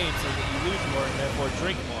in the game so that you lose more and therefore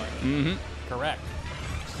drink more. Mm-hmm. Correct.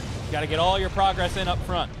 You got to get all your progress in up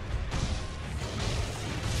front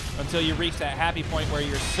until you reach that happy point where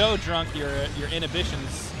you're so drunk your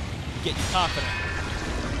inhibitions get you confident.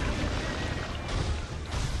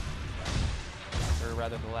 Or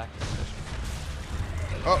rather, the lack of inhibition.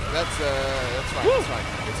 Oh, that's fine. Woo! It's fine.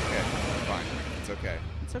 It's okay. It's fine. It's okay.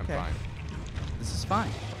 It's okay. I'm fine. This is fine.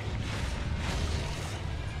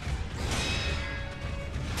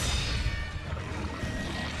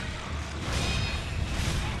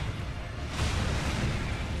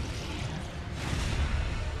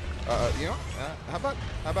 You know, how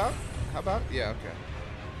about? Yeah, okay.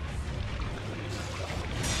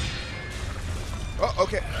 Oh,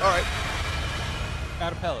 okay. All right.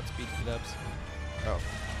 Out of pellets, beat the dubs. Oh,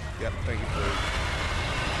 yep. Thank you for. I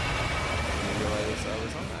didn't realize I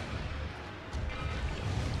was on that.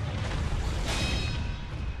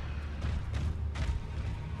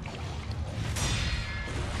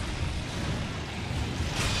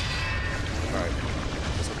 All right.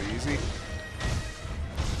 This will be easy.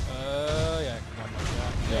 Yeah.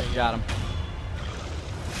 There you Got him.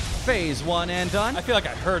 Phase 1 and done. I feel like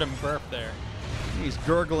I heard him burp there. He's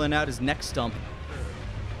gurgling out his neck stump.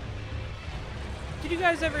 Did you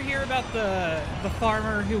guys ever hear about the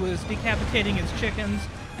farmer who was decapitating his chickens,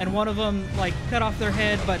 and one of them like cut off their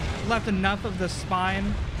head but left enough of the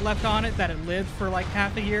spine left on it that it lived for like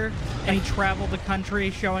half a year, and he traveled the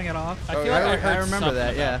country showing it off? I feel like I heard remember something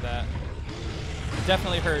that, yeah. about that.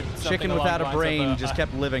 Definitely heard something Chicken along without the a lines of brain just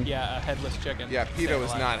kept living. Yeah, a headless chicken. Yeah, Peter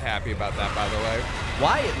was not happy about that, by the way.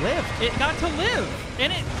 Why? It lived. It got to live,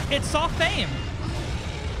 and it saw fame.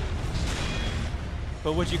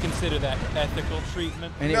 But would you consider that ethical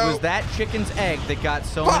treatment? And it was that chicken's egg that got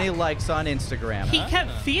so many likes on Instagram. He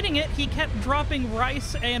kept feeding it. He kept dropping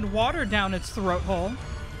rice and water down its throat hole.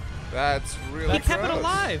 That's really He kept it gross.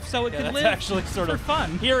 alive so it could that's live actually sort for of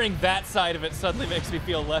fun. Hearing that side of it suddenly makes me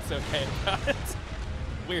feel less okay about it.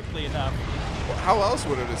 weirdly enough. Well, how else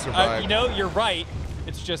would it have survived? You know, you're right.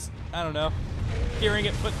 It's just, I don't know. Hearing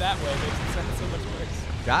it put that way makes it sound so much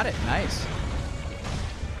worse. Got it. Nice.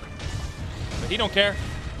 But he don't care.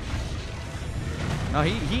 No,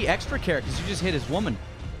 he extra care because you just hit his woman.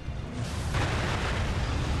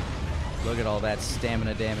 Look at all that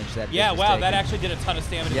stamina damage that. Yeah, bitch is wow, that taking. actually did a ton of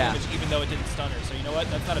stamina damage, even though it didn't stun her. So you know what?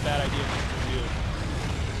 That's not a bad idea to do.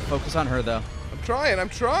 Focus on her though. I'm trying. I'm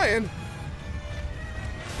trying.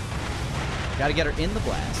 Got to get her in the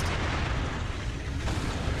blast.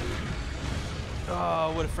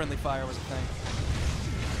 Oh, what if friendly fire was a thing?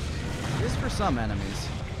 It is for some enemies.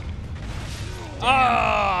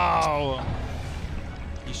 Oh!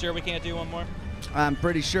 You sure we can't do one more? I'm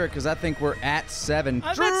pretty sure because I think we're at 7. I'm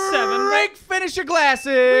at 7. Drink, finish your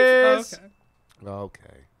glasses. Okay.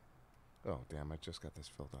 Okay. Oh, damn. I just got this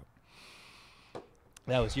filled up.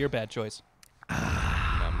 That was your bad choice.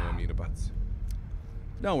 Namu butts.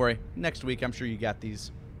 Don't worry. Next week, I'm sure you got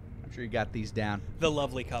these. I'm sure you got these down. The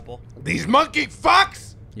lovely couple. These monkey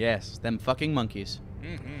fucks! Yes, them fucking monkeys.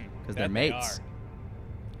 Because they're mates.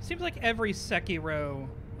 Seems like every Sekiro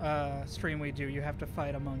stream we do, you have to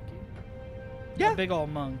fight a monkey. Yeah. A big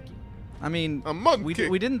old monkey. I mean, a monkey.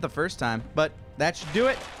 We didn't the first time, but that should do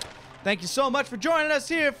it. Thank you so much for joining us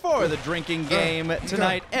here for the drinking game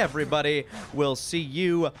tonight, everybody. We'll see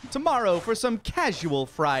you tomorrow for some casual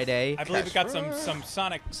Friday. I believe we got some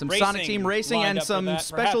Sonic Sonic Team Racing and some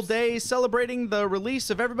special days celebrating the release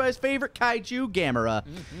of everybody's favorite kaiju, Gamera.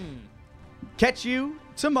 Catch you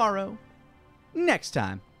tomorrow, next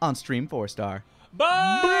time on StreamFourStar.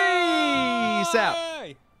 Bye! Peace out.